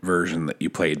Kitt version that you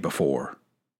played before.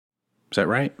 Is that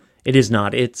right? It is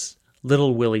not. It's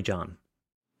Little Willie John.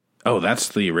 Oh, that's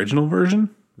the original version?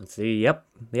 Let's see. Yep,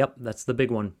 that's the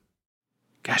big one.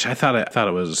 Gosh, I thought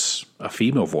it was a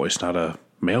female voice, not a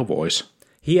male voice.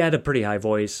 He had a pretty high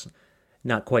voice.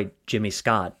 Not quite Jimmy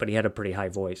Scott, but he had a pretty high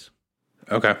voice.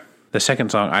 Okay. The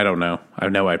second song, I don't know. I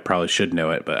know I probably should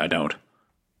know it, but I don't.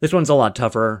 This one's a lot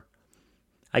tougher.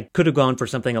 I could have gone for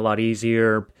something a lot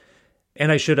easier,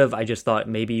 and I should have. I just thought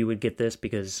maybe you would get this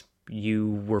because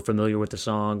you were familiar with the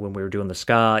song when we were doing the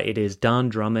ska. It is Don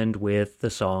Drummond with the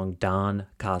song Don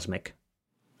Cosmic.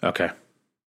 Okay.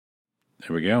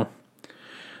 There we go.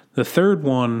 The third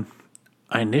one,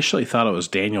 I initially thought it was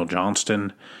Daniel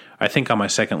Johnston. I think on my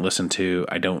second listen to,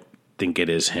 I don't think it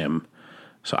is him.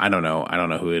 So I don't know. I don't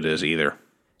know who it is either.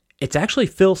 It's actually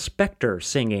Phil Spector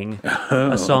singing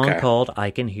a song called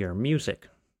I Can Hear Music.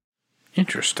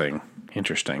 Interesting.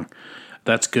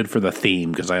 That's good for the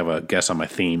theme, because I have a guess on my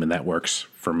theme, and that works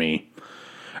for me.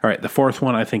 All right, the fourth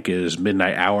one I think is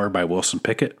Midnight Hour by Wilson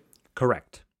Pickett.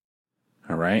 Correct.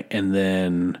 All right, and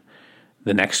then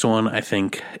the next one I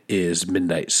think is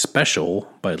Midnight Special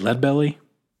by Leadbelly.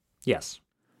 Yes.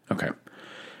 Okay.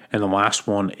 And the last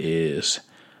one is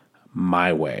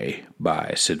My Way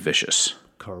by Sid Vicious.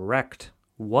 Correct.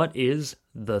 What is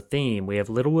the theme? We have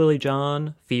Little Willie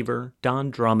John, Fever, Don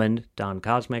Drummond, Don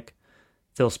Cosmic,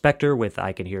 Phil Spector with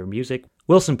I Can Hear Music,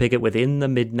 Wilson Pickett with In the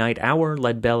Midnight Hour,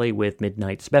 Leadbelly with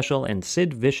Midnight Special, and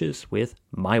Sid Vicious with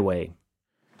My Way.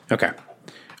 Okay.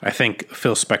 I think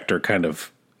Phil Spector kind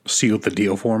of sealed the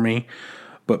deal for me,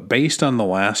 but based on the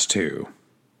last two,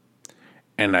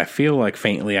 and I feel like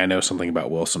faintly I know something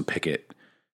about Wilson Pickett,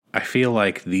 I feel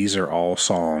like these are all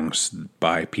songs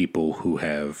by people who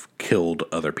have killed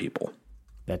other people.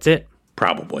 That's it.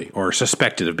 Probably. Or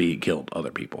suspected of being killed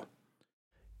other people.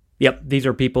 Yep, these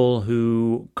are people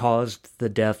who caused the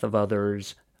death of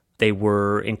others. They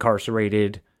were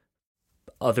incarcerated,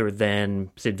 other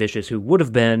than Sid Vicious, who would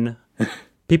have been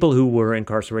people who were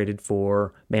incarcerated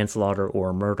for manslaughter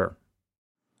or murder.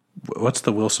 What's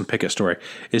the Wilson Pickett story?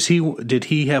 Did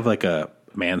he have like a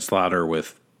manslaughter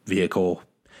with vehicle?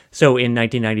 So in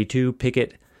 1992,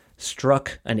 Pickett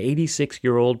struck an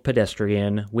 86-year-old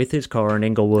pedestrian with his car in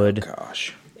Inglewood. Oh,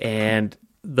 gosh. And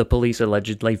the police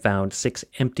allegedly found 6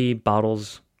 empty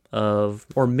bottles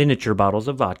or miniature bottles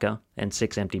of vodka and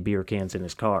 6 empty beer cans in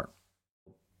his car.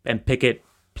 And Pickett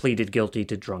pleaded guilty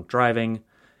to drunk driving,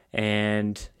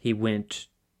 and he went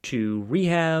to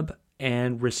rehab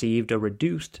and received a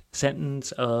reduced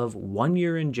sentence of 1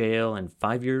 year in jail and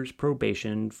 5 years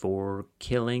probation for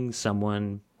killing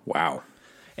someone. Wow.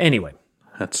 Anyway.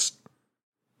 That's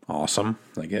awesome,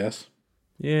 I guess.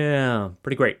 Yeah,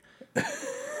 pretty great.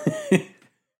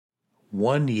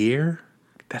 1 year?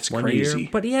 That's 1 crazy. year,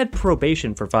 but he had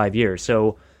probation for 5 years,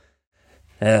 so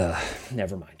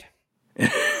never mind.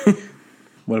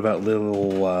 What about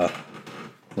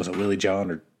was it Willie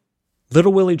John or?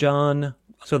 Little Willie John.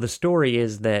 So the story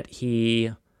is that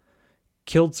he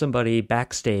killed somebody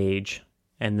backstage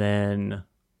and then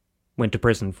went to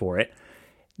prison for it.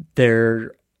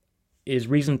 There is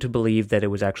reason to believe that it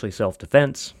was actually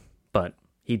self-defense, but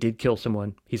he did kill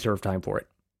someone. He served time for it.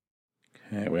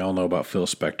 Okay, we all know about Phil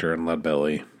Spector and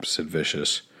Leadbelly, Sid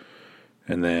Vicious.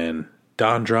 And then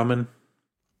Don Drummond.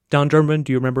 Don Drummond,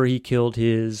 do you remember he killed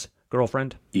his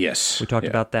girlfriend? Yes. We talked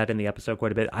about that in the episode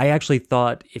quite a bit. I actually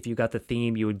thought if you got the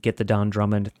theme, you would get the Don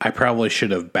Drummond. I probably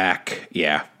should have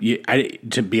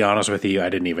to be honest with you, I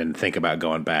didn't even think about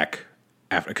going back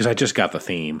after, because I just got the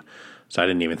theme. So I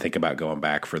didn't even think about going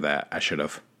back for that. I could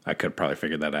have probably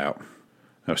figured that out.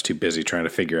 I was too busy trying to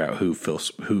figure out who Phil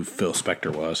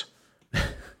Spector was.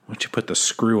 Once you put the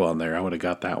screw on there, I would have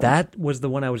got that one. That was the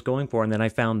one I was going for, and then I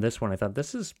found this one. I thought,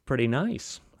 this is pretty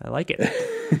nice. I like it.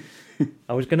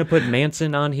 I was going to put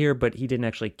Manson on here, but he didn't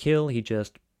actually kill. He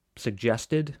just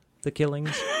suggested the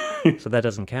killings, so that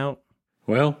doesn't count.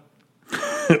 Well,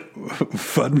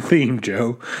 fun theme,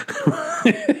 Joe.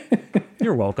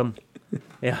 You're welcome.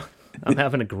 Yeah, I'm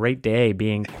having a great day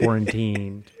being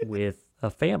quarantined with a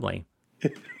family.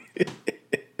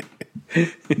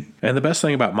 And the best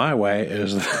thing about My Way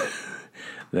is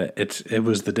that it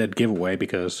was the dead giveaway,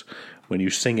 because when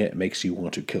you sing it, it makes you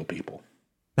want to kill people.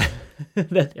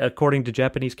 That, according to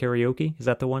Japanese karaoke, is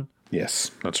that the one? Yes,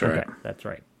 that's right. Okay, that's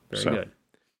right. Very good.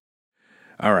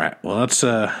 All right. Well, let's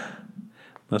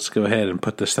go ahead and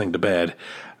put this thing to bed.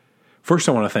 First,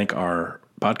 I want to thank our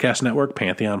podcast network,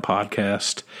 Pantheon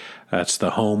Podcast. That's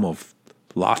the home of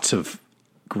lots of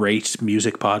great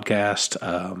music podcasts,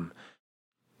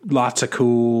 lots of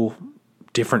cool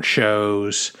different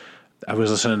shows. I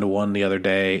was listening to one the other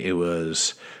day. It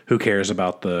was Who Cares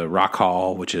About the Rock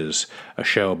Hall, which is a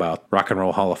show about Rock and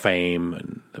Roll Hall of Fame.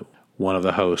 And one of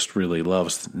the hosts really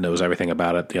knows everything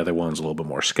about it. The other one's a little bit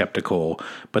more skeptical.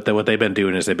 But what they've been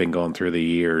doing is they've been going through the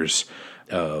years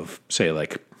of, say,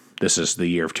 like, this is the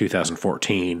year of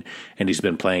 2014, and he's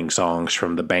been playing songs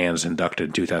from the bands inducted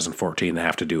in 2014 that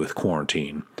have to do with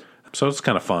quarantine. So it's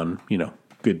kind of fun,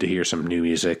 good to hear some new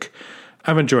music.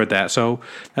 I've enjoyed that, so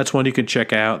that's one you can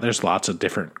check out. There's lots of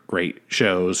different great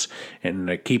shows,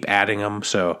 and keep adding them.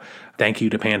 So thank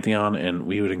you to Pantheon, and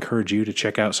we would encourage you to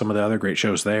check out some of the other great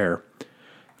shows there.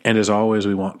 And as always,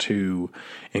 we want to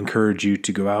encourage you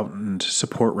to go out and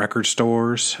support record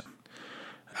stores.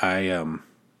 I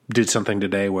did something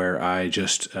today where I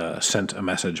just sent a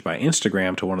message by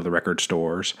Instagram to one of the record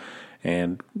stores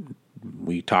and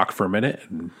we talked for a minute,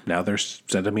 and now they're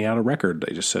sending me out a record.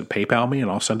 They just said PayPal me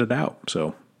and I'll send it out.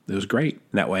 So it was great.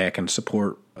 And that way I can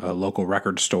support a local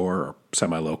record store, or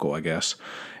semi-local, I guess,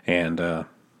 and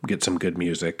get some good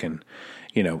music. And,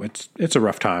 you know, it's a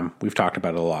rough time. We've talked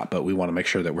about it a lot, but we want to make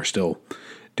sure that we're still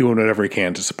doing whatever we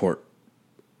can to support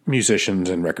musicians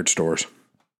and record stores.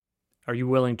 Are you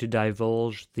willing to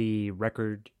divulge the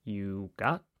record you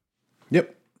got?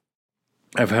 Yep.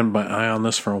 I've had my eye on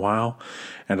this for a while,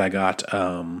 and I got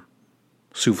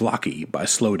Souvlaki by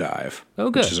Slowdive,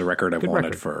 which is a record I've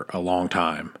wanted for a long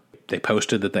time. They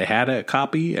posted that they had a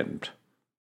copy, and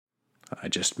I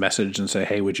just messaged and said,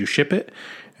 hey, would you ship it?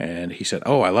 And he said,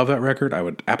 oh, I love that record. I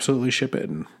would absolutely ship it,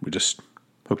 and we just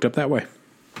hooked up that way.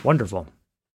 Wonderful.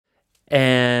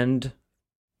 And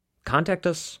contact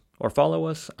us or follow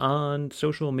us on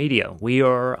social media. We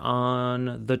are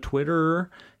on the Twitter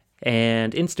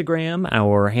and Instagram.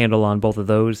 Our handle on both of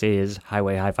those is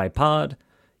Highway Hi-Fi Pod.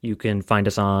 You can find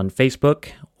us on Facebook,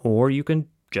 or you can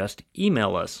just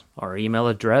email us. Our email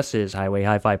address is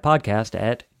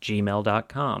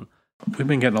highwayhifipodcast@gmail.com. We've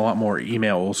been getting a lot more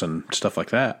emails and stuff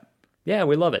like that. Yeah,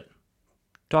 we love it.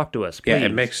 Talk to us, please. Yeah,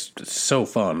 it makes it so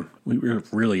fun. We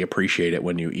really appreciate it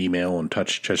when you email and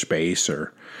touch base.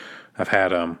 Or I've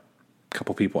had a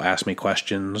couple people ask me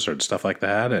questions or stuff like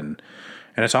that, and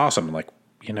it's awesome. Like,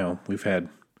 you know, we've had...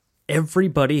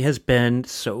 Everybody has been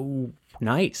so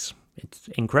nice. It's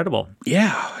incredible.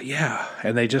 Yeah.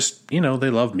 And they just, you know, they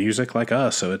love music like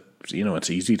us. So, it's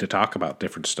easy to talk about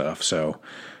different stuff. So,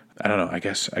 I don't know. I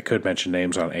guess I could mention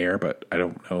names on air, but I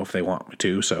don't know if they want me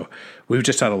to. So, we've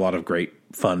just had a lot of great,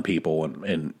 fun people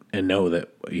and know that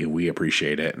we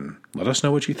appreciate it. And let us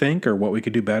know what you think, or what we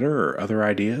could do better, or other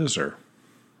ideas, or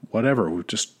whatever. We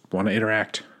just want to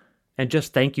interact. And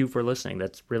just thank you for listening.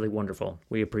 That's really wonderful.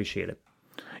 We appreciate it.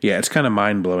 Yeah, it's kind of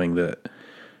mind-blowing that,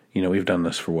 you know, we've done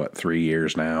this for 3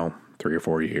 years now, 3 or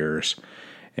 4 years,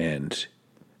 and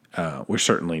we're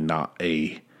certainly not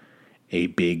a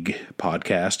big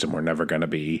podcast, and we're never going to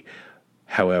be.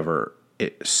 However,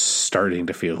 it's starting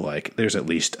to feel like there's at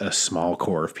least a small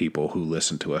core of people who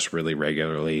listen to us really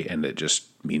regularly, and it just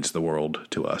means the world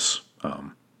to us.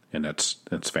 And that's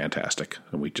fantastic,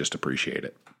 and we just appreciate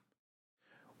it.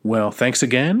 Well, thanks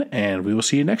again, and we will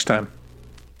see you next time.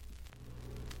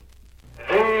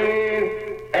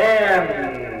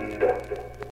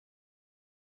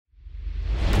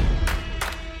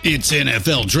 It's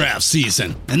NFL draft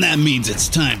season, and that means it's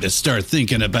time to start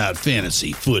thinking about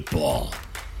fantasy football.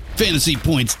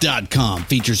 FantasyPoints.com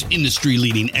features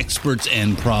industry-leading experts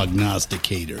and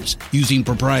prognosticators using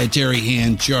proprietary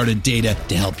hand-charted data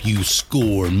to help you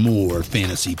score more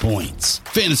fantasy points.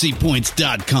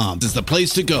 FantasyPoints.com is the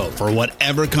place to go for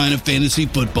whatever kind of fantasy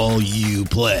football you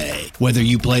play. Whether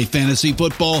you play fantasy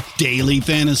football, daily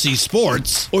fantasy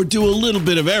sports, or do a little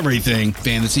bit of everything,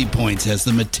 Fantasy Points has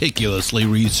the meticulously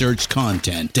researched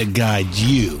content to guide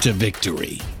you to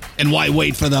victory. And why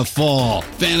wait for the fall?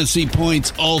 Fantasy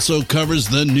Points also covers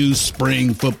the new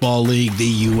spring football league,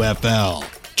 the UFL.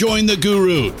 Join the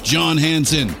guru, John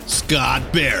Hansen,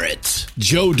 Scott Barrett,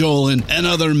 Joe Dolan, and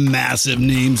other massive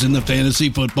names in the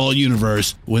fantasy football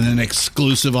universe with an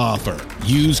exclusive offer.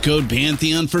 Use code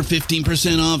Pantheon for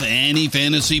 15% off any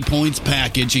Fantasy Points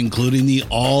package, including the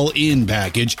all-in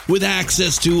package, with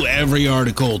access to every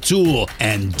article, tool,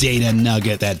 and data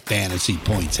nugget that Fantasy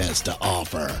Points has to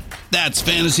offer. That's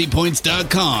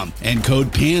FantasyPoints.com and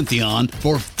code Pantheon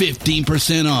for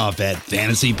 15% off at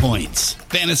Fantasy Points.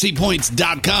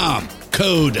 FantasyPoints.com,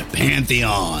 code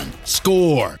Pantheon.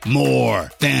 Score more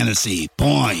fantasy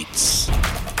points.